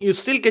dies, you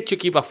still get to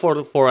keep a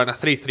 4/4 and a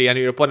 3/3 and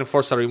your opponent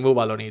forces a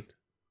removal on it.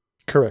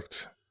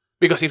 Correct.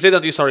 Because if they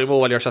don't use a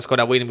removal, you're just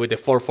gonna win with the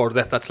 4/4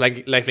 death that's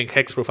like lifelink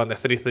hexproof and the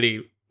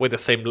 3/3 with the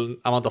same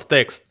amount of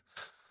text.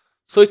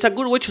 So it's a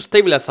good way to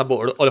stabilize a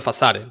board all of a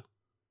sudden.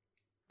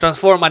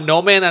 Transform an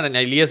Omen and an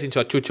Ilias into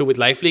a 2/2 with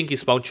lifelink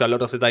is bound to a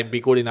lot of the time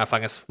be good enough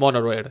against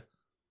mono rare.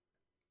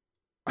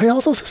 I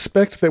also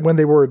suspect that when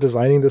they were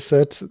designing the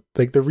set,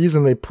 like the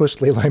reason they pushed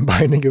Leyline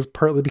Binding is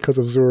partly because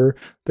of Zur.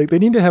 They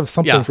need to have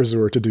something for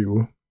Zur to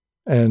do.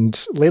 And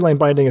Leyline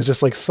Binding is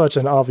just like such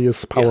an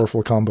obvious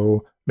powerful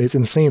combo. It's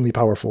insanely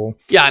powerful.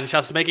 Yeah, and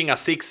just making a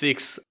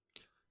 6/6.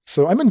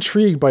 So I'm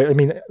intrigued by,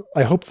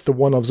 I hope the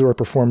one of Zur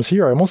performs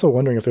here. I'm also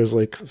wondering if there's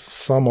like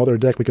some other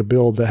deck we could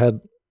build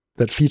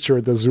that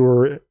featured the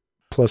Zur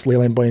plus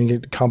Leyline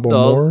Binding combo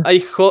more. I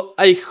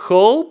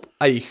hope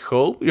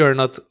you're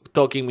not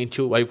talking me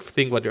into, I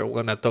think what you're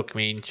gonna talk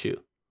me into.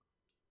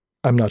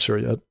 I'm not sure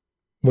yet.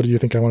 What do you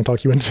think I want to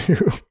talk you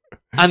into?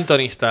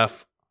 Anthony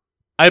stuff.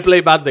 I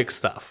play bad deck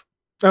stuff.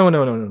 Oh,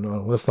 no.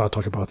 Let's not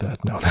talk about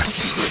that. No,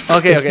 that's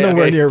okay.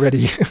 nowhere near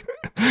ready.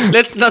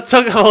 Let's not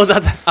talk about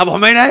that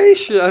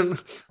abomination.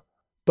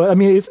 But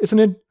it's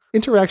an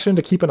interaction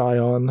to keep an eye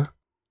on.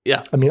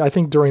 Yeah. I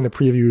think during the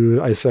preview,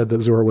 I said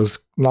that Zur was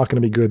not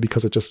going to be good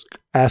because it just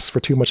asks for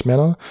too much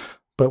mana.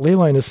 But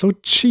Leyline is so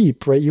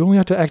cheap, right? You only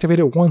have to activate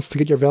it once to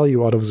get your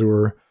value out of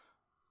Zur.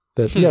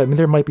 That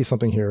there might be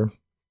something here.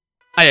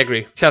 I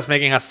agree. Just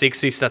making a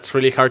 6/6 that's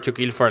really hard to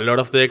kill for a lot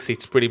of decks.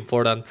 It's pretty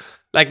important.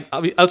 Like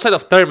outside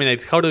of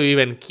Terminate, how do you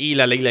even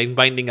kill a Leyline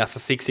Binding as a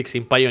 6/6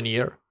 in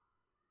Pioneer?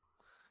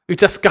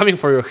 It's just coming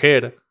for your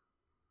head.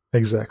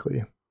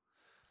 Exactly.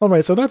 All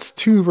right, so that's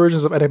 2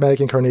 versions of Enigmatic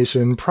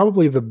Incarnation.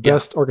 Probably the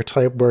best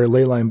archetype where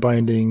Leyline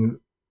Binding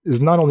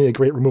is not only a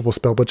great removal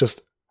spell, but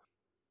just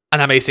an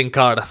amazing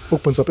card.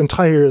 Opens up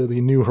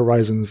entirely new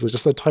horizons,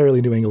 just an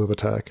entirely new angle of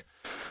attack.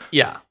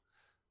 Yeah.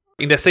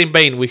 In the same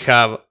vein, we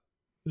have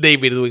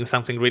David doing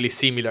something really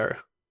similar.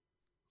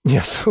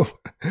 Yeah, so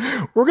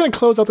we're going to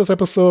close out this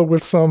episode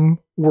with some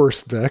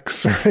worse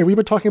decks, right? We've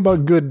been talking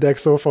about good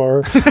decks so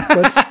far,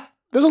 but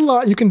there's a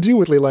lot you can do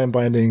with Leyline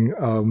Binding.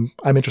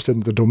 I'm interested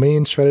in the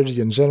domain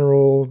strategy in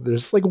general.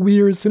 There's like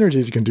weird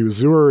synergies you can do.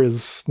 Zur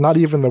is not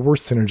even the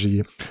worst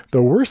synergy.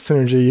 The worst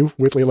synergy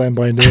with Leyline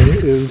Binding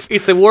is...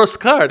 It's the worst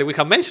card we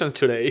have mentioned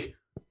today.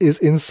 Is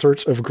In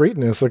Search of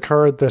Greatness, a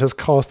card that has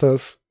cost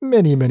us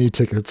many, many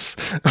tickets.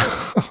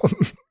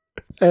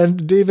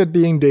 And David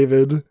being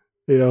David,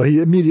 he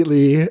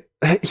immediately...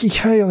 He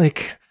kind of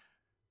like...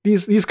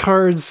 These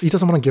cards, he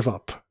doesn't want to give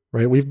up,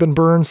 right? We've been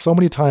burned so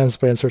many times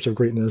by In Search of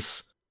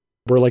Greatness.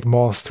 We're like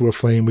moths to a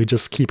flame. We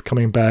just keep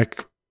coming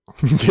back,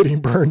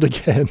 getting burned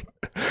again.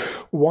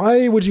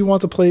 Why would you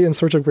want to play In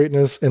Search of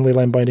Greatness and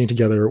Leyline Binding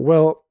together?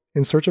 Well,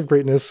 In Search of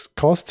Greatness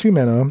costs 2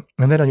 mana,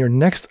 and then on your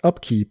next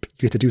upkeep,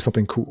 you get to do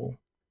something cool.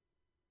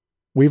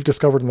 We've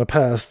discovered in the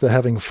past that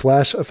having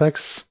flash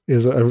effects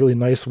is a really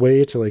nice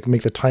way to like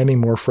make the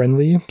timing more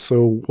friendly.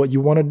 So what you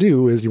want to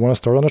do is you want to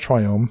start on a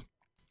Triome,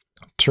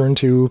 turn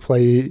 2,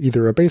 play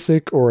either a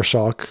basic or a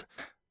shock,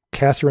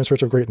 cast your In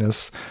Search of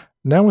Greatness.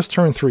 Now it's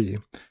turn 3.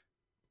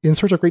 In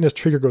Search of Greatness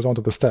trigger goes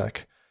onto the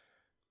stack.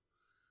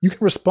 You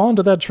can respond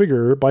to that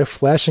trigger by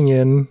flashing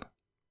in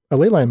a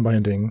Leyline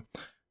Binding.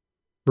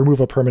 Remove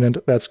a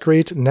permanent, that's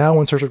great. Now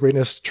In Search of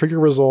Greatness trigger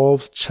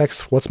resolves,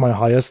 checks what's my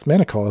highest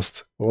mana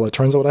cost. Well, it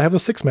turns out I have a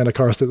 6 mana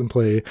cost in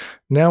play.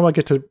 Now I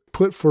get to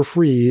put for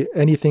free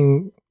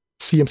anything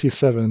CMC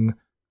 7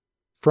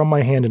 from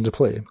my hand into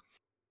play.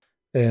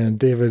 And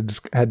David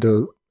had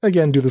to,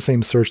 again, do the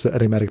same search that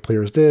enigmatic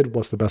players did.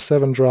 What's the best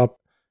 7 drop?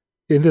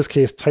 In this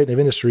case, Titan of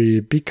Industry,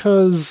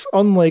 because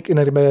unlike in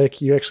enigmatic,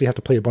 you actually have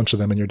to play a bunch of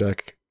them in your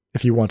deck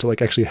if you want to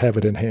like actually have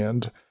it in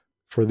hand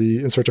for the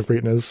In Search of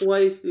Greatness. Why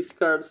is this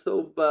card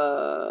so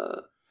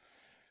bad?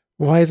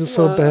 Why is it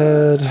so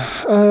bad?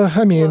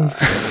 I mean,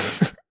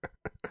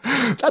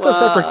 that's a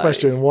separate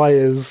question. Why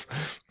is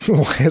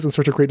In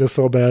Search of Greatness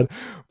so bad?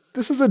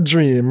 This is a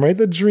dream, right?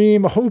 The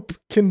dream, hope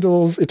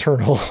kindles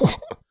eternal.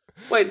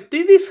 Wait,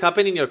 did this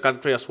happen in your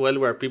country as well,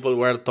 where people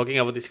were talking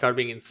about this card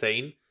being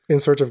insane? In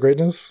Search of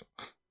Greatness?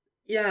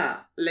 Yeah,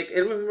 like I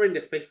remember in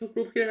the Facebook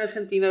group here in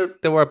Argentina,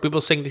 there were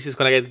people saying this is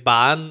gonna get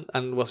banned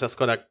and was just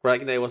gonna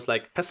crack. And I was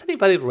like, has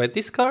anybody read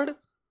this card?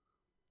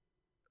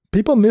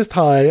 People missed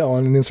high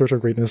on In Search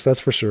of Greatness,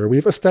 that's for sure.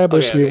 We've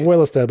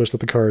well established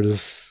that the card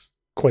is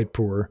quite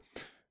poor.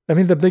 I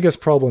mean, the biggest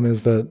problem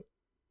is that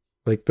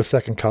like the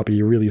second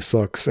copy really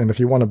sucks, and if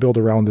you want to build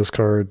around this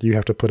card, you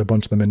have to put a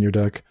bunch of them in your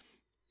deck.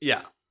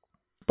 Yeah.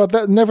 But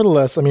that,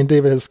 nevertheless, I mean,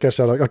 David has sketched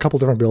out a couple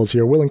different builds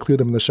here. We'll include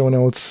them in the show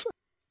notes.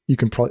 You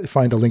can probably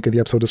find the link in the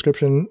episode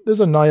description. There's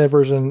a Naya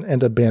version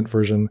and a Bant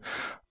version.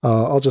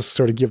 I'll just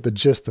sort of give the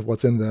gist of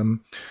what's in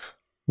them.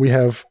 We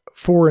have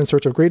 4 In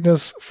Search of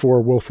Greatness,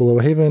 4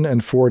 Wolfwillow Haven,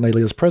 and 4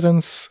 Nylea's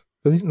Presence.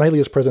 The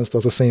Nylea's Presence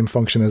does the same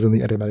function as in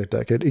the enigmatic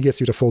deck. It gets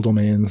you to full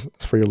domains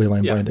for your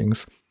Leyline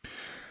Bindings.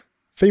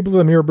 Fable of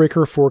the Mirror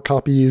Breaker, 4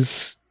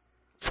 copies.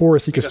 4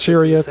 Esika's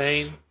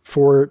Chariots,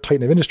 4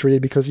 Titan of Industry,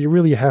 because you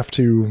really have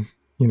to...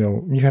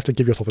 you have to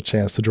give yourself a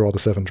chance to draw the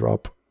 7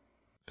 drop,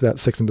 that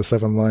 6 into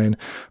 7 line.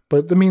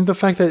 But I mean, the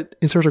fact that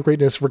In Search of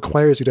Greatness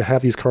requires you to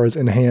have these cards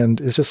in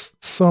hand is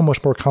just so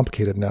much more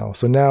complicated now.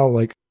 So now,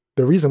 like,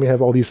 the reason we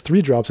have all these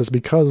 3 drops is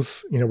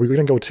because, we're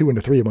going to go 2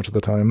 into 3 a bunch of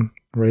the time,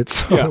 right?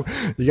 So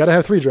you got to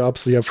have 3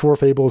 drops. So you have 4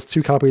 Fables,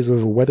 2 copies of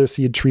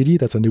Weatherseed Treaty.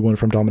 That's a new one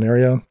from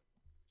Dominaria.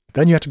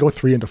 Then you have to go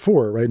 3 into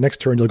 4, right? Next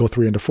turn, you'll go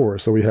 3 into 4.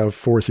 So we have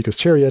 4 Esika's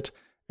Chariot.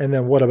 And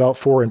then what about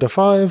 4 into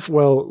 5?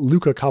 Well,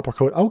 Luca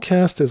Coppercoat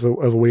Outcast is a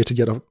way to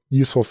get a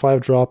useful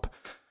 5 drop.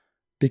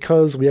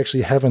 Because we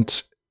actually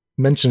haven't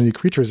mentioned any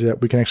creatures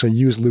yet, we can actually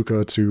use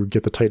Luca to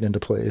get the Titan into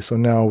play. So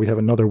now we have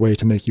another way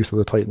to make use of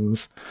the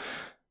Titans.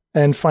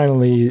 And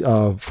finally,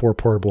 4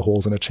 portable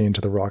holes and a chain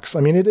to the rocks. I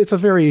mean, it's a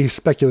very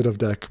speculative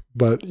deck,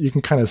 but you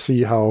can kind of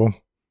see how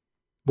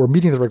we're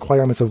meeting the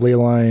requirements of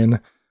Leyline,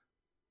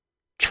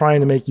 trying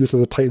to make use of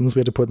the Titans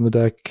we had to put in the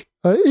deck.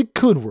 It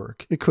could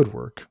work. It could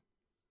work.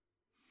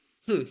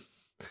 It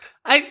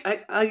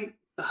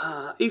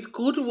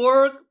could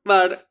work,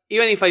 but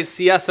even if I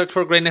see a Search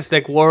for Greatness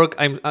deck work,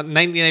 I'm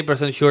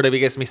 99% sure the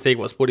biggest mistake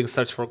was putting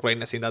Search for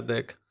Greatness in that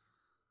deck.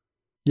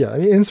 Yeah, I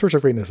mean, In Search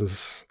of Greatness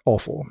is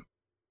awful.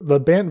 The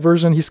Bant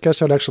version he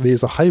sketched out actually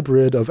is a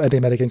hybrid of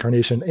Enigmatic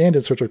Incarnation and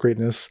In Search of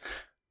Greatness,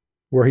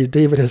 where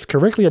David has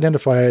correctly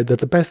identified that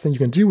the best thing you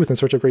can do with In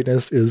Search of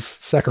Greatness is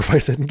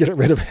sacrifice it and get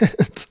rid of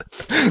it.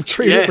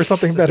 Trade it for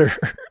something better.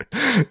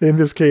 In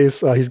this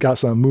case, he's got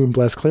some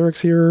Moonblast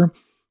Clerics here,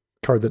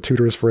 card that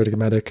tutors for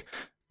Enigmatic,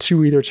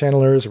 2 Ether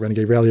Channelers,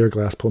 Renegade Rallier,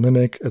 Glasspool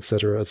Mimic,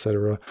 etc.,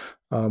 etc.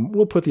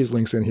 We'll put these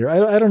links in here.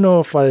 I don't know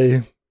if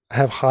I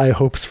have high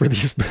hopes for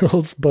these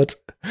builds, but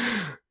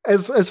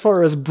as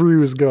far as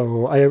brews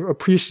go, I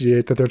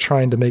appreciate that they're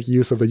trying to make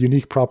use of the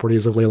unique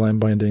properties of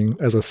Leyline Binding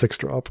as a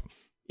 6-drop.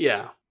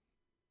 Yeah.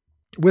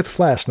 With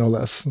Flash, no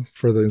less,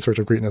 for the In Search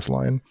of Greatness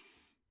line.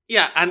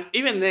 Yeah, and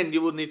even then,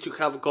 you would need to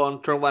have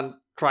gone turn 1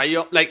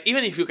 Triumph. Like,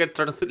 even if you get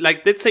turn 3,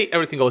 like, let's say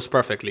everything goes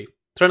perfectly.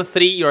 Turn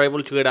 3, you're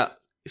able to get a...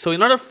 So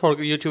in order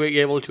for you to be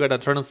able to get a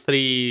turn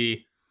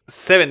 3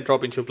 7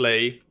 drop into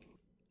play,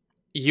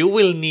 you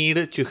will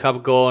need to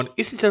have gone...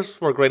 Is it just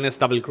for Greatness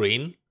double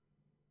green?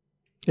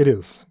 It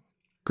is.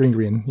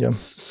 Green, yeah.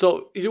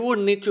 So you would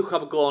need to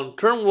have gone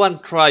turn 1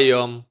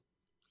 Triumph,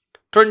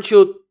 turn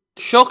 2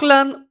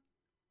 Shockland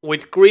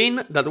with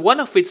green, that one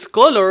of its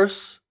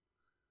colors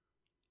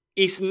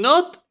is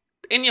not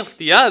any of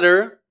the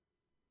other.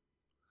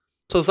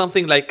 So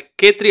something like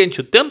Ketri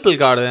into Temple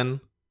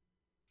Garden.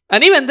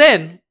 And even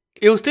then,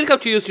 you still have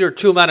to use your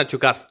 2 mana to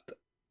cast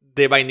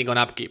the Binding on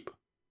upkeep.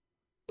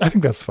 I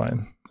think that's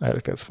fine.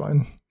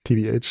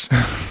 TBH.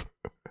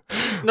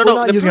 No, We're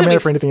not using mana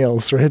for anything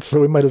else, right? So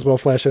we might as well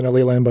flash in a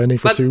Leyline Binding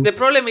for 2. But the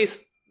problem is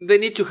they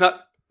need to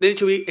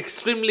be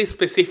extremely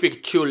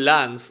specific 2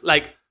 lands.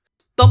 Like,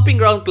 Stomping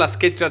Ground plus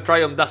Ketria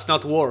Triumph does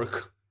not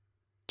work.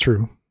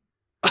 True.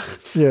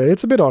 Yeah,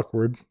 it's a bit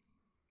awkward.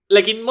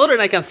 Like, in Modern,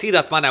 I can see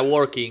that mana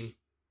working.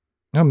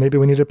 Oh, maybe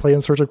we need to play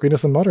in Search of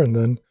Greenness in Modern,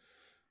 then.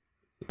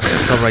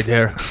 Stop right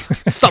there.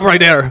 Stop right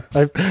there.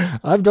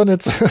 I've done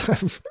it.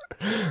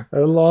 I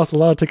lost a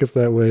lot of tickets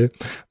that way.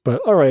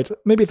 But all right,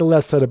 maybe the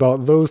less said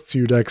about those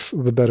 2 decks,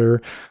 the better.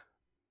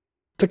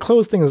 To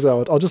close things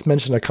out, I'll just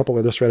mention a couple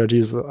other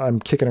strategies that I'm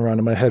kicking around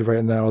in my head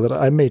right now that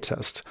I may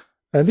test.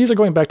 And these are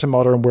going back to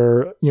Modern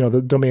where,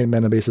 the domain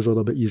mana base is a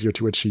little bit easier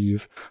to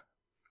achieve.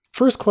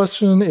 First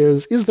question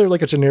is there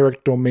like a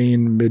generic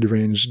domain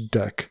mid-range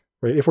deck?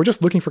 Right? If we're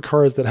just looking for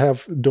cards that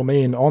have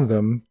domain on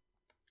them,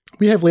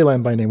 we have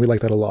Leyline Binding. We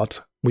like that a lot.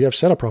 We have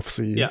Shadow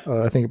Prophecy. Yeah.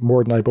 I think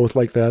Mord and I both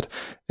like that.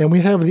 And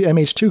we have the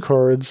MH2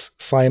 cards,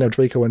 Sign of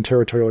Draco and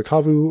Territorial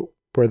Kavu,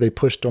 where they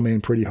push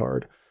domain pretty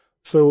hard.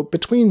 So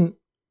between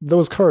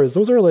those cards,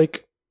 those are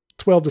like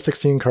 12 to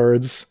 16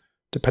 cards,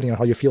 depending on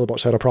how you feel about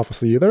Shadow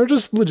Prophecy, that are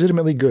just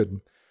legitimately good.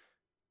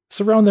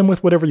 Surround them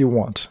with whatever you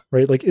want,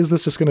 right? Like, is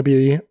this just going to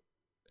be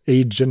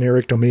a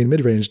generic domain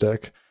mid-range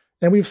deck?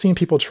 And we've seen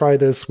people try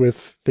this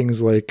with things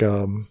like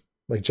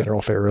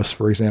General Ferris,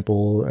 for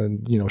example,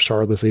 and,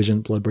 Shardless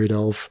Agent, Bloodbraid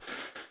Elf.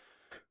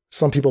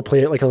 Some people play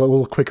it like a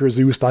little quicker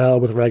zoo style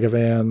with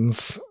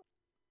Ragavans.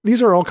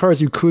 These are all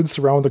cards you could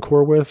surround the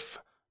core with.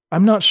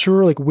 I'm not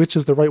sure like which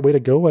is the right way to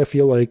go. I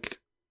feel like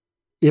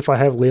if I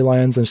have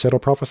Leylines and Shadow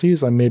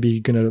Prophecies, I'm maybe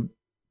going to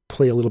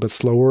play a little bit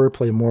slower,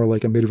 play more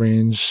like a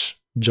mid-range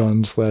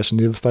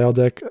Jund/Niv style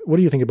deck. What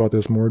do you think about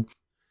this, Mord?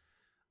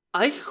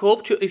 I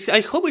hope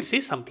it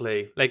sees some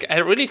play. Like, I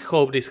really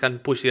hope this can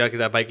push the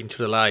Arcade Bike into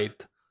the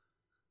light.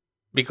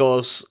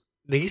 Because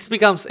these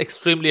becomes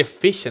extremely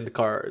efficient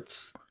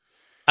cards.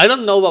 I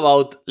don't know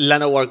about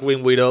Llanowar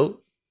Green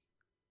Widow.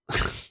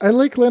 I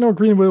like Llanowar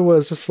Green Widow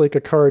as just like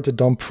a card to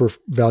dump for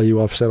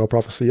value off Shadow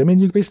Prophecy. I mean,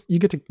 you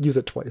get to use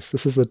it twice.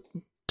 This is a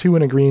 2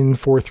 and a green,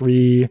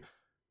 4/3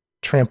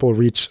 trample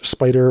reach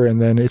spider,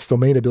 and then its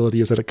domain ability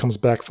is that it comes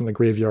back from the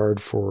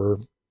graveyard for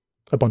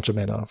a bunch of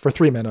mana, for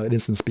 3 mana at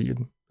instant speed.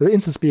 The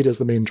instant speed is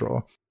the main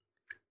draw.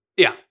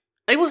 Yeah.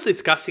 I was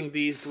discussing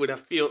this with a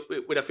few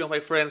of my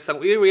friends, and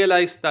we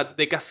realized that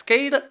the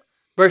Cascade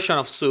version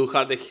of Zoo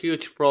had a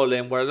huge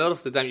problem where a lot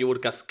of the time you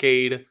would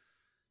cascade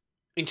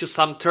into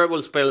some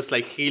terrible spells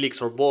like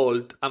Helix or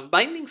Bolt, and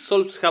Binding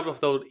solves half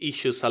of those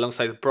issues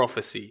alongside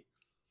Prophecy.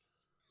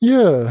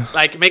 Yeah.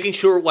 Like, making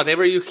sure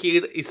whatever you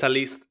hit is at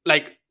least,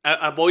 like,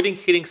 avoiding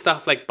hitting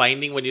stuff like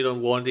Binding when you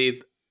don't want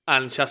it,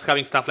 and just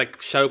having stuff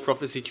like Shadow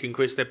Prophecy to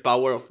increase the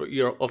power of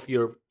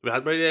your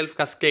Bloodbraid Elf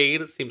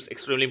Cascade seems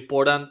extremely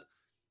important.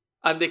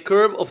 And the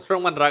curve of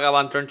turn 1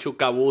 Ragavan, turn 2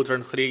 Kavu,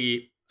 turn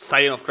 3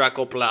 Scion of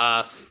Draco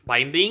plus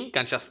Binding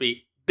can just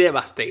be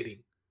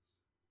devastating.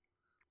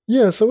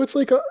 Yeah, so it's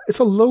like it's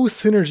a low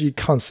synergy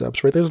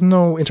concept, right? There's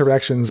no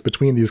interactions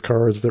between these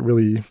cards that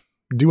really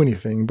do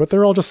anything, but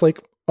they're all just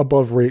like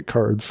above rate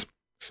cards.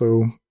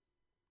 So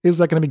is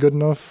that going to be good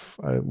enough?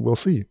 We'll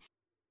see.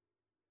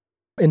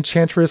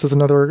 Enchantress is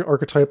another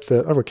archetype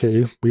that,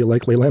 okay, we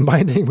like Leyline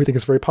Binding. We think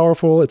it's very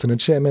powerful. It's an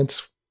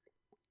enchantment.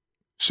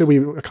 Should we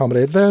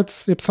accommodate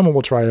that? If someone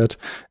will try it.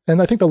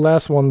 And I think the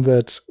last one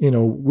that, I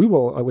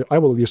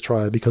will at least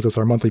try because it's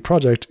our monthly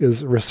project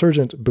is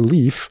Resurgent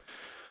Belief.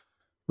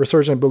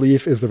 Resurgent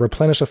Belief is the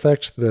replenish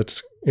effect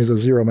that is a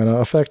 0 mana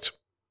effect.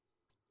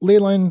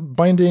 Leyline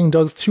Binding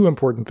does 2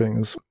 important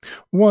things.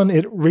 One,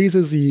 it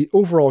raises the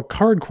overall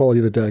card quality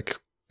of the deck,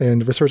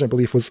 and Resurgent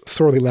Belief was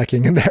sorely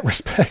lacking in that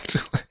respect.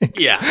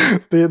 Yeah.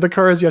 The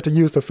cards you have to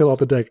use to fill out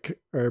the deck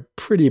are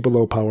pretty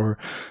below power.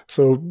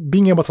 So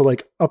being able to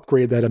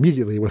upgrade that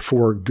immediately with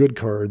 4 good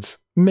cards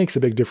makes a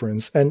big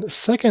difference. And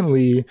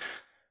secondly,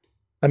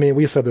 I mean,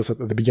 we said this at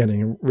the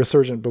beginning,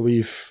 Resurgent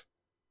Belief,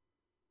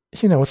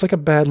 it's like a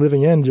bad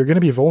living end. You're going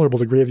to be vulnerable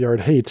to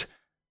graveyard hate.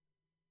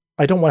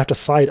 I don't want to have to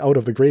side out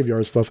of the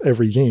graveyard stuff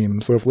every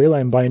game. So if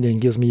Leyline Binding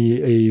gives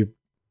me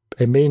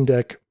a main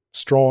deck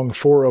strong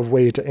 4 of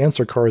way to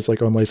answer cards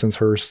like Unlicensed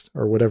Hearse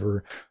or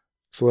whatever,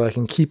 so that I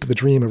can keep the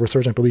dream of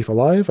Resurgent Belief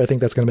alive, I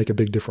think that's going to make a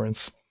big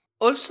difference.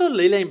 Also,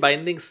 Leyline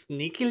Binding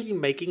sneakily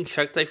making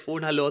Shark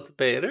Typhoon a lot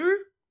better.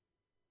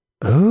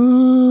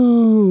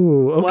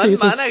 Oh, okay. 1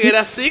 mana, get a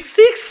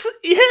 6/6?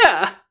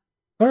 Yeah.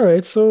 All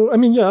right, so, I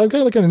mean, yeah, I've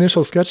got an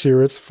initial sketch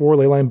here. It's 4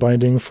 Leyline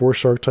Binding, 4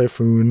 Shark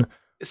Typhoon.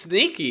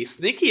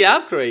 Sneaky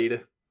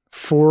upgrade.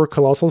 4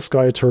 Colossal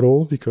Sky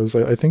Turtle, because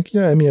I think,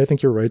 yeah, Emmy, I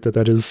think you're right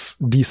that is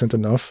decent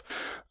enough.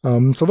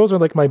 So those are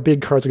like my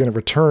big cards are going to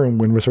return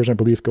when Resurgent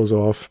Belief goes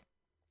off.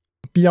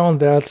 Beyond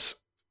that,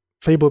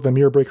 Fable of the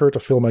Mirror Breaker to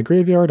fill my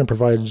graveyard and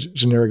provide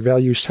generic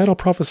value. Shadow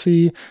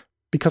Prophecy,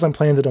 because I'm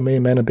playing the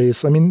Domain mana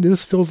base. I mean,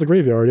 this fills the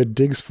graveyard. It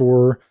digs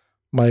for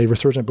my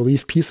Resurgent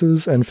Belief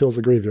pieces and fills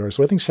the graveyard.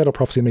 So I think Shadow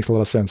Prophecy makes a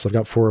lot of sense. I've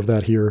got 4 of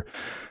that here.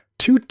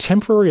 2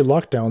 Temporary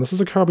Lockdown. This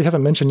is a card we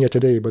haven't mentioned yet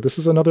today, but this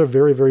is another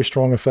very, very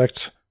strong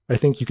effect. I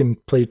think you can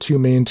play 2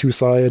 main, 2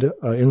 side.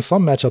 In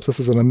some matchups, this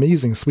is an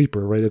amazing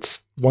sweeper, right?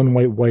 It's 1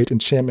 white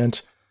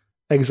enchantment,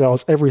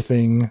 exiles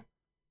everything,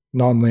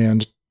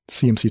 non-land,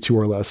 CMC 2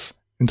 or less,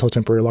 until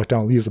Temporary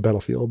Lockdown leaves the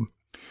battlefield.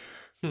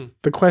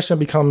 The question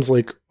becomes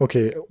like,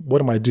 okay,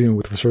 what am I doing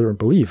with Resurgent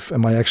Belief?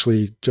 Am I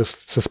actually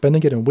just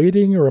suspending it and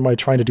waiting, or am I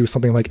trying to do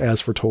something like As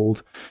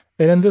Foretold?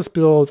 And in this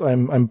build,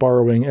 I'm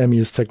borrowing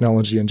Emmy's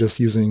technology and just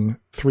using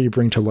 3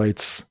 Bring to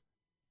Lights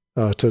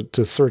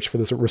to search for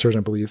this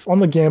Resurgent Belief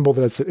on the gamble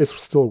that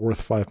it's still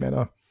worth 5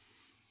 mana.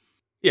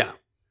 Yeah.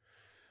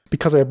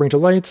 Because I have Bring to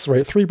Lights,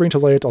 right? 3 Bring to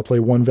Light, I'll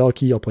play 1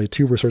 Valky, I'll play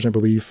 2 Resurgent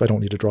Belief. I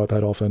don't need to draw it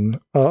that often.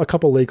 A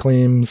couple Lay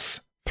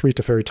Claims, 3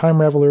 Teferi Time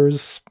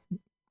Ravelers,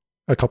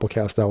 a couple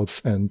cast outs,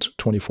 and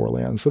 24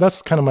 lands. So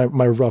that's kind of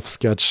my rough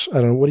sketch.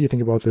 I don't know. What do you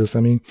think about this? I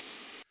mean,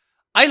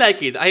 I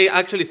like it. I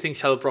actually think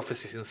Shadow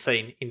Prophecy is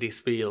insane in this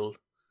build.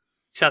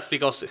 Just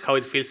because how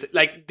it feels.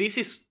 Like, this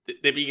is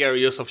the bigger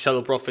use of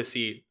Shadow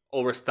Prophecy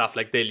over stuff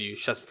like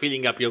Deluge. Just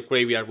filling up your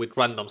graveyard with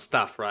random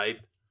stuff, right?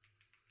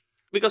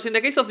 Because in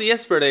the case of the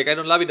Esper deck, I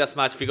don't love it as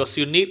much because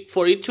you need,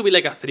 for it to be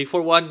like a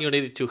 3-for-1, you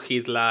need it to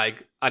hit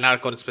like an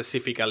Archon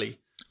specifically.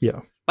 Yeah.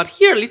 But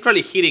here,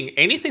 literally hitting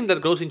anything that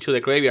goes into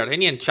the graveyard,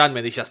 any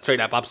enchantment is just straight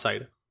up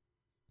upside.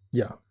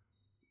 Yeah.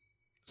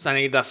 And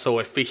it does so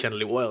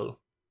efficiently well.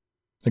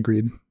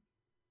 Agreed.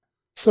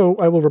 So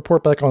I will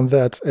report back on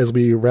that as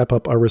we wrap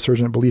up our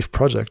Resurgent Belief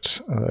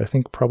project, I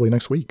think probably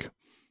next week.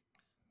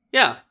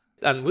 Yeah,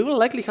 and we will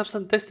likely have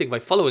some testing by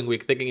following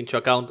week, taking into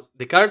account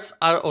the cards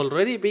are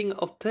already being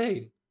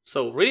obtained.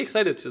 So really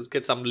excited to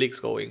get some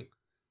leaks going.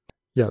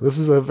 Yeah, this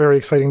is a very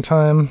exciting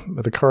time.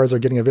 The cards are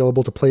getting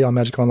available to play on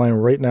Magic Online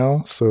right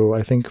now. So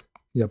I think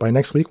by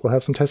next week we'll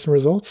have some testing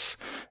results.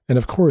 And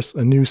of course,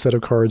 a new set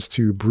of cards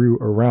to brew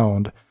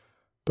around.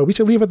 But we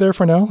should leave it there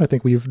for now. I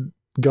think we've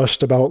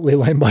gushed about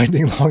Leyline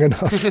Binding long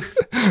enough.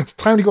 It's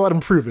time to go out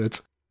and prove it.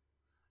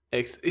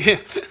 Yeah,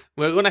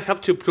 we're going to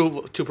have to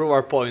prove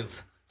our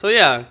points. So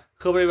yeah,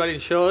 hope everybody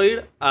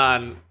enjoyed,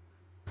 and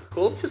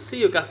hope to see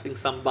you casting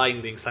some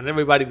bindings, and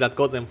everybody that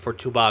got them for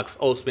 $2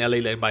 owes me a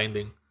Leyline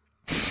Binding.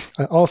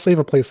 I'll save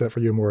a playset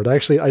for you, Mord.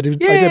 Actually, I did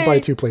buy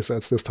 2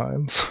 playsets this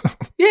time. So.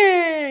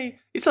 Yay!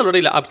 It's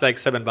already up like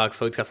 $7,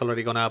 so it has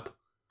already gone up.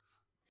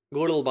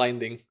 Good old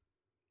binding.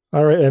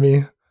 All right,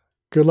 Emmy.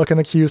 Good luck in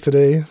the queues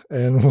today,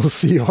 and we'll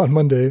see you on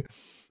Monday.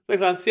 Thanks,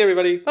 man. See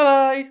everybody.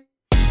 Bye-bye!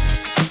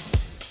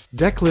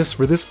 Deck lists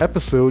for this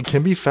episode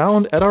can be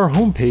found at our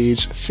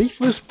homepage,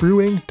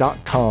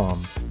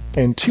 faithlessbrewing.com.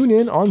 And tune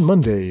in on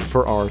Monday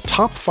for our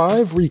top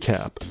 5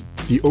 recap.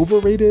 The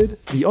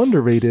overrated, the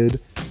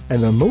underrated,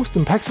 and the most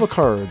impactful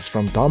cards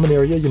from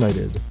Dominaria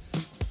United.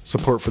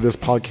 Support for this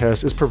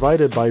podcast is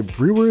provided by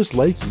brewers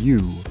like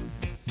you.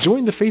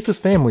 Join the Faithless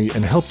family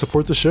and help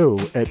support the show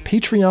at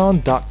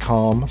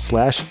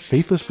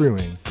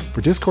patreon.com/faithlessbrewing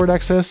for Discord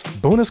access,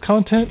 bonus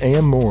content,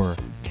 and more.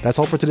 That's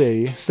all for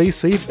today. Stay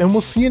safe, and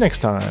we'll see you next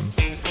time.